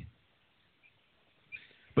enemy.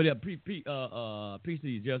 But peace to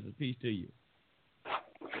you, Justice. Peace to you.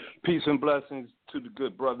 Peace and blessings to the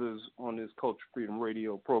good brothers on this Culture Freedom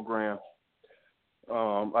Radio program.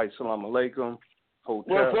 Assalamu alaikum. What's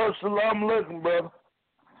up? Salam alaikum, brother.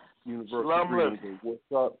 Universal greetings.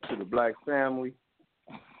 What's up to the black family?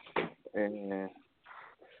 And,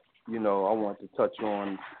 you know, I want to touch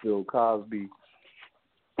on Bill Cosby.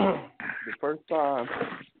 The first time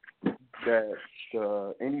that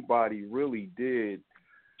anybody really did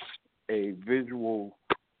a visual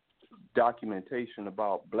documentation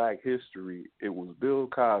about black history, it was Bill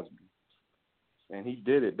Cosby. And he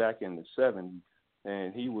did it back in the 70s.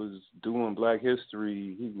 And he was doing black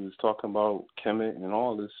history. He was talking about Kemet and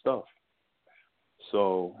all this stuff.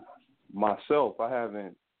 So myself, I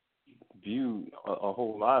haven't viewed a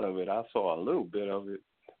whole lot of it. I saw a little bit of it,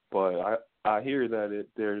 but I hear that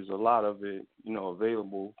there's a lot of it,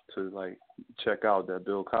 available to like check out that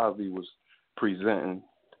Bill Cosby was presenting,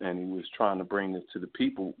 and he was trying to bring it to the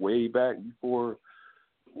people way back before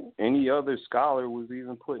any other scholar was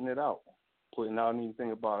even putting out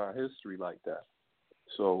anything about our history like that.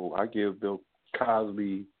 So I give Bill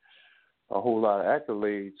Cosby a whole lot of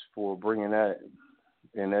accolades for bringing that,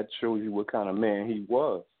 and that shows you what kind of man he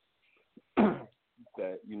was.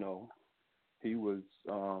 That, he was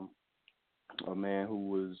a man who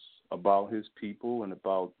was about his people and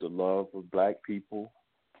about the love of black people,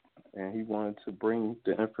 and he wanted to bring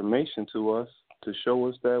the information to us to show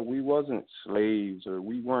us that we wasn't slaves, or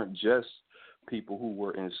we weren't just people who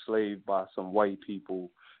were enslaved by some white people,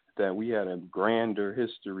 that we had a grander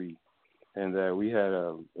history, and that we had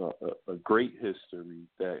a great history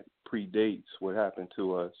that predates what happened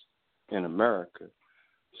to us in America.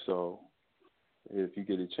 So if you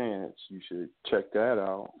get a chance, you should check that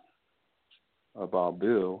out about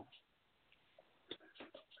Bill.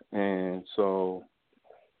 And so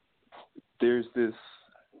there's this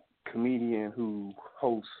comedian who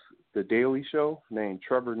hosts The Daily Show named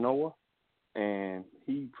Trevor Noah, and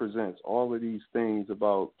he presents all of these things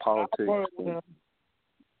about politics.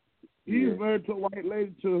 He's married to a white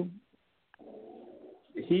lady too.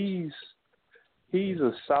 He's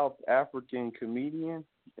a South African comedian,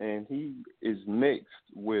 and he is mixed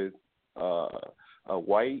with a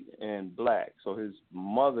white and black. So his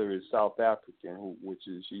mother is South African,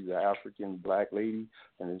 she's an African black lady,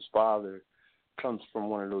 and his father comes from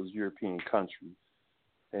one of those European countries.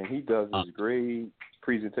 And he does this great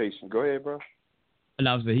presentation. Go ahead, bro. And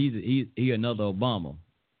I was saying he another Obama.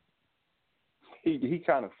 He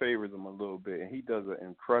kind of favors him a little bit, and he does an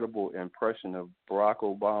incredible impression of Barack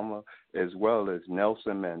Obama as well as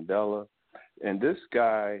Nelson Mandela. And this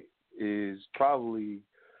guy is probably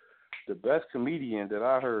the best comedian that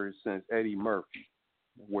I heard since Eddie Murphy,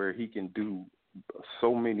 where he can do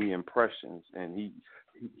so many impressions, and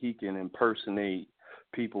he can impersonate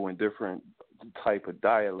people in different type of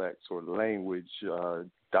dialects or language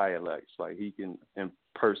dialects. Like he can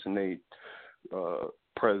impersonate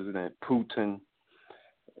President Putin,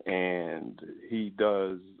 and he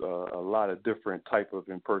does a lot of different type of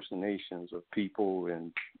impersonations of people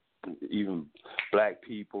and even black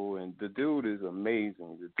people. And the dude is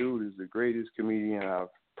amazing. The dude is the greatest comedian I've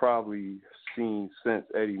probably seen since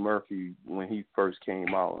Eddie Murphy when he first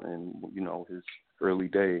came out in his early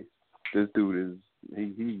days. This dude is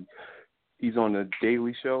he's on the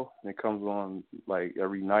Daily Show, and it comes on like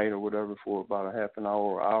every night or whatever for about a half an hour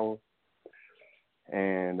or hour.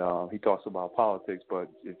 And he talks about politics, but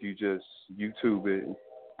if you just YouTube it and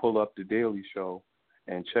pull up the Daily Show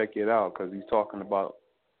and check it out, because he's talking about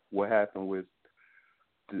what happened with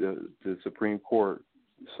the Supreme Court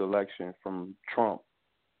selection from Trump,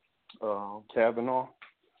 Kavanaugh,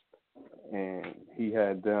 and he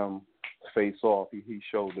had them face off. He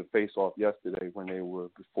showed the face off yesterday when they were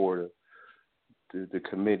before the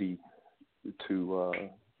committee to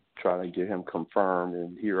try to get him confirmed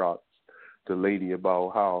and hear out the lady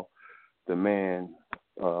about how the man,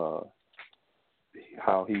 how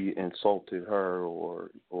he insulted her or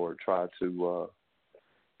tried to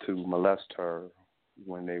molest her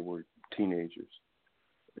when they were teenagers.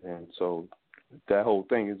 And so that whole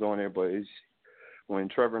thing is on there, but when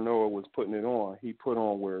Trevor Noah was putting it on, he put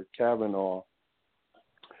on where Kavanaugh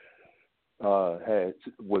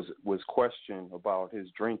was questioned about his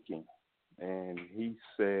drinking, and he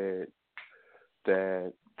said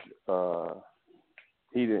that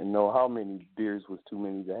he didn't know how many beers was too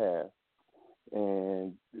many to have.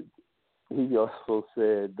 And he also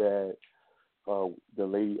said that the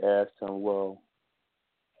lady asked him, well,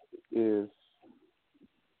 if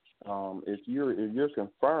you're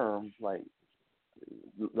confirmed, like,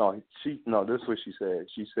 this is what she said.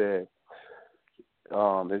 She said,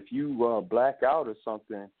 if you black out or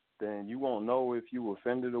something, then you won't know if you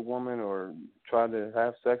offended a woman or tried to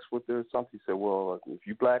have sex with her or something. He said, well, if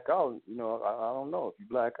you black out, I don't know if you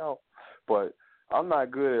black out. But I'm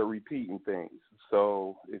not good at repeating things.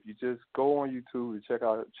 So if you just go on YouTube and check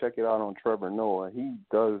it out on Trevor Noah, he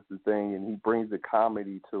does the thing and he brings the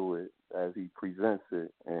comedy to it as he presents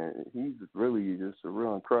it. And he's really just a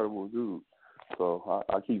real incredible dude. So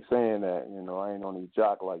I keep saying that, I ain't on his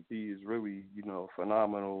jock. Like, he is really, a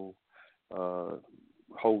phenomenal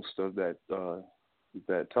host of that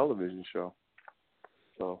television show.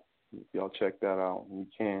 So if y'all check that out, you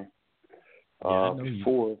can. I know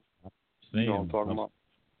before, you know what I'm talking about?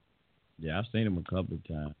 Yeah, I've seen him a couple of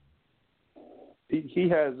times. He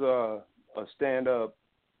has a stand-up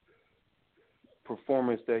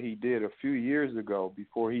performance that he did a few years ago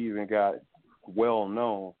before he even got well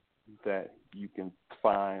known that you can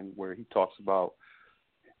find where he talks about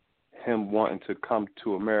him wanting to come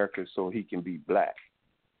to America so he can be black.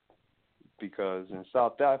 Because in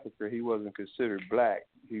South Africa, he wasn't considered black.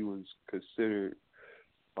 He was considered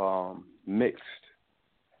mixed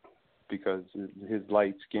because his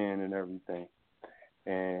light skin and everything.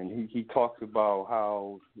 And he talks about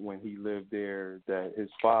how when he lived there that his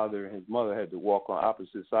father and his mother had to walk on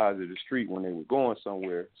opposite sides of the street when they were going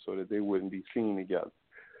somewhere so that they wouldn't be seen together.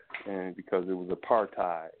 And because it was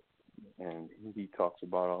apartheid. And he talks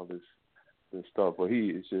about all this stuff. But he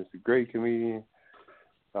is just a great comedian.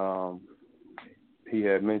 He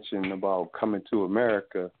had mentioned about coming to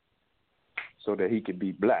America so that he could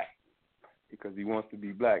be black, because he wants to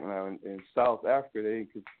be black. Now, in South Africa, they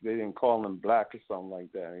didn't call him black or something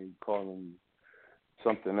like that. They called him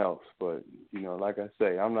something else. But, like I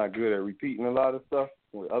say, I'm not good at repeating a lot of stuff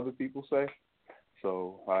what other people say.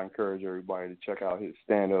 So I encourage everybody to check out his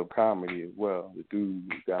stand-up comedy as well. The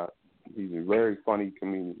dude he's a very funny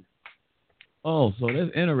comedian. Oh, so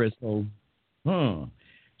that's interesting.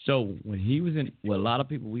 So when he was in, a lot of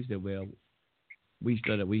people, we said, we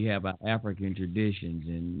studied, we have our African traditions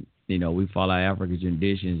and, we follow African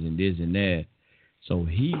traditions and this and that. So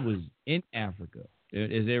he was in Africa.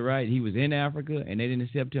 Is that right? He was in Africa and they didn't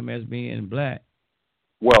accept him as being black?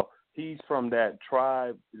 Well, he's from that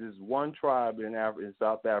tribe. There's one tribe in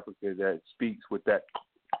South Africa that speaks with that,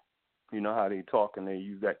 how they talk and they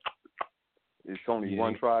use that. It's only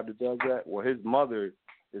one tribe that does that. Well, his mother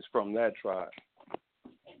is from that tribe.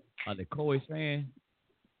 Are the Khoi fan?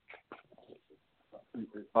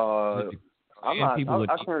 I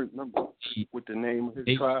can't remember what the name of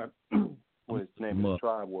his tribe. What his name of his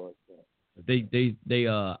tribe was. They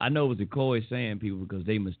I know it was the Khoi San people because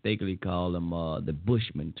they mistakenly call them the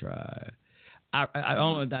Bushman tribe. I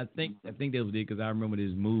think that was it because I remember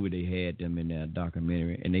this movie they had them in that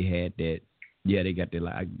documentary and they had that. Yeah, they got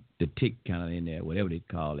the tick kind of in there, whatever they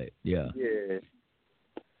call it. Yeah. Yeah.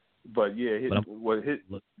 But yeah,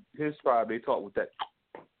 his tribe they talk with that.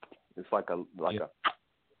 It's like a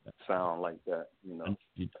sound like that,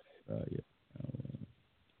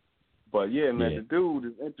 But yeah, man, the dude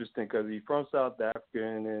is interesting because he's from South Africa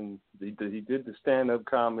and then he did the stand-up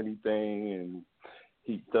comedy thing and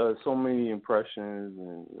he does so many impressions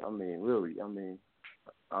and I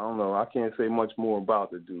don't know, I can't say much more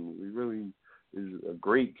about the dude. He really is a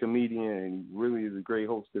great comedian and he really is a great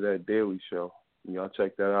host of that Daily Show. Y'all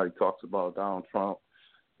check that out. He talks about Donald Trump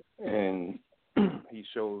and he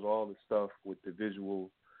shows all the stuff with the visual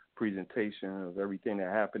presentation of everything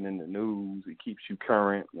that happened in the news. He keeps you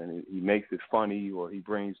current and he makes it funny or he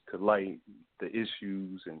brings to light the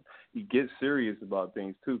issues and he gets serious about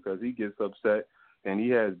things too because he gets upset and he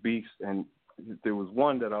has beefs. And there was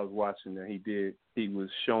one that I was watching that he was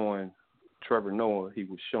showing Trevor Noah, he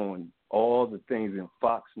was showing all the things in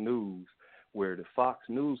Fox News where the Fox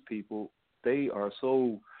News people, they are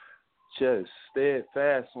so just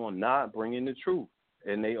steadfast on not bringing the truth.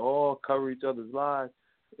 And they all cover each other's lies.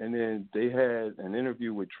 And then they had an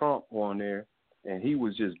interview with Trump on there, and he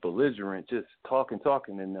was just belligerent, just talking.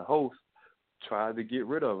 And the host tried to get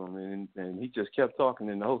rid of him, and he just kept talking.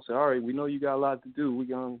 And the host said, all right, we know you got a lot to do. We're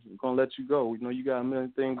gonna let you go. We know you got a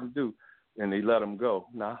million things to do. And they let him go.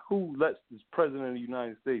 Now, who lets the president of the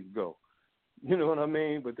United States go? You know what I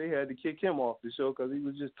mean? But they had to kick him off the show because he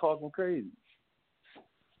was just talking crazy.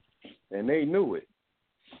 And they knew it.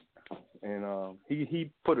 And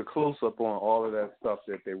he put a close-up on all of that stuff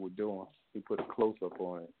that they were doing. He put a close-up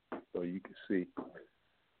on it so you could see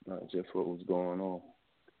just what was going on.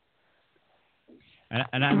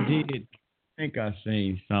 And I did think I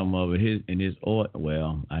seen some of it.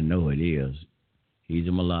 Well, I know it is. He's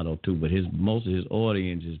a mulatto too, but most of his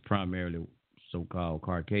audience is primarily so-called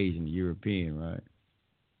Caucasian, European, right?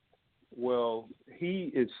 Well,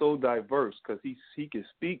 he is so diverse because he can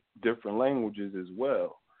speak different languages as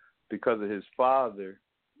well. Because of his father,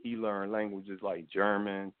 he learned languages like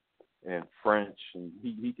German and French, and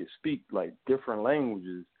he can speak like different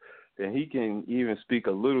languages, and he can even speak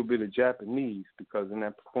a little bit of Japanese because in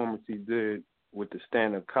that performance he did with the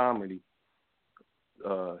stand-up comedy,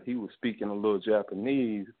 he was speaking a little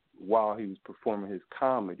Japanese while he was performing his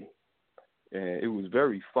comedy, and it was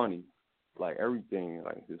very funny. Like everything,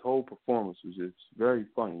 like his whole performance was just very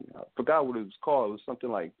funny. I forgot what it was called. It was something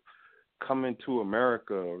like Coming to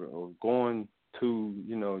America or Going to,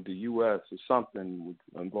 the U.S. or something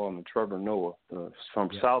involving Trevor Noah, from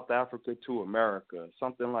South Africa to America,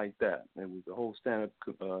 something like that. It was the whole stand-up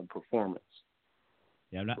performance.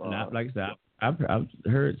 Yeah, not like I said, I've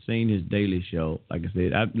seen his Daily Show. Like I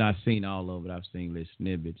said, I've not seen all of it. I've seen little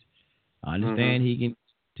snippets. I understand he can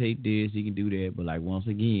take this, he can do that, but like once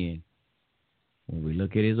again, when we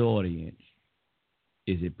look at his audience,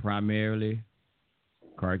 is it primarily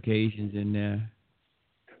Caucasians in there?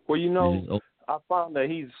 Well, you know, I found that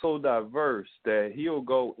he's so diverse that he'll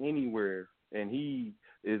go anywhere, and he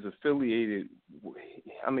is affiliated.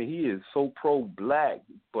 I mean, he is so pro-black,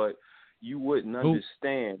 but you wouldn't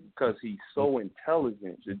understand because he's so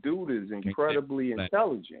intelligent. The dude is incredibly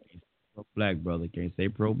intelligent. Pro-black brother. Can't say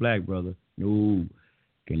pro-black brother. No.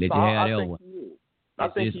 Can't let you have that one. I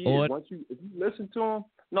think he is. If you listen to him,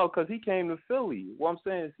 no, because he came to Philly. What I'm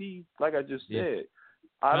saying is he, like I just said,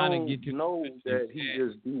 I don't know that he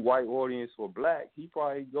just do white audience or black. He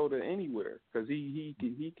probably go to anywhere because he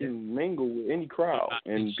can mingle with any crowd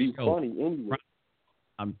and be funny anywhere.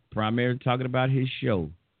 I'm primarily talking about his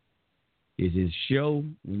show. Is his show,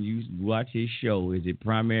 when you watch his show, is it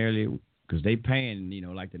primarily, because they pan,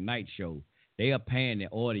 like the night show, they are paying the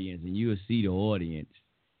audience and you'll see the audience.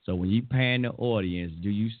 So when you pan the audience, do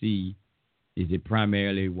you see, is it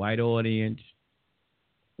primarily white audience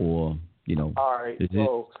or, all right, is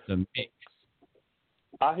so it a mix?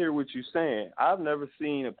 I hear what you're saying. I've never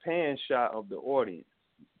seen a pan shot of the audience.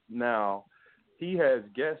 Now, he has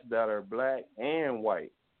guests that are black and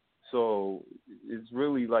white. So it's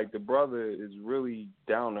really like the brother is really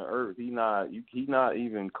down to earth. He not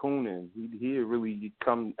even cooning. He really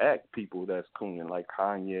come at people that's cooning, like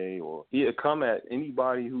Kanye, or he'll come at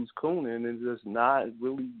anybody who's cooning and just not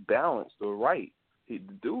really balanced or right. The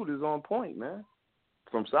dude is on point, man.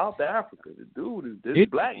 From South Africa, the dude his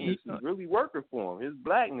blackness is really working for him. His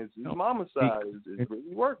blackness, his mama's side is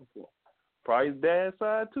really working for him. Probably his dad's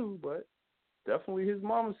side too, but definitely his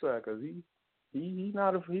mama's side because He's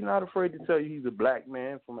not afraid to tell you he's a black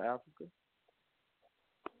man from Africa.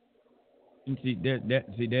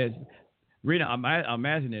 That's Rita. I'm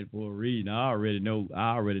asking that for a reason. I already know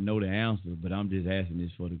the answer, but I'm just asking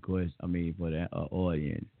this for the question. I mean, for the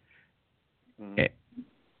audience. Mm-hmm.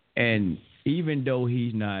 And even though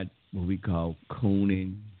he's not what we call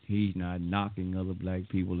cooning, he's not knocking other black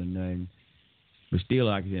people or nothing, but still,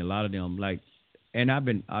 like I said, a lot of them like. And I've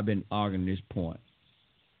been arguing this point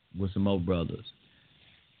with some old brothers.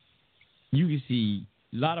 You can see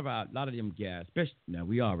a lot of them guys, especially now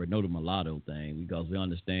we already know the mulatto thing because we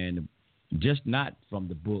understand just not from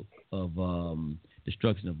the book of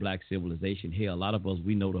Destruction of Black Civilization. Hell, a lot of us,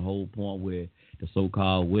 we know the whole point where the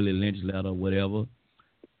so-called Willie Lynch letter or whatever.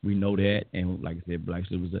 We know that, and like I said, black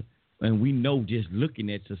civilization. And we know just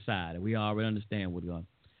looking at society, we already understand what's going on.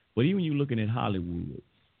 But even you looking at Hollywood,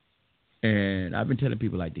 and I've been telling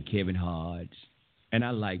people like the Kevin Hart's, and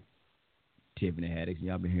I like Tiffany Haddish.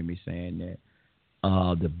 Y'all been hearing me saying that.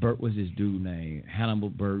 The Burt was his dude name, Hannibal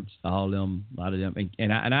Buress, all them, a lot of them,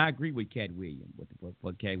 and I agree with Cat Williams.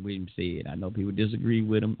 What Cat Williams said. I know people disagree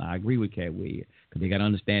with him. I agree with Cat Williams because they got to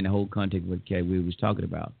understand the whole context of what Cat Williams was talking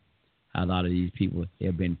about. How a lot of these people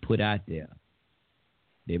have been put out there.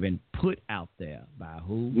 They've been put out there by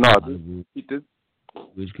who? No,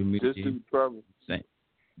 which community? This Trevor.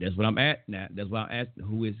 That's what I'm at now. That's why I'm asking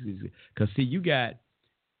who is because see, you got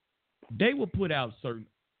they will put out certain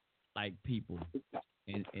like people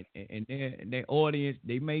and their audience.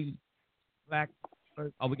 They may black.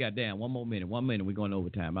 Oh, we got down 1 more minute. 1 minute. We're going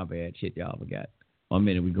overtime. My bad. Shit, y'all forgot. 1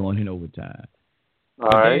 minute. We're going in overtime. All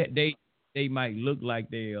right. They might look like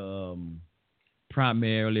they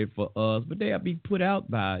primarily for us, but they'll be put out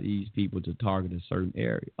by these people to target a certain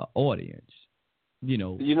area audience.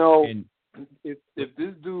 And if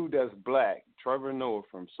this dude that's black, Trevor Noah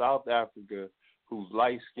from South Africa, who's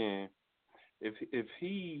light skinned, if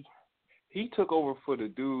he took over for the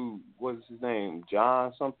dude, what's his name,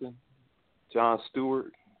 Jon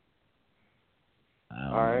Stewart.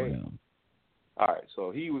 All right.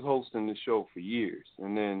 So he was hosting the show for years,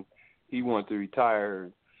 and then he wanted to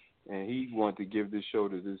retire, and he wanted to give this show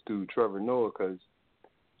to this dude Trevor Noah because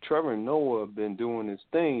Trevor Noah been doing his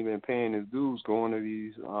thing, been paying his dues, going to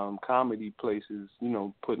these comedy places,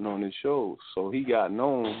 putting on his shows. So he got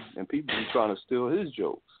known, and people be trying to steal his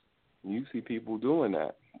jokes. And you see people doing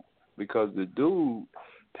that because the dude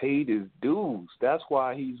paid his dues. That's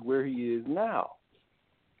why he's where he is now.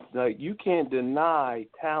 Like, you can't deny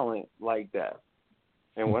talent like that.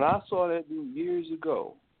 And when I saw that dude years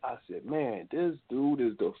ago, I said, man, this dude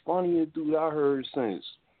is the funniest dude I heard since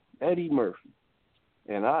Eddie Murphy.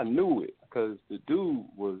 And I knew it because the dude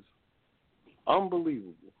was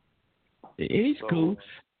unbelievable. He's cool.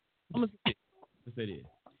 I'm going to say this.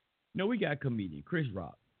 We got a comedian, Chris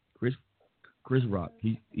Rock. Chris Rock,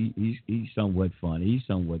 he's somewhat funny. He's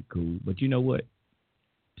somewhat cool. But you know what?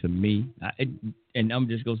 to me, and I'm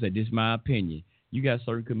just gonna say this is my opinion. You got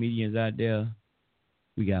certain comedians out there.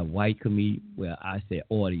 We got white comedians. Well, I said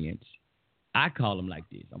audience. I call them like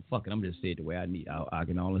this. I'm just saying it the way I need. I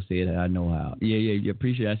can only say it how I know how. Yeah.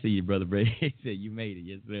 Appreciate it. I see you, brother Bray. Said you made it.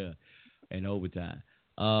 Yes, sir. And overtime.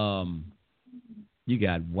 You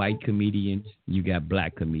got white comedians. You got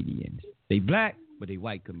black comedians. They black, but they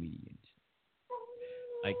white comedians.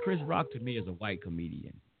 Like Chris Rock to me is a white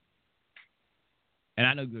comedian. And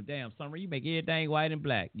I know you're damn Summer, you make everything white and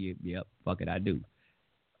black. Yep, fuck it, I do.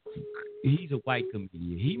 He's a white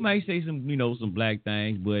comedian. He might say some black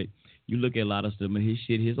things, but you look at a lot of stuff and his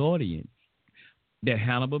shit, his audience. That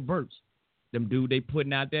Hannibal Buress, them dude they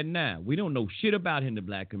putting out there now. We don't know shit about him in the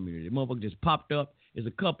black community. The motherfucker just popped up. There's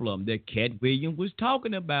a couple of them that Cat Williams was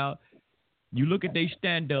talking about. You look at they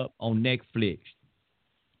stand up on Netflix.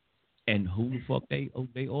 And who the fuck they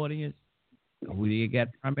audience? Who they got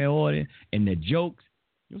primary audience? And the jokes.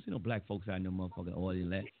 You don't see no black folks out in the motherfucking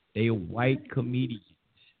audience. They white comedians.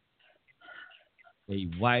 They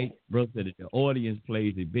white, brother. The audience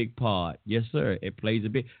plays a big part. Yes, sir. It plays a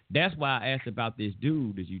big. That's why I asked about this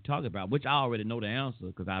dude that you talk about, which I already know the answer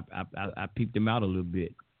because I peeped him out a little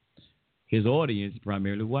bit. His audience is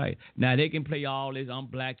primarily white. Now, they can play all this, I'm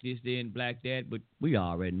black this, then black that, but we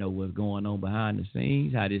already know what's going on behind the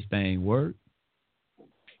scenes, how this thing works.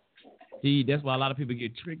 See, that's why a lot of people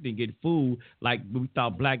get tricked and get fooled. Like we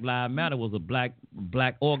thought Black Lives Matter was a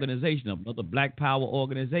black organization, another black power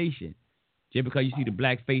organization. Just because you see the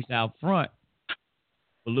black face out front,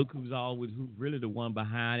 but look who's really the one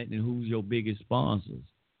behind it and who's your biggest sponsors.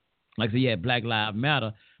 Like, so you had Black Lives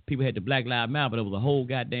Matter. People had the Black Lives Matter, but there was a whole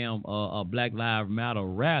goddamn Black Lives Matter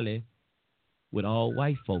rally with all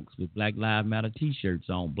white folks with Black Lives Matter T-shirts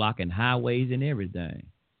on, blocking highways and everything.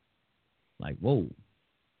 Like, whoa.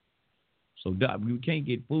 So we can't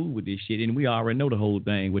get fooled with this shit, and we already know the whole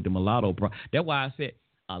thing with the mulatto. That's why I said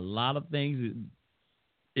a lot of things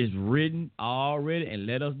is written already, and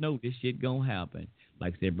let us know this shit gonna happen.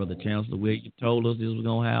 Like I said, Brother Chancellor Williams told us this was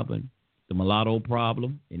gonna happen. The mulatto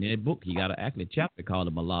problem. In that book, he got a chapter called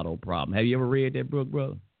The Mulatto Problem. Have you ever read that book,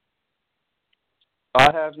 brother? I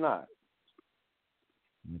have not.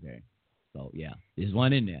 Okay. So, yeah, there's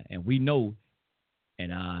one in there. And we know,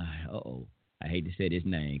 and I hate to say this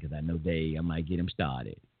name because I know I might get him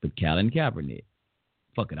started. But Colin Kaepernick.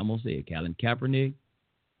 Fuck it, I'm going to say it. Colin Kaepernick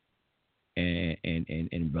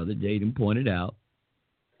and Brother Jaden pointed out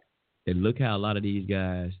that look how a lot of these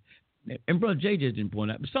guys, and Brother Jay just didn't point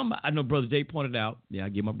out, but I know Brother Jay pointed out. Yeah, I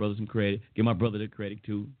give my brother some credit. Give my brother the credit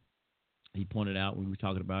too. He pointed out when we were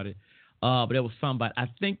talking about it. But there was somebody. I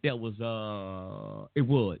think that was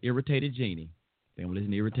Irritated Genie. They were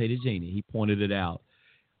listening to Irritated Genie. He pointed it out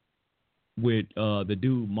with the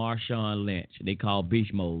dude Marshawn Lynch. They call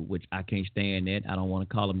Beast Mode, which I can't stand that. I don't want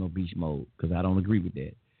to call him no Beast Mode because I don't agree with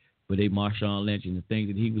that. But they Marshawn Lynch and the things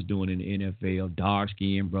that he was doing in the NFL, dark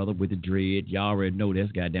skinned brother with the dreads. Y'all already know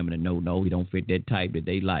that's goddamn it a no. He don't fit that type that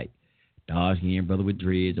they like. Dark skinned brother with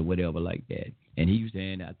dreads or whatever like that. And he was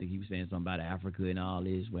saying, I think he was saying something about Africa and all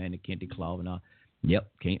this, wearing the kente cloth and all. Yep,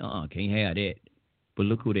 can't have that. But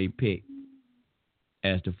look who they picked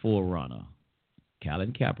as the forerunner.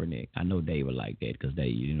 Colin Kaepernick. I know they were like that because I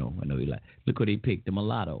know he like. Look who they picked, the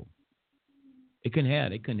mulatto. They couldn't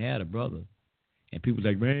have the brother. And people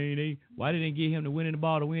like, man, why didn't they get him to win the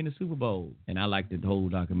ball to win the Super Bowl? And I like the whole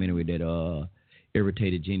documentary that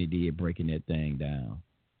Irritated Genie did breaking that thing down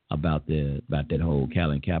about that whole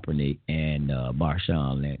Colin Kaepernick and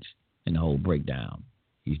Marshawn Lynch and the whole breakdown.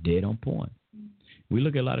 He's dead on point. We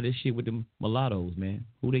look at a lot of this shit with the mulattoes, man.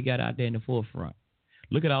 Who they got out there in the forefront?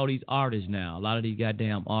 Look at all these artists now. A lot of these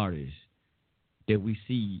goddamn artists that we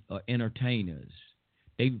see are entertainers.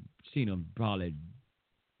 They've seen them probably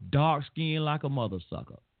dark skin like a mother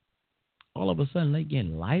sucker. All of a sudden, they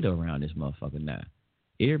getting lighter around this motherfucker now.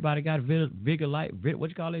 Everybody got vigor light. What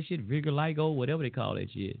you call that shit? Vigor ligo, whatever they call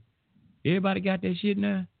that shit. Everybody got that shit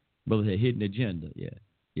now. Brother said hidden agenda. Yeah,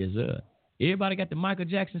 yes sir. Everybody got the Michael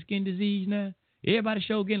Jackson skin disease now. Everybody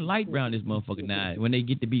show getting light around this motherfucker now when they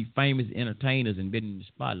get to be famous entertainers and been in the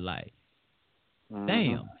spotlight.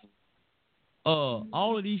 Damn.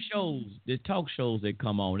 All of these shows, the talk shows that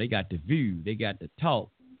come on, they got the View, they got the Talk,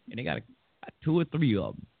 and they got 2 or 3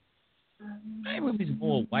 of them. Maybe there's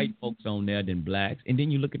more white folks on there than blacks. And then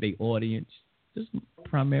you look at their audience, there's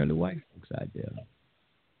primarily white folks out there.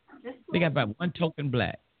 They got about one token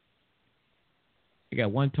black. They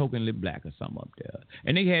got one token black or something up there.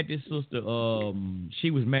 And they had this sister,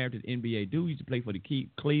 she was married to the NBA dude. He used to play for the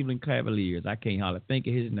Cleveland Cavaliers. I can't hardly think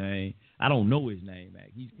of his name. I don't know his name, man.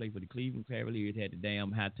 He used to play for the Cleveland Cavaliers, had the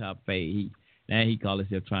damn high top fade. Now he called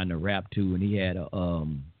himself trying to rap too, and he had a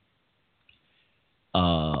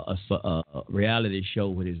a reality show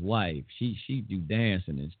with his wife. She do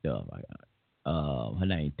dancing and stuff. Her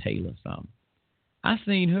name Taylor something. I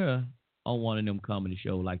seen her on one of them comedy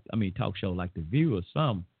show talk show like The View or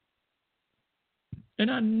something.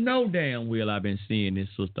 And I know damn well I've been seeing this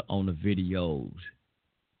sister on the videos.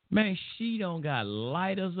 Man, she don't got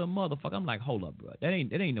light as a motherfucker. I'm like, hold up, bro. That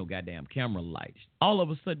ain't no goddamn camera lights. All of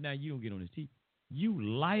a sudden now you don't get on this TV. You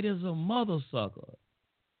light as a mother sucker.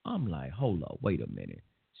 I'm like, hold up, wait a minute.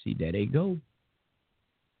 See, there they go.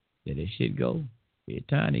 There that shit go. Every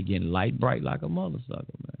time they getting light bright like a mother sucker,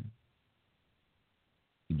 man.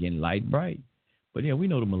 They getting light bright. But yeah, we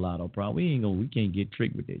know the mulatto problem. We can't get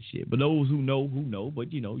tricked with that shit. But those who know.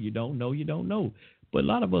 But you don't know. But a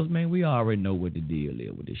lot of us, man, we already know what the deal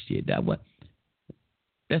is with this shit.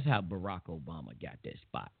 That's how Barack Obama got that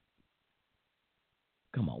spot.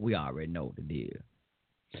 Come on, we already know the deal.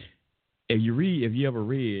 If you ever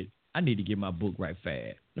read, I need to get my book right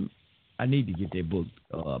fast. I need to get that book,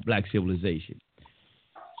 Black Civilization.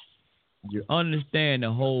 You understand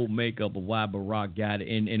the whole makeup of why Barack got it,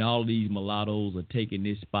 and all these mulattoes are taking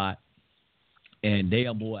this spot, and they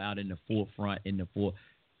are more out in the forefront, in the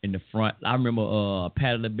front. I remember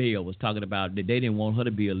Patti LaBelle was talking about that they didn't want her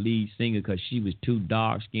to be a lead singer because she was too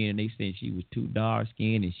dark-skinned. They said she was too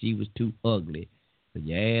dark-skinned and she was too ugly. So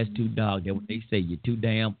your ass too dark. That's what they say. You're too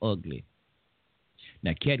damn ugly.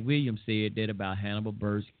 Now, Cat Williams said that about Hannibal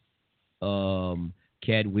Buress,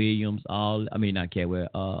 Cat Williams,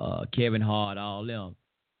 Kevin Hart, all them.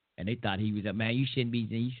 And they thought he was a man. You shouldn't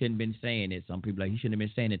been saying it. Some people like, you shouldn't have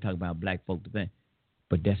been saying it, talking about black folk.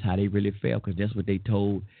 But that's how they really felt, because that's what they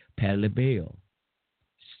told Patti LaBelle.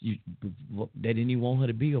 They didn't even want her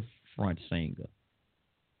to be a front singer.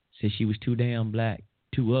 Said she was too damn black,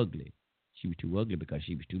 too ugly. She was too ugly because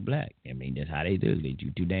she was too black. I mean, that's how they do it. They do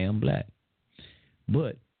too damn black.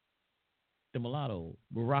 But the mulatto,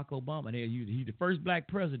 Barack Obama, he's the first black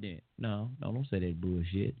president. No, don't say that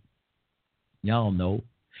bullshit. Y'all know.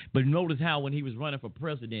 But notice how when he was running for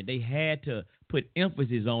president, they had to put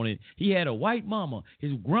emphasis on it. He had a white mama.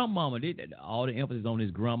 His grandmama did all the emphasis on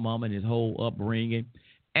his grandmama and his whole upbringing.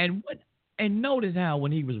 And notice how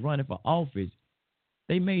when he was running for office,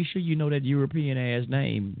 they made sure you know that European ass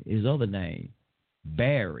name, his other name,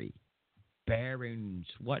 Barry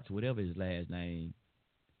Swartz, whatever his last name.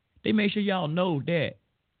 They made sure y'all know that.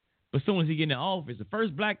 But as soon as he get in office, the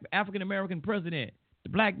first black African American president, the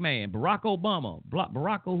black man, Barack Obama,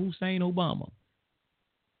 Barack Hussein Obama.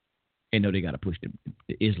 And they got to push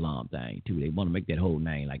the Islam thing, too. They want to make that whole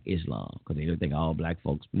name like Islam because they think all black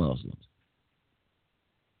folks Muslims.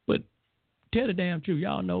 But tell the damn truth.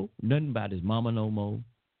 Y'all know nothing about his mama no more.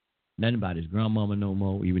 Nothing about his grandmama no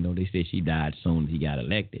more, even though they said she died soon as he got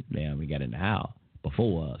elected. Damn, we got in the house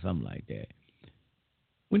before or something like that.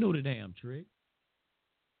 We know the damn trick.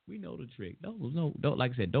 We know the trick.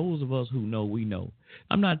 Like I said, those of us who know, we know.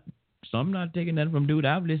 I'm not taking nothing from dude.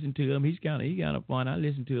 I've listened to him. He's kind of fun. I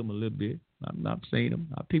listened to him a little bit. I've not seen him.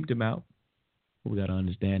 I peeped him out. But we got to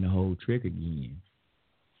understand the whole trick again.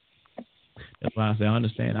 That's why I say I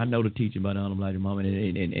understand. I know the teaching about the Unblack Mama,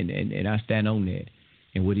 and I stand on that.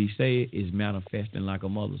 And what he said is manifesting like a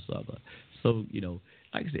mother sucker. So,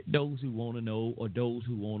 like I said, those who want to know or those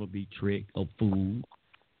who want to be tricked or fooled,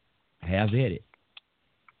 have at it.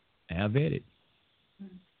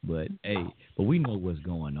 But we know what's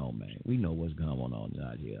going on, man. We know what's going on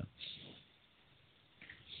out here.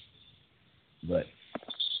 But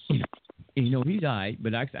he's all right.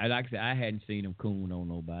 But like I said, I hadn't seen him coon on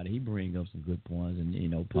nobody. He bring up some good points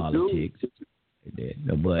and politics.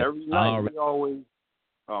 But every night he always.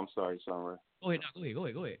 Oh, I'm sorry, Sunray. Go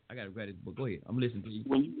ahead. I got to grab his book. Go ahead. I'm listening to you.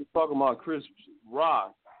 When you were talking about Chris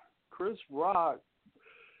Rock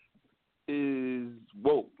is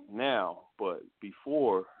woke now, but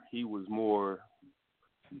before he was more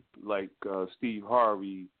like Steve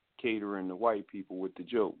Harvey catering to white people with the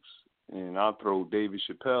jokes. And I'll throw David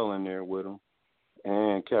Chappelle in there with him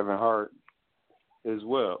and Kevin Hart as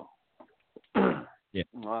well. Yeah.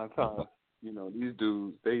 A lot of times, these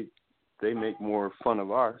dudes, they make more fun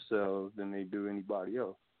of ourselves than they do anybody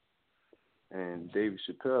else. And David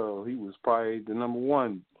Chappelle, he was probably the number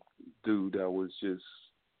one dude that was just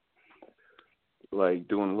like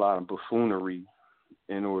doing a lot of buffoonery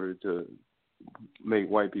in order to make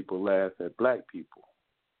white people laugh at black people.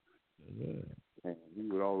 Yeah. And he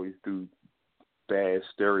would always do bad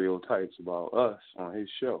stereotypes about us on his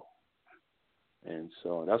show. And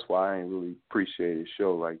so that's why I ain't really appreciate his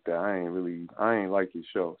show like that. I ain't like his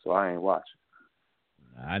show, so I ain't watching.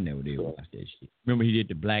 I never did watch that shit. Remember he did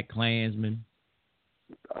the Black Klansman?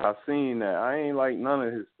 I seen that. I ain't like none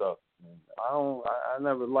of his stuff. I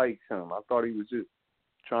never liked him. I thought he was just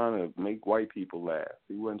trying to make white people laugh.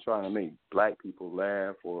 He wasn't trying to make black people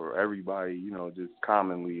laugh or everybody, just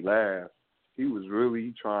commonly laugh. He was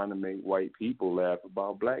really trying to make white people laugh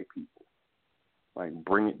about black people. Like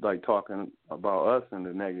talking about us in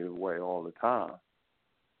a negative way all the time.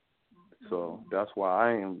 So that's why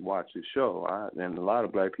I ain't watch the show. And a lot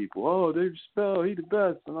of black people, Dave Chappelle, he the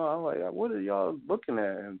best. And I'm like, what are y'all looking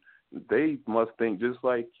at? And they must think just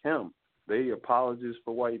like him. They apologists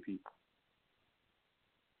for white people.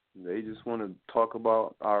 They just want to talk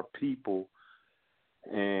about our people,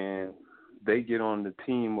 and they get on the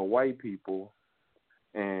team of white people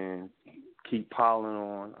and keep piling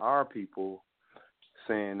on our people,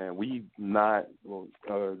 saying that we not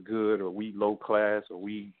good, or we low class, or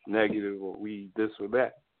we negative, or we this or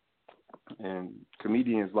that. And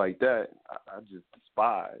comedians like that, I just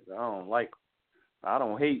despise. I don't like them. I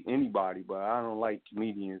don't hate anybody, but I don't like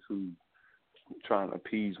comedians who trying to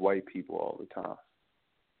appease white people all the time.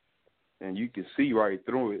 And you can see right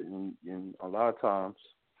through it. And a lot of times,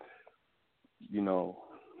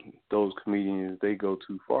 those comedians, they go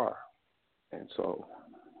too far. And so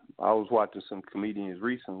I was watching some comedians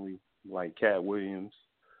recently, like Cat Williams,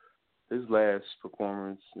 his last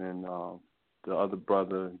performance, and the other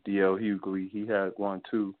brother, D.L. Hughley, he had one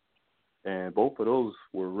too. And both of those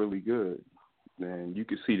were really good. And you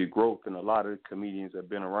can see the growth in a lot of comedians that have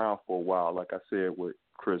been around for a while. Like I said, with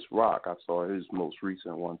Chris Rock, I saw his most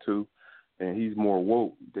recent one too. And he's more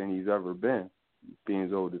woke than he's ever been, being as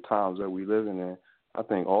though the times that we living in. I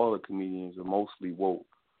think all the comedians are mostly woke.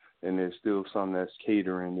 And there's still some that's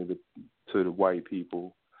catering to the white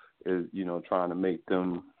people, trying to make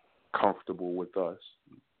them comfortable with us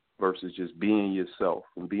versus just being yourself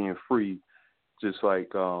and being free, just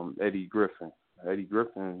like Eddie Griffin. Eddie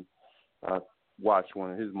Griffin, I watched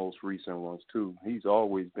one of his most recent ones too. He's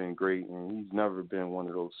always been great, and he's never been one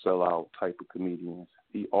of those sellout type of comedians.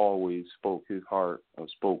 He always spoke his heart and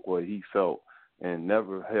spoke what he felt and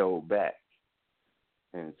never held back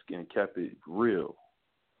and kept it real.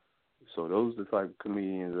 So those are the type of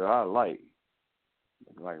comedians that I like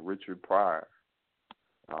Richard Pryor.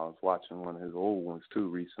 I was watching one of his old ones too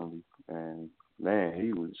recently, and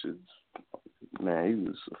he was the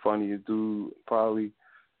funniest dude probably,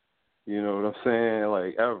 you know what I'm saying,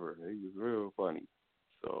 like ever. He was real funny.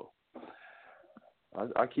 So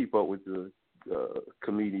I keep up with the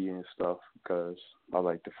comedian stuff because I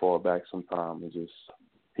like to fall back sometime and just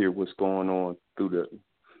hear what's going on through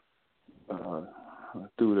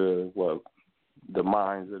the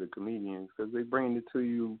minds of the comedians, because they bring it to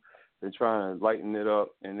you and trying to lighten it up,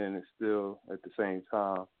 and then it's still at the same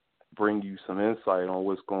time bring you some insight on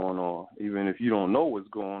what's going on. Even if you don't know what's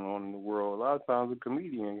going on in the world, a lot of times a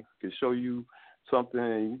comedian can show you something,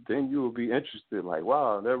 and then you will be interested, like,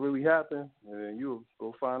 wow, that really happened? And then you'll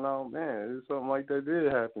go find out, man, there's something like that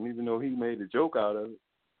did happen, even though he made a joke out of it.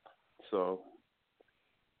 So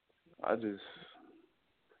I just,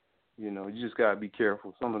 you just got to be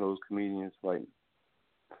careful. Some of those comedians, like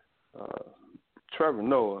Trevor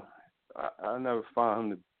Noah, I never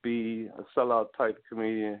found him to be a sellout type of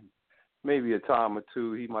comedian. Maybe a time or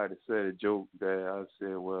two he might have said a joke that I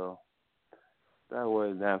said, well, that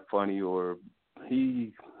wasn't that funny, or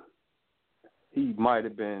he might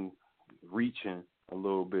have been reaching a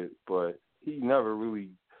little bit, but he never really,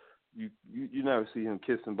 you never see him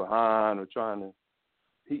kissing behind or trying to,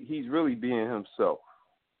 he's really being himself.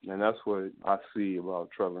 And that's what I see about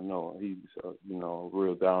Trevor Noah. He's,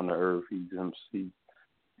 real down to earth. He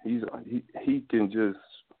can just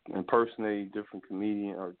impersonate different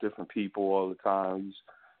comedians or different people all the time.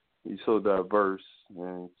 He's so diverse,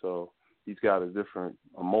 and so he's got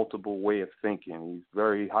a multiple way of thinking. He's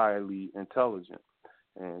very highly intelligent,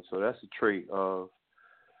 and so that's a trait of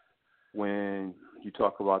when you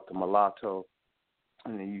talk about the mulatto,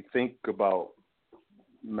 and then you think about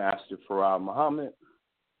Master Farad Muhammad,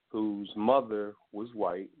 whose mother was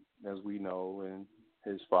white, as we know, and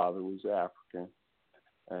his father was African,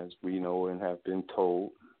 as we know and have been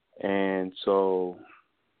told. And so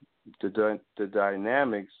the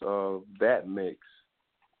dynamics of that mix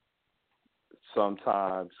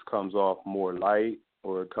sometimes comes off more light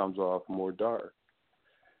or it comes off more dark.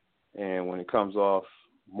 And when it comes off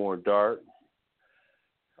more dark,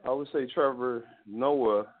 I would say Trevor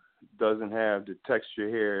Noah doesn't have the texture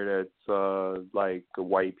hair that's like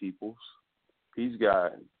white people's. He's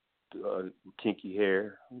got kinky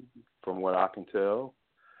hair, from what I can tell.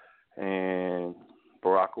 And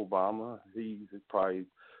Barack Obama, he's probably,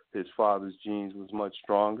 his father's genes was much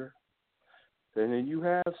stronger. And then you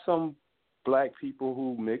have some black people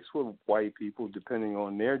who mix with white people depending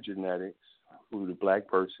on their genetics, who the black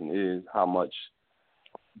person is, how much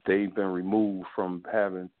they've been removed from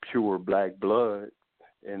having pure black blood,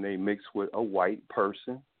 and they mix with a white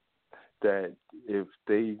person, that if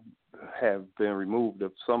they have been removed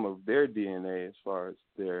of some of their DNA as far as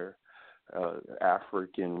their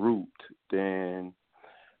African root, then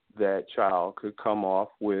that child could come off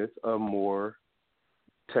with a more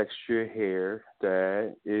textured hair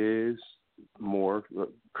that is more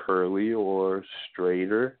curly or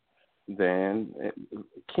straighter than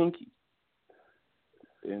kinky.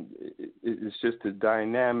 And it's just the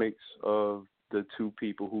dynamics of the two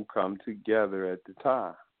people who come together at the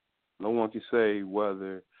time. No one can say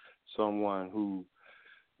whether someone who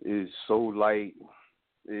is so light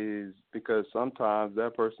is, because sometimes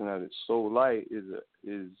that person that is so light is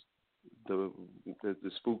the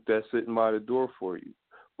spook that's sitting by the door for you,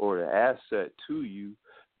 or the asset to you,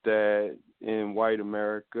 that in white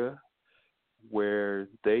America, where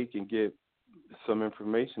they can get some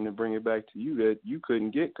information and bring it back to you that you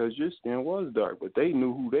couldn't get because your skin was dark, but they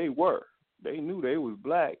knew who they were. They knew they was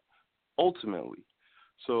black ultimately.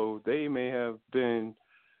 So they may have been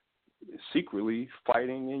secretly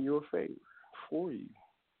fighting in your favor for you.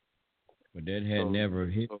 But that had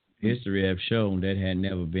history have shown that had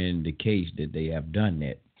never been the case that they have done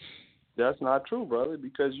that. That's not true, brother,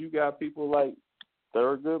 because you got people like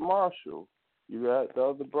Thurgood Marshall. You got the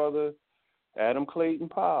other brother, Adam Clayton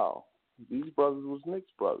Powell. These brothers was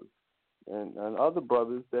mixed brothers. And other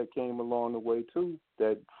brothers that came along the way, too,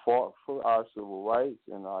 that fought for our civil rights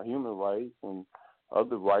and our human rights and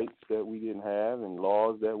other rights that we didn't have and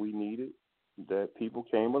laws that we needed, that people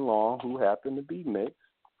came along who happened to be mixed,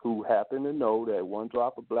 who happened to know that one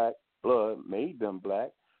drop of black blood made them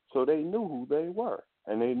black, so they knew who they were.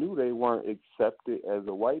 And they knew they weren't accepted as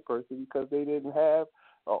a white person because they didn't have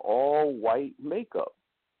an all-white makeup.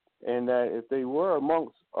 And that if they were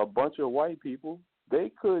amongst a bunch of white people, they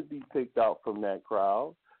could be picked out from that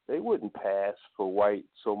crowd. They wouldn't pass for white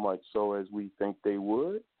so much so as we think they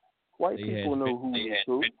would. White people know who was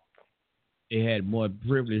who. They had more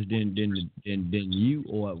privilege than you,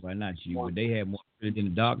 or well, not you, but they had more privilege than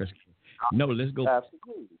the darker skin. No, let's go.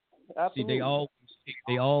 Absolutely. See,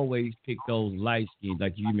 they always pick those light skins,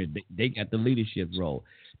 like you meant. They got the leadership role.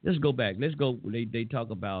 Let's go back. Let's go. They talk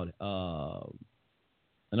about,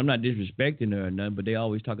 and I'm not disrespecting her or nothing, but they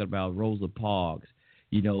always talking about Rosa Parks.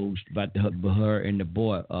 You know, about her and the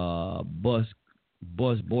bus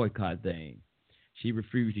boycott thing. She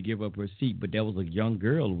refused to give up her seat, but there was a young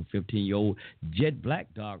girl, a 15-year-old, jet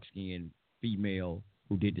black, dark-skinned female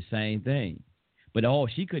who did the same thing. But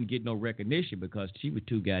she couldn't get no recognition because she was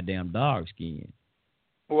too goddamn dark-skinned.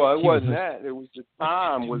 Well, it wasn't that. It was the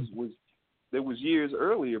time it was years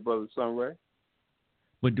earlier, Brother Sunray.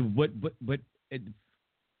 But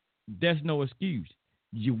that's no excuse.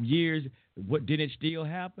 Years. What did it still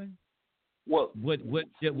happen? What was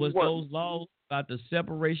those laws about the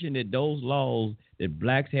separation, that those laws that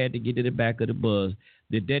blacks had to get to the back of the bus?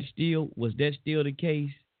 Was that still the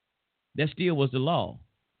case? That still was the law.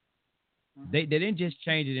 They didn't just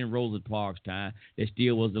change it in Rosa Parks' time. That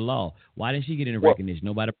still was the law. Why didn't she get any recognition?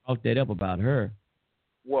 Nobody brought that up about her.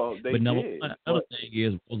 Well, they did. Another thing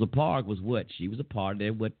is, Rosa Parks was what? She was a part of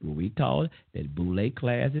that, what we call it, that boule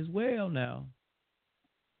class as well now.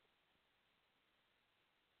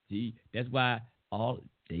 See, that's why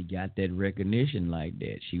they got that recognition like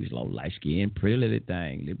that. She was a light-skinned, pretty little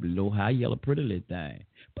thing, little high yellow, pretty little thing.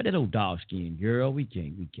 But that old dark-skinned girl, we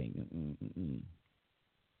can't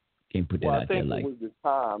put that out there like. I think it was the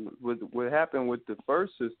time. What happened with the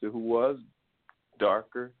first sister who was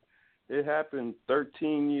darker, it happened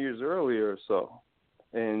 13 years earlier or so.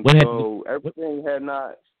 And everything had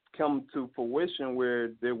not come to fruition where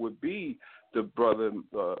there would be the brother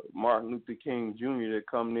Martin Luther King Jr. to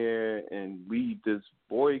come there and lead this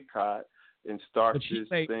boycott and start this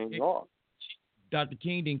thing off. Dr.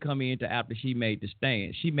 King didn't come in until after she made the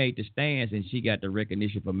stands. She made the stands and she got the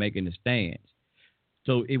recognition for making the stands.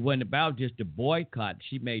 So it wasn't about just the boycott.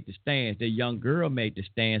 She made the stands. The young girl made the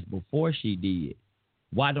stands before she did.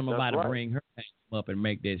 Why don't nobody bring her up and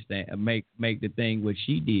make that stand, make the thing what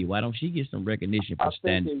she did? Why don't she get some recognition for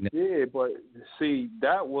standing? I think they did, but see,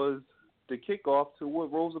 that was the kickoff to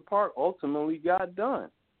what Rosa Parks ultimately got done.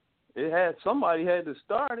 Somebody had to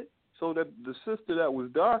start it, so that the sister that was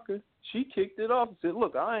darker, she kicked it off and said,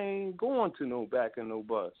 "Look, I ain't going to no back of no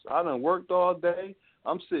bus. I done worked all day.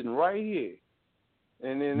 I'm sitting right here."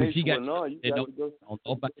 And then they said, "No, you got to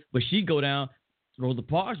go." But she go down. Rosa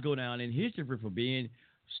Parks go down in history for being,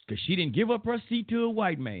 because she didn't give up her seat to a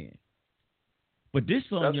white man. But this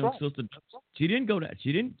young sister, she didn't go down.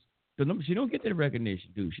 She don't get that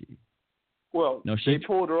recognition, do she? Well, no, they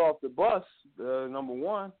pulled her off the bus, number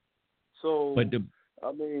one. So,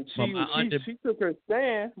 I mean, she took her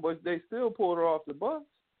stand, but they still pulled her off the bus.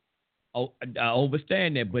 Oh, I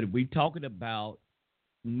understand that, but we talking about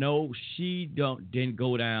she didn't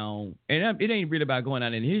go down, and it ain't really about going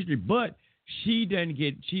down in history, but she's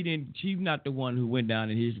not the one who went down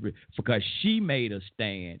in history because she made a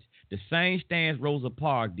stance. The same stance Rosa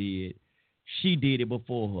Parks did, she did it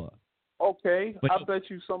before her. Okay, but I bet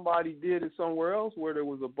you somebody did it somewhere else where there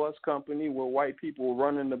was a bus company where white people were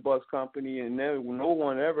running the bus company, and no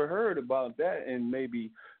one ever heard about that in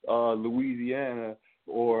maybe Louisiana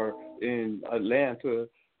or in Atlanta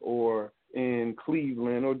or in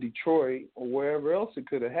Cleveland or Detroit or wherever else it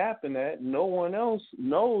could have happened at. No one else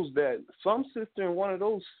knows that some sister in one of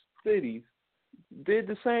those cities did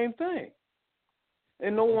the same thing.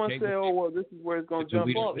 And no one said, oh, well, this is where it's going to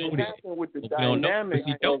jump off. It happened with the dynamic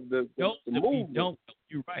of the movement.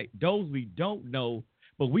 You're right. Those we don't know,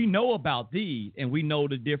 but we know about these, and we know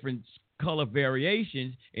the different color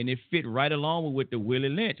variations, and it fit right along with the Willie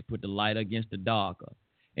Lynch, put the lighter against the darker.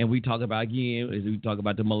 And we talk about, again, as we talk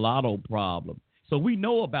about the mulatto problem. So we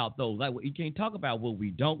know about those. Like, you can't talk about what we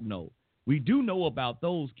don't know. We do know about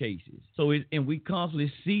those cases. So and we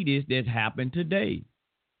constantly see this that's happened today.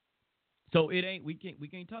 So we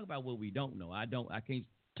can't talk about what we don't know. I can't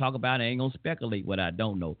talk about it. I ain't gonna speculate what I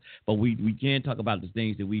don't know. But we can talk about the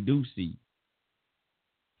things that we do see.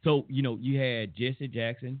 So, you had Jesse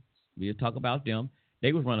Jackson. We'll talk about them.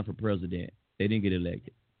 They was running for president. They didn't get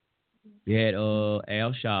elected. You had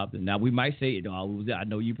Al Sharpton. Now we might say I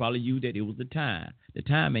know you probably used that. It was the time. The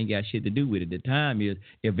time ain't got shit to do with it. The time is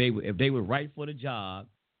if they were right for the job,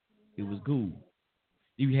 it was cool.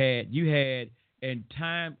 You had in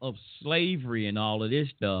time of slavery and all of this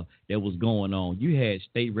stuff that was going on. You had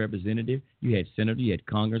state representative, you had senator, you had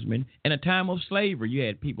congressman. In a time of slavery, you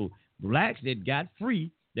had people, blacks that got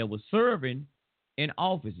free that were serving in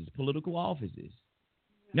offices, political offices.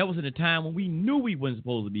 That was in a time when we knew we wasn't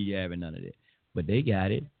supposed to be having none of that. But they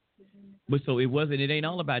got it. But so it ain't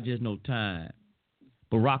all about just no time.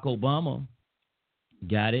 Barack Obama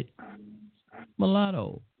got it.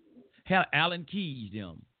 Mulatto. Hell, Alan Keyes,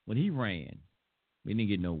 them, when he ran, we didn't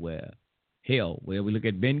get nowhere. Hell, we look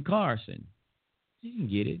at Ben Carson. He can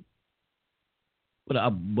get it.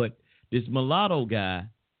 But this mulatto guy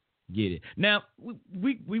get it. Now,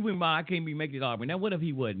 we went by, I can't be making this argument. Now, what if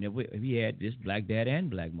he wasn't? If he had this black dad and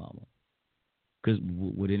black mama? Because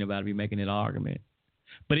would anybody be making that argument?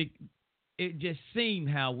 But it just seemed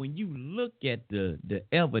how when you look at the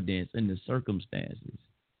evidence and the circumstances,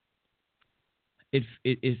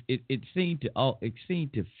 it seemed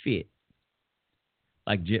to fit.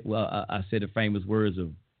 Like, I said the famous words of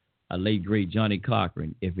a late great Johnny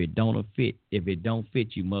Cochran: "If it don't fit,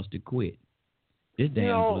 you must have quit." This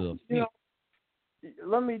damn fit.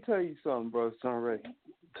 Let me tell you something, bro, Sunray.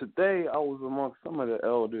 Today I was amongst some of the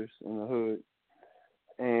elders in the hood,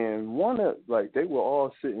 and they were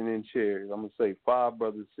all sitting in chairs. I'm gonna say 5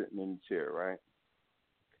 brothers sitting in the chair, right?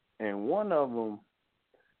 And one of them.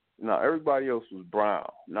 Now, everybody else was brown.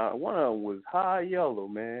 Now, one of them was high yellow,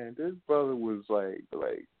 man. This brother was like,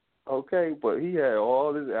 okay, but he had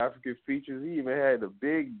all his African features. He even had a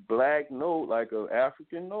big black nose, like an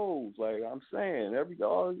African nose. Like I'm saying,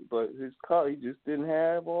 but his color, he just didn't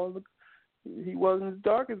have he wasn't as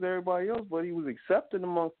dark as everybody else, but he was accepted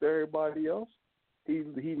amongst everybody else. He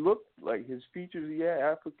looked like his features, he had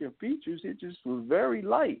African features. It just was very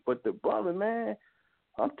light. But the brother, man,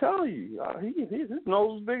 I'm telling you, his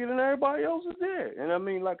nose was bigger than everybody else's there. And I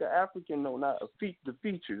mean like an African nose, not the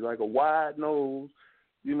features, like a wide nose.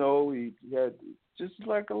 He had just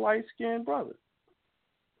like a light-skinned brother.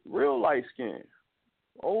 Real light-skinned.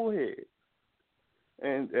 Old head.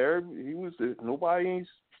 And nobody ain't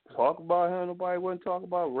talk about him. Nobody wasn't talking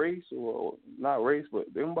about race or not race,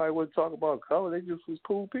 but nobody wasn't talking about color. They just was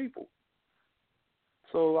cool people.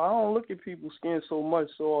 So I don't look at people's skin so much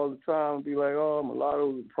all the time and be like, oh,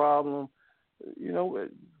 mulatto's a problem.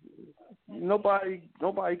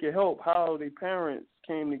 Nobody can help how their parents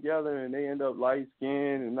came together and they end up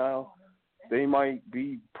light-skinned, and now they might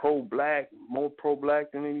be pro-black, more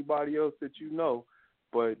pro-black than anybody else that you know.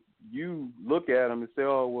 But you look at them and say,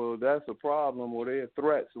 oh, well, that's a problem, or they're a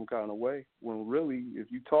threat some kind of way. When really,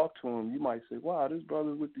 if you talk to them, you might say, wow, this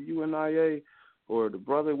brother's with the UNIA, or the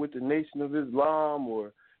brother with the Nation of Islam,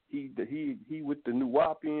 or he with the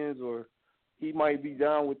Nuwapians, or he might be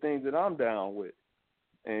down with things that I'm down with.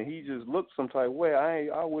 And he just looked some type of way.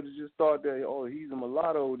 I would have just thought that, oh, he's a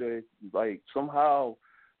mulatto that, like, somehow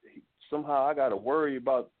I got to worry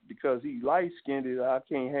about because he's light-skinned, I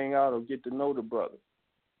can't hang out or get to know the brother.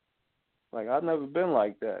 Like, I've never been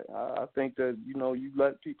like that. I think that, you know, you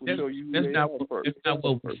let people show you who they are first. That's not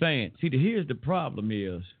what we're saying. See, here's the problem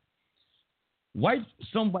is,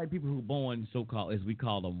 some white people who are born so-called, as we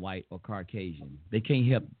call them, white or Caucasian, they can't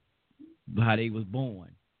help how they was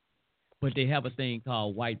born. But they have a thing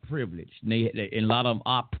called white privilege. And a lot of them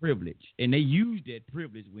are privileged. And they use that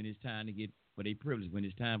privilege when it's time to get for their privilege. When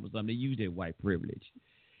it's time for something, they use that white privilege.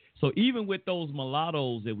 So even with those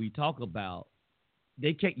mulattoes that we talk about,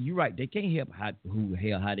 they can't. You're right. They can't help how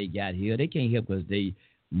they got here. They can't help because they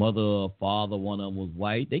mother or father, one of them was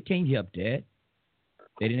white. They can't help that.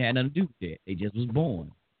 They didn't have nothing to do with that. They just was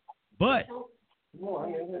born. But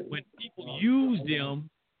when people use them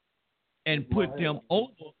and put them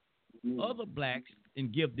over other blacks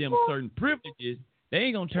and give them certain privileges, they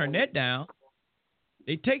ain't gonna turn that down.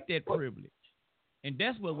 They take that privilege, and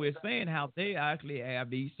that's what we're saying. How they actually have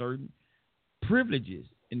these certain privileges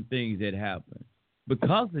and things that happen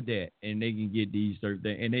because of that, and they can get these certain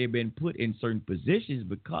things, and they've been put in certain positions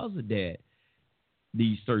because of that.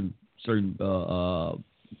 These certain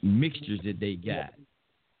mixtures that they got,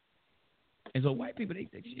 and so white people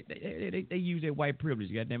they use their white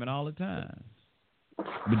privilege, goddamn it, all the time.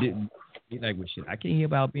 But they like, well, shit, I can't hear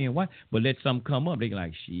about being white, but let something come up, they can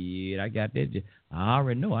like, shit, I got this. I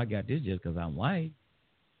already know I got this just because I'm white.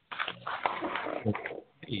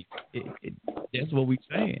 That's what we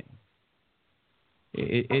saying.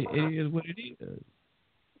 It is what it is.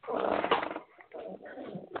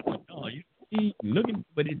 No, you keep looking,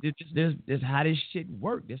 but that's how this shit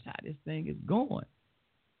works. That's how this thing is going.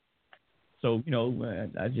 So, you know,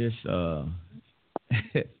 I just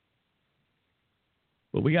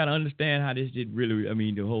but we got to understand how this shit really, I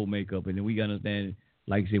mean, the whole makeup. And then we got to understand,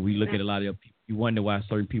 like I said, we look at a lot of people, you wonder why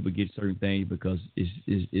certain people get certain things because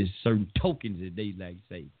it's certain tokens that they like to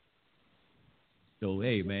say. So,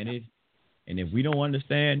 hey, man, and if we don't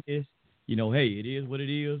understand this, you know, hey, it is what it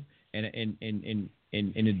is. And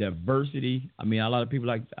the diversity, I mean, a lot of people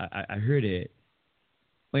like, I hear that,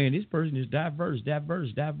 man, this person is diverse.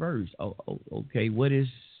 Oh, okay, what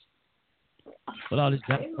all this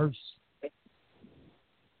diverse?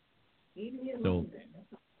 So,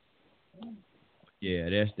 yeah,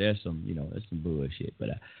 that's some, you know, that's some bullshit. But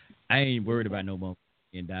I ain't worried about no more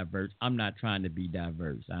being diverse. I'm not trying to be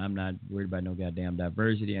diverse. I'm not worried about no goddamn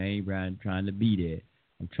diversity. I ain't trying to be there.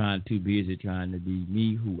 I'm too busy trying to be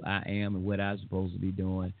me, who I am, and what I'm supposed to be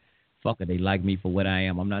doing. Fuck it, they like me for what I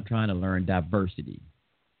am. I'm not trying to learn diversity.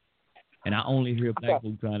 And I only hear black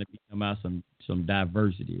people trying to become out some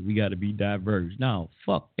diversity. We got to be diverse. No,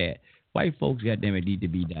 fuck that. White folks, goddamn it, need to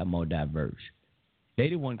be more diverse. They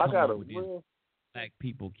the one come up with this. Black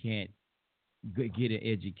people can't get an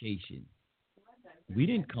education. We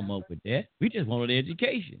didn't come up with that. We just wanted an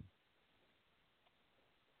education.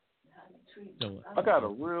 So, I got a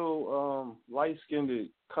real light-skinned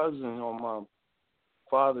cousin on my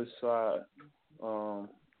father's side.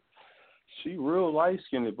 She real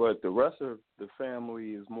light-skinned, but the rest of the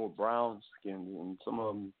family is more brown-skinned, and some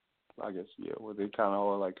of them, I guess, yeah, well, they kind of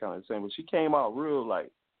all like kind of the same. But she came out real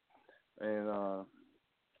light, and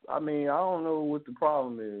I mean, I don't know what the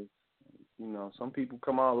problem is. You know, some people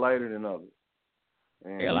come out lighter than others.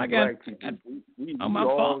 And hell, I got black people. We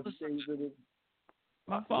all shades of the.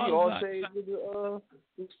 We all shades of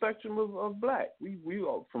the spectrum of black. We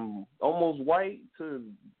are from almost white to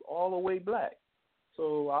all the way black.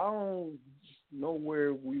 So I don't know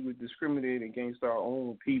where we would discriminate against our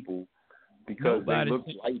own people because they look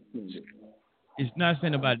white. It's not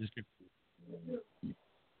saying about discrimination.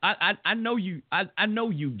 I know you. I know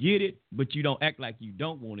you get it, but you don't act like you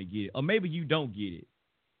don't want to get it, or maybe you don't get it.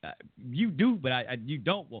 You do, but you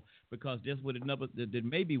don't want, because that's what that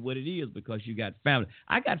may be what it is, because you got family.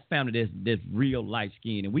 I got family that's real light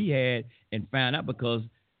skin, and we had and found out because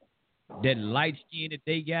that light skin that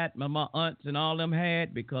they got, my aunts and all them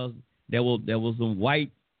had, because there was some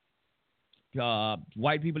white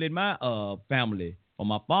people in my family on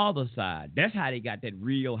my father's side. That's how they got that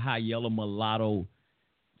real high yellow mulatto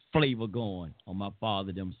flavor going on my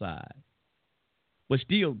father them side. But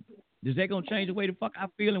still, is that going to change the way the fuck I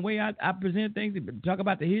feel and the way I present things? Talk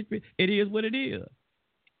about the history. It is what it is.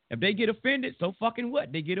 If they get offended, so fucking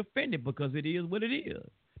what? They get offended because it is what it is.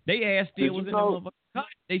 They ass still was in the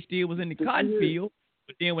cotton. They still was in the cotton field.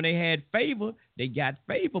 But then when they had favor, they got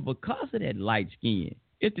favor because of that light skin.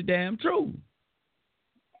 It's the damn truth.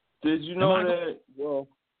 Did you know that? Well,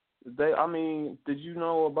 did you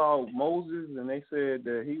know about Moses? And they said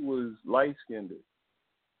that he was light skinned.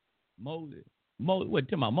 Moses. What,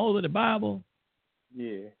 talking about Moses, the Bible?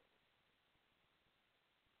 Yeah.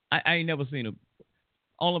 I ain't never seen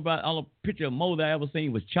all the picture of Moses I ever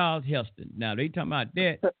seen was Charles Heston. Now, they talking about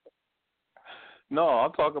that. No,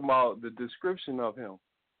 I'm talking about the description of him.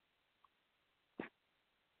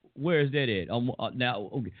 Where is that at? Now,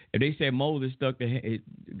 okay. If they said Moses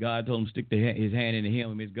God told him to stick his hand in the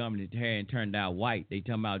hem of his garment, his hair and turned out white, they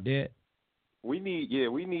talking about that? We need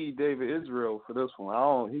David Israel for this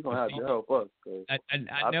one. He's gonna have to help us. I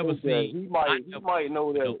never seen. He might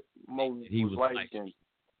know that Moses was light skinned.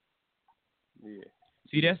 Yeah.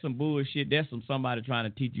 See, that's some bullshit. That's somebody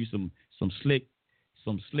trying to teach you some slick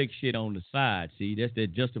shit on the side. See, that's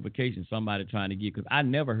that justification somebody trying to get. Because I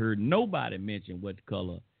never heard nobody mention what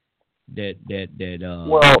color that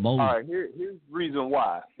Well, Moses. all right. Here's the reason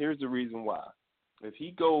why. Here's the reason why. If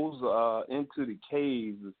he goes into the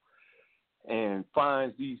caves and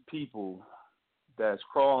finds these people that's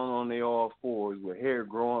crawling on their all fours with hair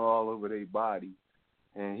growing all over their body,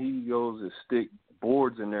 and he goes to stick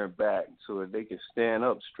boards in their back so that they can stand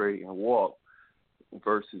up straight and walk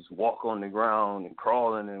versus walk on the ground and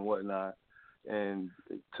crawling and whatnot, and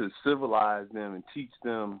to civilize them and teach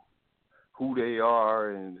them who they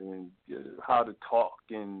are and how to talk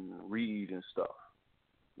and read and stuff.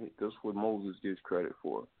 That's what Moses gets credit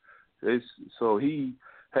for. So he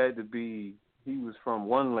was from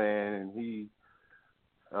one land, and he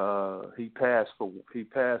passed for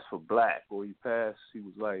black, or he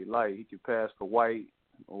was like light. He could pass for white,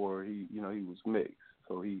 or he was mixed.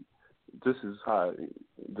 So this is how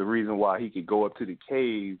the reason why he could go up to the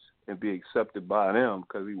caves and be accepted by them,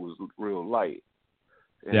 because he was real light.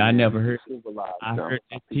 And I never heard. I heard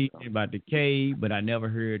this teaching about the cave, but I never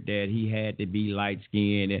heard that he had to be light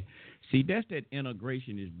skinned. See, that's that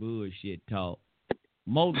integrationist bullshit talk.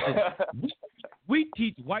 Moses, we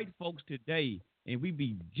teach white folks today, and we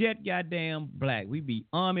be jet goddamn black. We be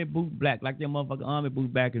army boot black, like them motherfucking army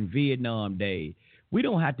boot back in Vietnam days. We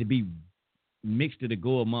don't have to be mixed to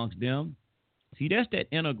go amongst them. See, that's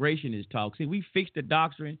that integrationist talk. See, we fix the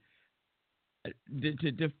doctrine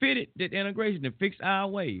to fit it, that integration, to fix our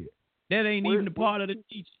way. That ain't even the part of the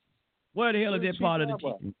teaching. Where the hell is that part of the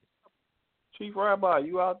teaching? Chief Rabbi,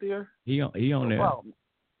 you out there? He on there.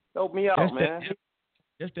 Help me out, man.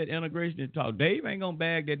 That's that integration talk. Dave ain't gonna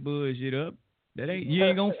bag that bullshit up. You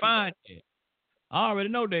ain't gonna find it. I already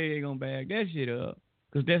know Dave ain't gonna bag that shit up,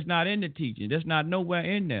 because that's not in the teaching. That's not nowhere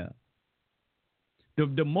in there.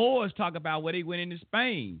 The Moors talk about where they went into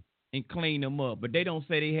Spain and cleaned them up, but they don't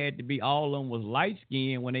say they had to be, all of them was light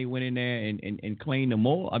skinned when they went in there and cleaned them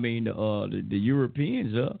all. I mean the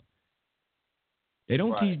Europeans up. They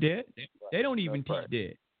don't teach that. They don't even teach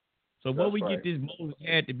that. So what we get this Moses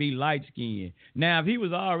had to be light skinned. Now if he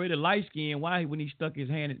was already light skinned, why when he stuck his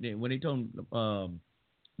hand in, when they told him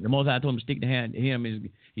the Most High told him to stick the hand in him,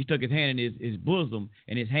 he stuck his hand in his bosom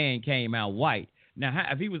and his hand came out white. Now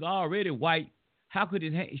if he was already white, how could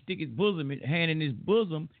his stick his hand in his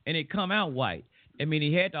bosom and it come out white? I mean,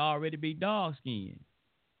 he had to already be dark skinned.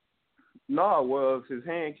 No, well, if his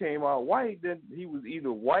hand came out white, then he was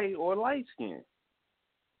either white or light skinned.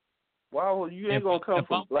 Well, you ain't gonna come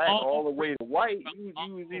from black all the way to white. You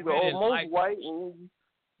was either almost white, and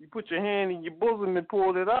you put your hand in your bosom and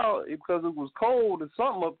pulled it out because it was cold or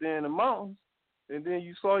something up there in the mountains, and then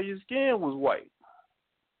you saw your skin was white.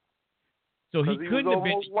 So he couldn't have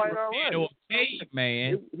been white already.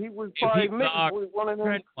 Man. He was probably mixed with one of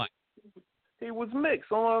them. He was mixed.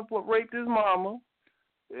 Someone raped his mama,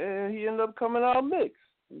 and he ended up coming out mixed.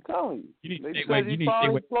 I'm telling you. They found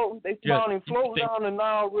him floating down the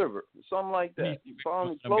Nile River, something like that. He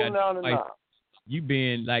found him floating down the Nile. You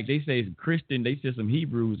been, like they say, Christian. They say some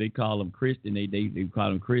Hebrews, they call them Christian. They call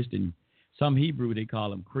them Christian. Some Hebrew, they call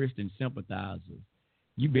them Christian sympathizers.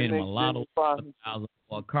 You been a mulatto sympathizer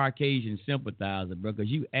or a Caucasian sympathizer, bro, because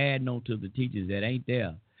you adding on to the teachers that ain't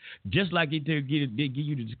there. Just like they give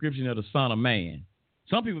you the description of the Son of Man.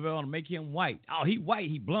 Some people want to make him white. Oh, he white.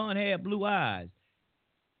 He blonde hair, blue eyes.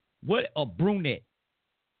 What a brunette.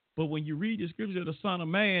 But when you read the description of the Son of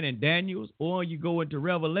Man in Daniel's, or you go into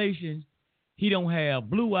Revelations, he don't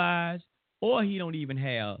have blue eyes, or he don't even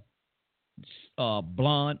have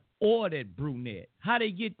blonde or that brunette. How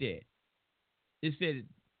they get that? It said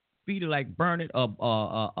feet are like burnt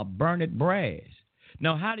brass.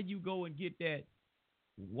 Now, how did you go and get that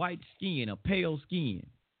white skin, a pale skin?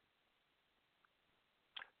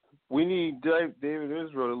 We need David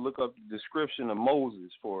Israel to look up the description of Moses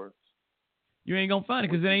for us. You ain't going to find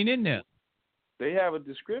it because it ain't in there. They have a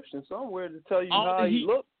description somewhere to tell you how he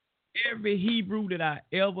looked. Every Hebrew that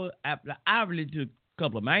I really took a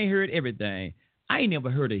couple of them. I ain't heard everything. I ain't never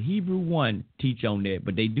heard a Hebrew one teach on that,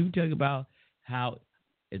 but they do talk about how,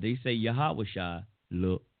 as they say, Yahweh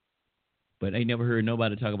look. But they never heard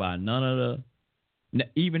nobody talk about none of the,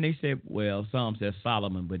 even they said, well, some said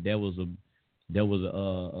Solomon, but that was There was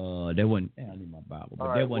there wasn't. I need my Bible,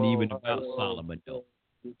 but there wasn't even about Solomon though.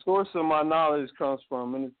 The source of my knowledge comes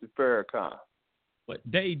from Minister Farrakhan. But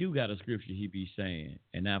they do got a scripture he be saying,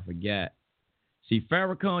 and I forgot. See,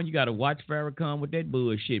 Farrakhan, you got to watch Farrakhan with that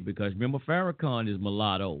bullshit because remember Farrakhan is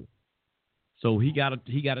mulatto, so he got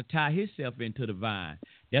to tie himself into the vine.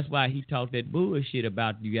 That's why he talked that bullshit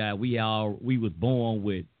about you guys. We was born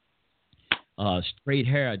with straight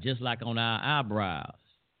hair just like on our eyebrows.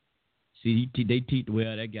 See, they teach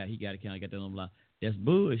that guy. He got to kind of get that on line. That's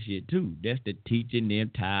bullshit too. That's the teaching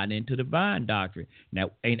them tied into the vine doctrine.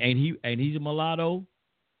 Now, ain't he's a mulatto?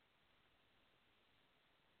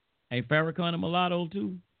 Ain't Farrakhan a mulatto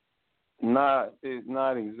too? Not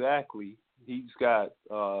exactly. He's got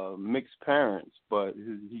mixed parents, but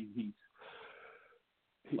he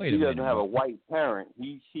doesn't have a white parent.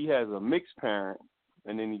 He has a mixed parent,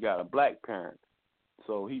 and then he got a black parent.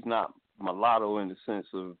 So he's not mulatto in the sense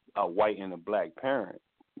of a white and a black parent.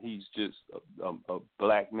 He's just a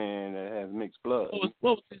black man that has mixed blood. What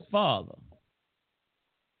was his father?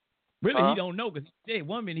 Really, he don't know because he said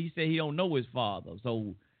one minute he said he don't know his father.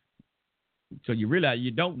 So you realize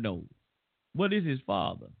you don't know. What is his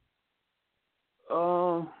father?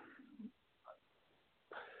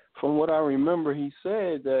 From what I remember, he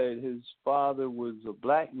said that his father was a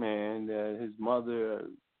black man. That his mother,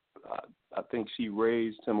 I think she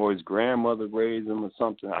raised him, or his grandmother raised him, or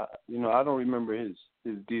something. I don't remember his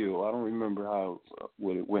deal. I don't remember how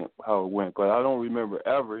it went, but I don't remember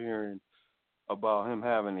ever hearing about him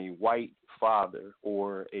having a white father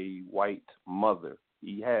or a white mother.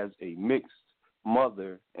 He has a mixed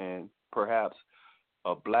mother and perhaps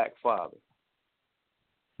a black father.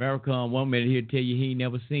 Farrakhan, one minute he'll tell you he ain't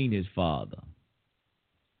never seen his father.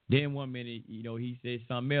 Then one minute, he said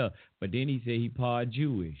something else, but then he said he part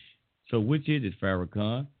Jewish. So which is it,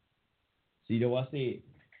 Farrakhan? See, though I said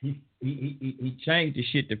he changed the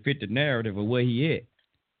shit to fit the narrative of where he at.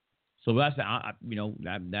 So I said,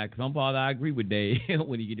 some part I agree with Dave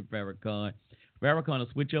when you get to Farrakhan. Farrakhan will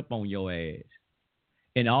switch up on your ass.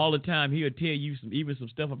 And all the time he'll tell you some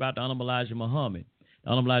stuff about the Honorable Elijah Muhammad. The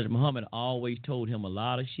Honorable Elijah Muhammad always told him a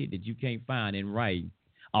lot of shit that you can't find in writing.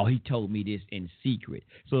 Oh, he told me this in secret.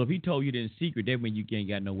 So if he told you this in secret, that means you can't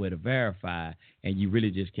got nowhere to verify, and you really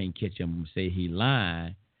just can't catch him and say he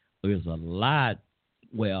lying. There's a lot.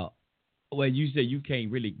 Well, you say you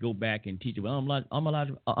can't really go back and teach it. Well,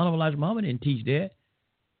 Honorable Elijah Muhammad didn't teach that.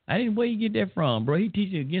 I didn't. Where you get that from, bro? He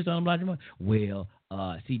teaching against Honorable Elijah Muhammad.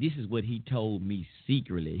 Well, see, this is what he told me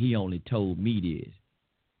secretly. He only told me this.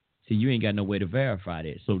 See, you ain't got no way to verify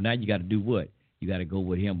that. So now you got to do what? You got to go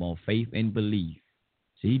with him on faith and belief.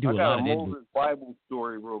 See, he do a lot of that. I got a Moses Bible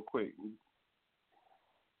story real quick.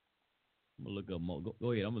 I'm gonna look up Mo.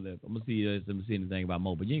 Go ahead. I'm gonna see anything about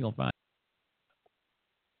Mo, but you ain't gonna find.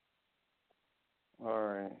 All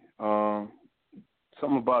right.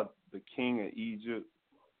 Something about the king of Egypt.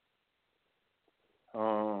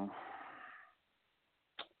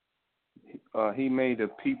 He made the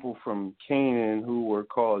people from Canaan who were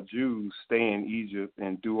called Jews stay in Egypt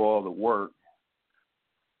and do all the work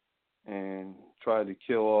and try to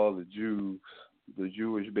kill all the Jews, the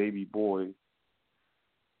Jewish baby boys.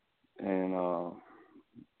 And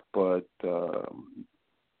but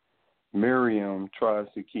Miriam tries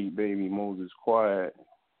to keep baby Moses quiet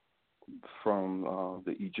from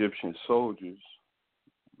the Egyptian soldiers.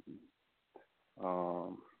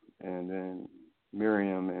 And then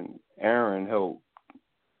Miriam and Aaron helped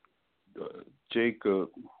Jacob,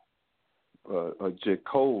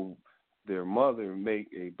 their mother, make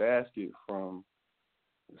a basket from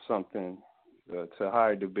something to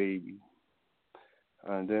hide the baby.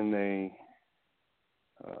 And then they,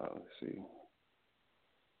 let's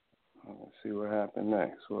see what happened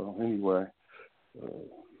next. Well, anyway,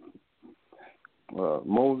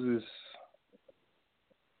 Moses.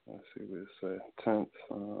 Let's see what it says. 10th.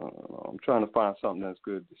 I'm trying to find something that's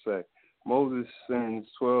good to say. Moses sends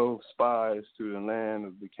 12 spies to the land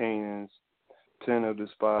of the Canaans. 10 of the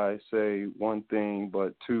spies say one thing,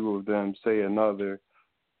 but 2 of them say another.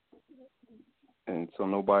 And so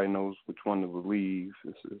nobody knows which one to believe.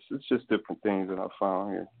 It's just different things that I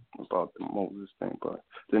found here about the Moses thing. But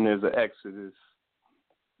then there's an Exodus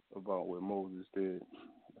about what Moses did,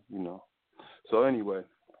 So anyway,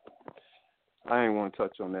 I ain't want to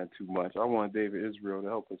touch on that too much. I want David Israel to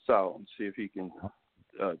help us out and see if he can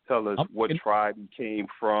tell us what tribe he came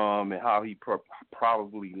from and how he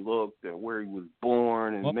probably looked and where he was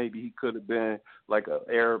born, and maybe he could have been like an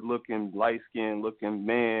Arab-looking, light-skinned-looking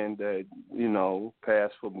man that,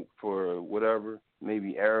 passed for whatever,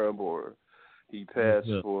 maybe Arab, or he passed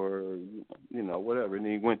for, whatever, and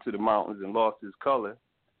he went to the mountains and lost his color.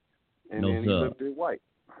 And then he looked at white.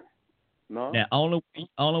 No. Now,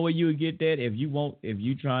 only way you would get that if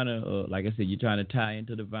you trying to, like I said, you're trying to tie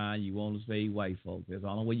into the vine, you want to say white folks. That's the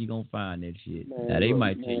only way you're gonna find that shit. Man, now they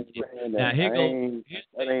might take it. Now that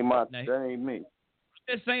ain't me.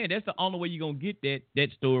 I'm just saying that's the only way you're gonna get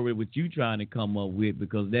that story what you trying to come up with,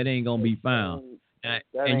 because that ain't gonna be found. That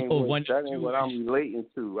ain't what I'm relating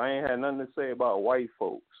to. I ain't had nothing to say about white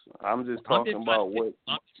folks. I'm just talking about what.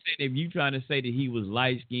 I'm just saying if you trying to say that he was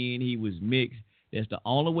light skinned, he was mixed. That's the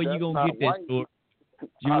only way you're going to get that story.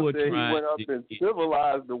 He went up and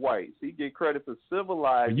civilized the whites. He get credit for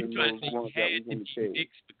civilizing those ones that was in the cave.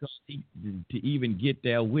 Because to even get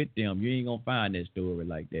there with them, you ain't going to find that story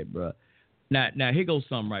like that, bro. Now here goes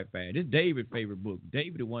something right fast. This David's favorite book.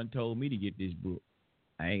 David the one told me to get this book.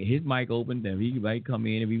 His mic open. He might come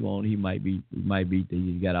in if he want. He might be.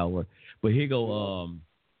 He got our work. But here go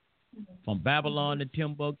From Babylon to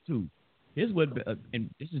Timbuktu. Here's what, and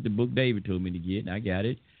this is the book David told me to get, and I got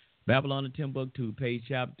it. Babylon to Timbuktu, page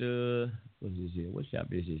chapter, what's this here? What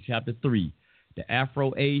chapter is this? Chapter 3. The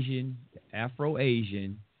Afro-Asian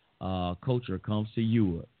culture comes to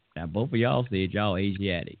Europe. Now, both of y'all said y'all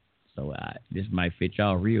Asiatic, so this might fit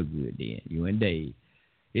y'all real good then, you and Dave.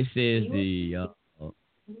 It says the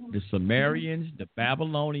Sumerians, the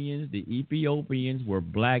Babylonians, the Ethiopians were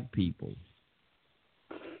black people.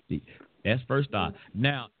 That's first off.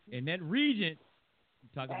 Now, in that region, we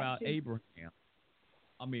talk about Abraham.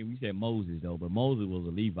 I mean, we said Moses, though, but Moses was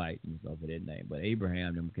a Levite and stuff of that name. But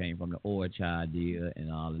Abraham them came from the Ur Chaldea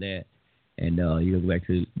and all of that. And you go back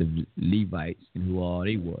to the Levites and who all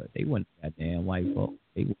they were. They weren't goddamn white folk.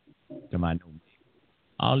 They were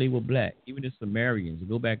all they were black. Even the Sumerians.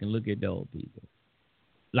 Go back and look at those people.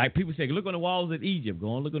 Like people say, look on the walls of Egypt.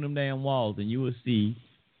 Go and look on them damn walls, and you will see.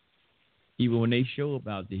 Even when they show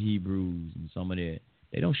about the Hebrews and some of that,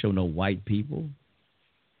 they don't show no white people.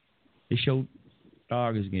 They show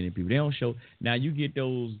darker skinned people. They don't show. Now you get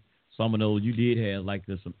some of those. You did have like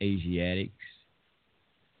some Asiatics.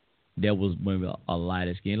 That was a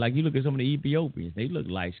lighter skin. Like you look at some of the Ethiopians, they look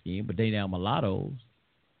light skinned, but they now mulattoes.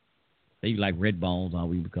 They like red bones, how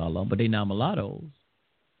we would call them, but they now mulattoes.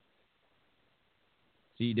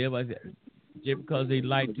 See, just because they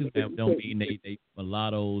light too, don't mean they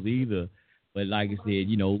mulattoes either. But like I said,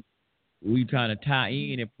 we trying to tie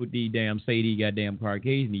in and put these goddamn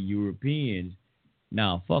Caucasian, the Europeans.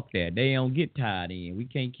 Now, fuck that. They don't get tied in. We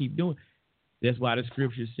can't keep doing. That's why the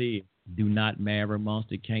scripture said, do not marry amongst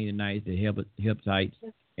the Canaanites, the Hittites,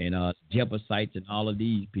 and Jebusites, and all of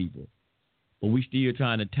these people. But we still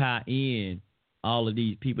trying to tie in all of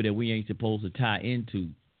these people that we ain't supposed to tie into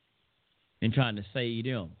and trying to save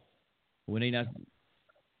them. When they not,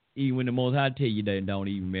 even when the Most High tell you they don't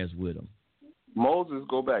even mess with them. Moses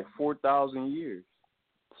go back 4,000 years.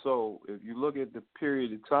 So if you look at the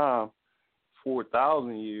period of time,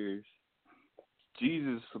 4,000 years,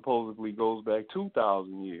 Jesus supposedly goes back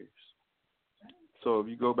 2,000 years. So if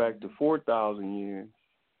you go back to 4,000 years,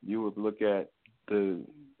 you would look at the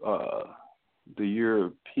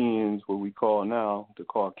Europeans, what we call now the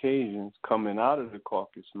Caucasians, coming out of the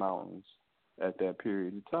Caucasus Mountains at that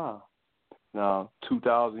period of time. Now,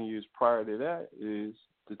 2,000 years prior to that is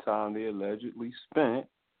the time they allegedly spent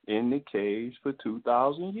in the caves for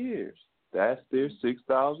 2,000 years. That's their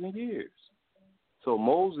 6,000 years. So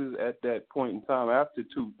Moses, at that point in time, after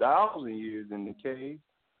 2,000 years in the cave,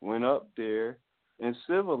 went up there and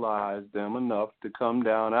civilized them enough to come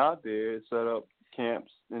down out there and set up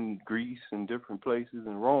camps in Greece and different places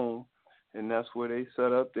in Rome, and that's where they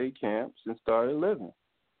set up their camps and started living.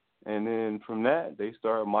 And then from that, they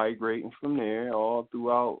started migrating from there all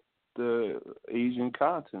throughout the Asian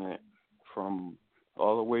continent, from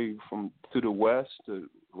all the way from to the west to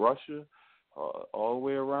Russia, all the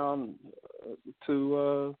way around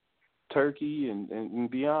to Turkey and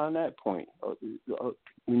beyond that point.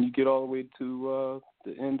 When you get all the way to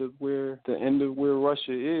the end of where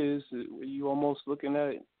Russia is, you almost looking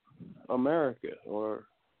at America or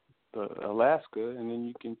Alaska, and then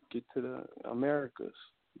you can get to the Americas,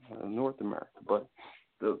 North America. But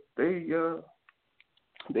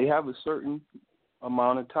they have a certain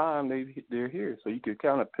amount of time they're here, so you could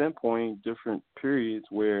kind of pinpoint different periods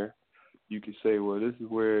where you could say, well, this is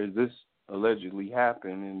where this allegedly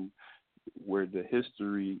happened, and where the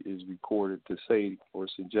history is recorded to say or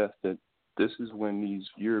suggest that this is when these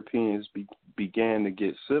Europeans began to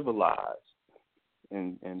get civilized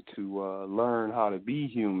and to learn how to be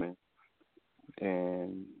human.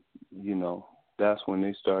 And, that's when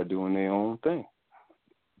they start doing their own thing.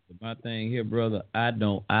 My thing here, brother, I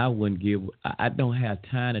don't have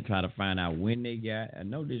time to try to find out when they got. I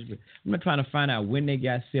know this. I'm not trying to find out when they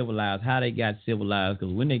got civilized, how they got civilized.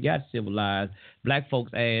 Because when they got civilized, black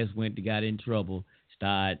folks' ass got in trouble,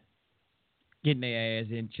 start getting their ass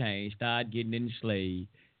in chains, start getting enslaved,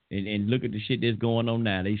 and look at the shit that's going on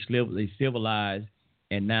now. They civilized,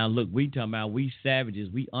 and now look, we talking about we savages,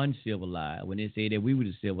 we uncivilized. When they say that we were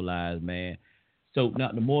the civilized, man. So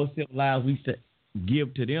now the more civilized we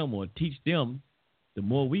give to them or teach them, the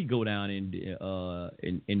more we go down in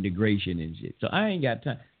degradation and shit. So I ain't got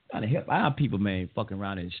time trying to help our people, man, fucking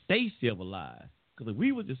around and stay civilized. Because if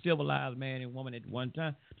we was the civilized man and woman at one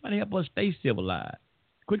time, trying to help us stay civilized.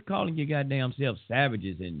 Quit calling your goddamn self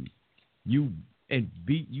savages and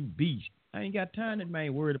beat you beast. I ain't got time to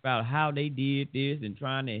man worried about how they did this and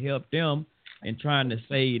trying to help them and trying to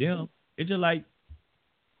save them. It's just like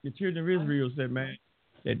the children of Israel said, man,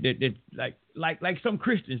 that like some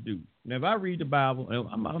Christians do. Now, if I read the Bible,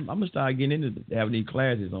 I'm gonna start getting into having these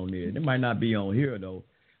classes on there. They might not be on here though,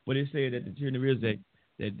 but it said that the children of Israel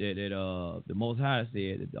that the Most High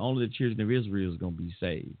said that only the children of Israel is gonna be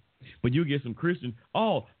saved. But you get some Christians.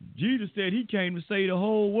 Oh, Jesus said He came to save the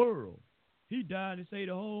whole world. He died to save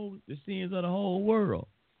the sins of the whole world.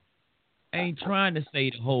 I ain't trying to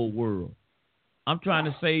save the whole world. I'm trying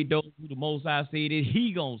to save those who the Most High said that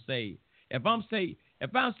He gonna save. If I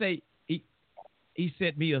say he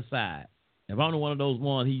set me aside, if I'm one of those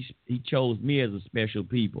ones, he chose me as a special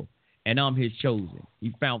people, and I'm His chosen.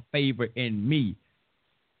 He found favor in me,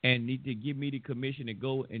 and need to give me the commission to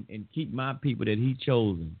go and keep my people that He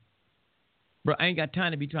chosen. Bro, I ain't got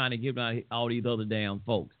time to be trying to give out all these other damn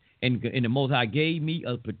folks. And the Most High gave me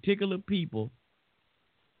a particular people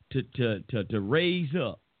to raise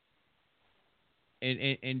up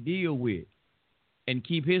and deal with and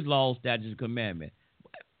keep His laws, statutes, and commandments.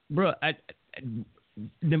 Bro,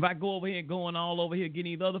 if I go over here and going all over here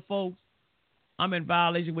getting these other folks, I'm in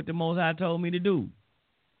violation with the Most High told me to do.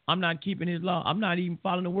 I'm not keeping His law. I'm not even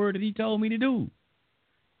following the word that He told me to do.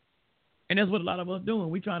 And that's what a lot of us doing.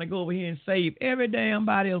 We trying to go over here and save every damn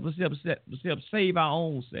body else except save our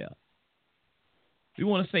own self. We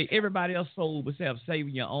want to save everybody else's soul except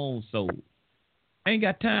saving your own soul. I ain't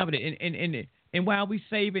got time for it. And while we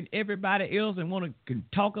saving everybody else and want to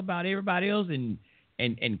talk about everybody else and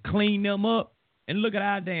clean them up, and look at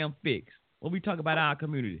our damn fix. When we talk about our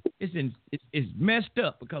community, it's messed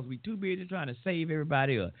up because we too busy trying to save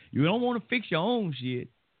everybody else. You don't want to fix your own shit,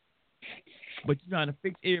 but you're trying to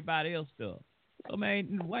fix everybody else's stuff. So,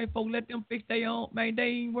 man, white folk, let them fix their own. Man, they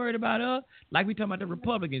ain't worried about us. Like we talking about the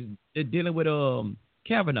Republicans, they're dealing with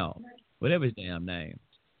Kavanaugh, whatever his damn name.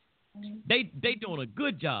 They doing a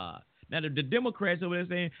good job. Now, the Democrats over there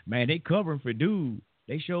saying, man, they covering for dude.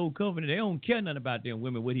 They showed covering. They don't care nothing about them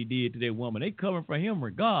women, what he did to their woman. They covering for him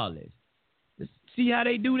regardless. See how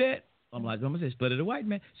they do that? I'm going to say, split of the white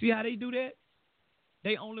man. See how they do that?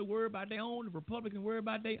 They only worry about their own. The Republicans worry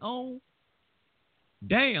about their own.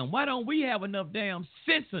 Damn, why don't we have enough damn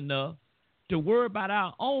sense enough to worry about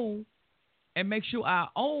our own and make sure our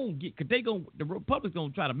own get, because the Republicans going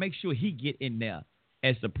to try to make sure he get in there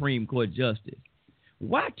as Supreme Court Justice.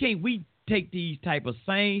 Why can't we take these type of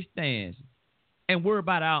same stands and worry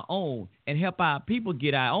about our own and help our people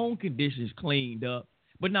get our own conditions cleaned up?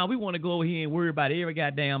 But now we want to go over here and worry about every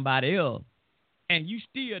goddamn body else, and you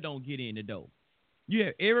still don't get in the door. Yeah,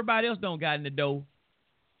 everybody else don't got in the door.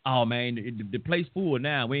 Oh, man, the place full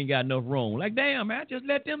now. We ain't got enough room. Like, damn, man, just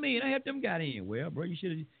let them in. I help them got in. Well, bro, you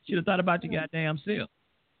should have thought about your goddamn self.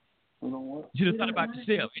 You should have thought about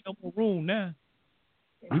yourself. Ain't no more room now.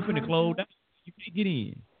 We finna close down. You can't get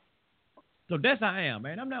in. So that's how I am,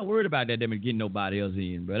 man. I'm not worried about that them getting nobody else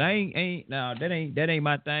in. But that ain't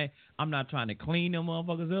my thing. I'm not trying to clean them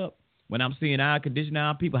motherfuckers up. When I'm seeing our condition,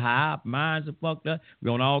 our people, how our minds are fucked up.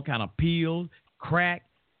 We're on all kind of pills, crack.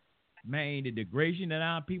 Man, the degradation that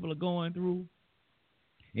our people are going through.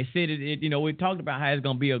 It said we talked about how it's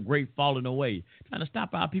gonna be a great falling away, trying to stop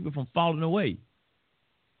our people from falling away.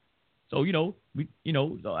 So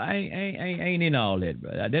so I ain't in all that,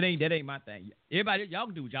 bro. That ain't my thing. Everybody, y'all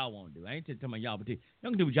can do what y'all want to do. I ain't telling y'all, but y'all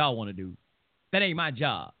can do what y'all want to do. That ain't my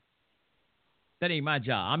job.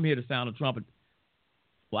 I'm here to sound a trumpet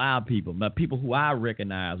for our people, my people who I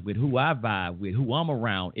recognize with, who I vibe with, who I'm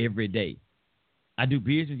around every day. I do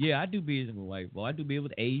business. Yeah, I do business with white folks. I do business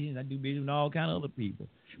with Asians. I do business with all kind of other people.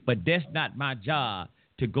 But that's not my job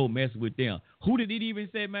to go mess with them. Who did it even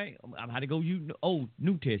say, man? I'm how to go use the Old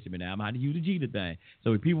New Testament now. I'm how to use the Jesus thing.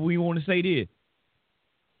 So if people even want to say this,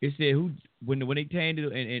 it said when they came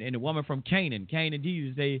to and the woman from Canaan,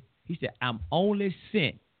 Jesus he said, I'm only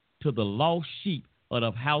sent to the lost sheep of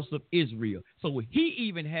the house of Israel. So he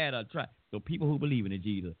even had a tribe. So people who believe in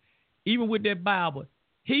Jesus, even with that Bible,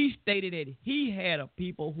 he stated that he had a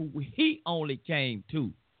people who he only came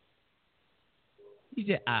to. He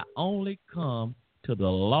said, I only come to the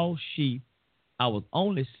lost sheep. I was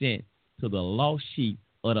only sent to the lost sheep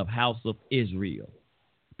of the house of Israel.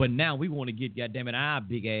 But now we want to get, goddamn it, our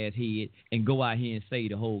big ass head and go out here and say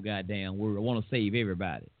the whole goddamn word. I want to save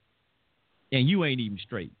everybody. And you ain't even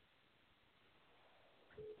straight.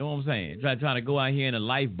 You know what I'm saying? Trying to go out here in a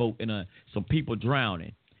lifeboat and some people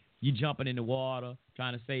drowning. You jumping in the water,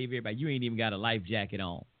 trying to save everybody. You ain't even got a life jacket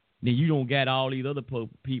on. Then you don't got all these other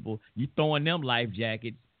people. You throwing them life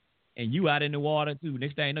jackets, and you out in the water too.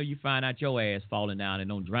 Next thing you know, you find out your ass falling down and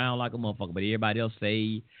don't drown like a motherfucker. But everybody else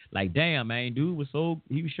say, like, damn, man, dude was so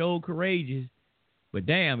courageous. But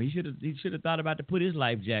damn, he should have thought about to put his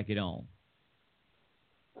life jacket on.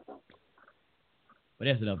 But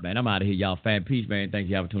that's enough, man. I'm out of here, y'all. Fan peace, man. Thank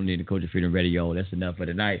y'all for tuning in to Culture Freedom Radio. That's enough for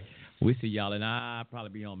tonight. We see y'all, and I'll probably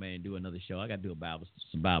be on, man, do another show. I got to do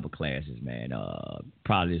some Bible classes, man,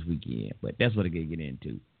 probably this weekend. But that's what I got to get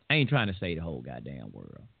into. I ain't trying to say the whole goddamn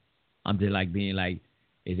world. I'm just like being like,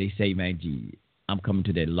 as they say, man, gee, I'm coming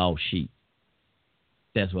to that lost sheep.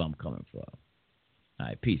 That's where I'm coming from. All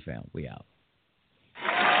right, peace, fam. We out.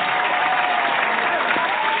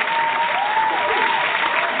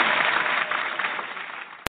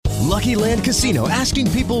 Lucky Land Casino, asking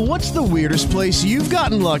people, what's the weirdest place you've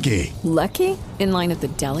gotten lucky? Lucky? In line at the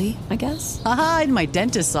deli, I guess? Aha, in my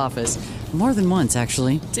dentist's office. More than once,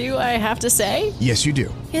 actually. Do I have to say? Yes, you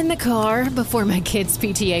do. In the car before my kids'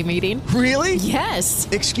 PTA meeting. Really? Yes.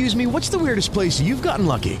 Excuse me, what's the weirdest place you've gotten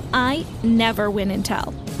lucky? I never win and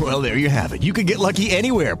tell. Well, there you have it. You can get lucky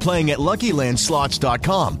anywhere, playing at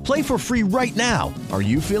LuckyLandSlots.com. Play for free right now. Are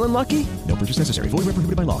you feeling lucky? No purchase necessary. Void where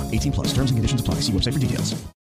prohibited by law. 18+. Terms and conditions apply. See website for details.